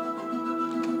 Ooh.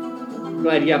 I'm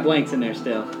glad you got blanks in there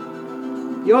still.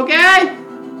 You okay?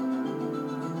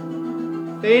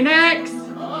 Phoenix?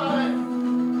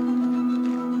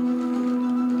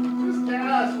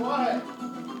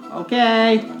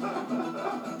 Okay.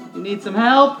 You need some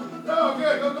help? No,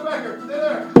 good. Go back here. Stay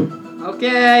there.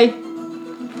 Okay.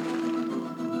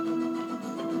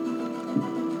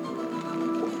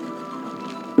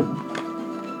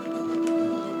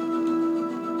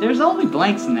 There's only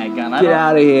blanks in that gun. Get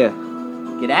out of here.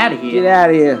 Get out of here. Get out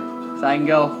of here. So I can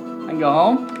go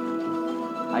home?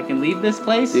 I can leave this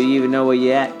place? Do you even know where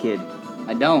you're at, kid?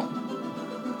 I don't.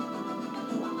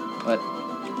 But...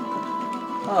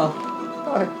 Oh.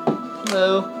 Hi.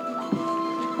 Hello.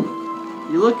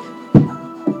 You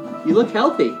look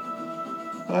healthy.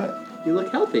 What? You look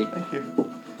healthy. Thank you.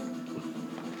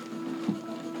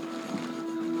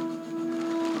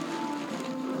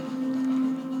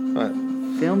 What?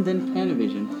 Filmed in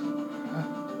Panavision.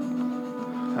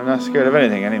 I'm not scared of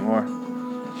anything anymore.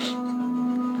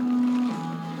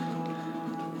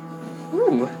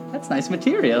 Ooh, that's nice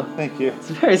material. Thank you. It's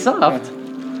very soft.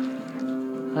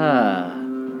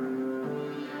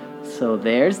 So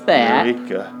there's that.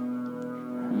 Eureka.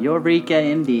 Eureka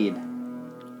indeed.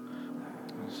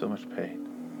 So much pain.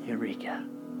 Eureka.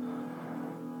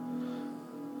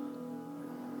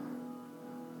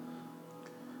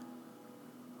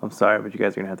 I'm sorry, but you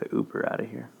guys are gonna have to Uber out of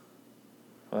here.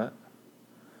 What?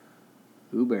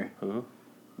 Uber. Who?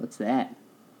 What's that?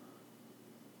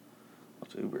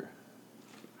 What's Uber?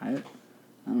 I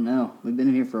don't know. We've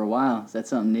been here for a while. Is that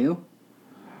something new?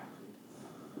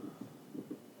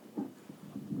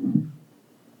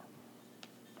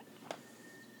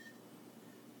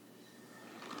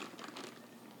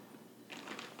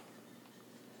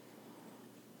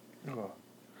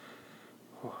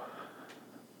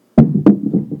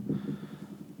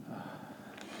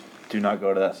 Do not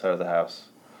go to that side of the house.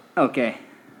 Okay.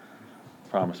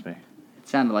 Promise me. It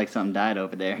sounded like something died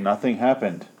over there. Nothing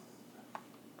happened.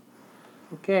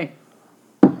 Okay.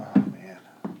 I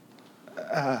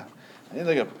need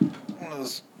like one of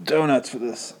those donuts for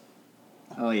this.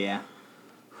 Oh, yeah.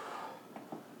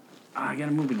 Oh, I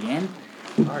gotta move again?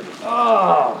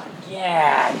 Oh,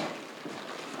 God.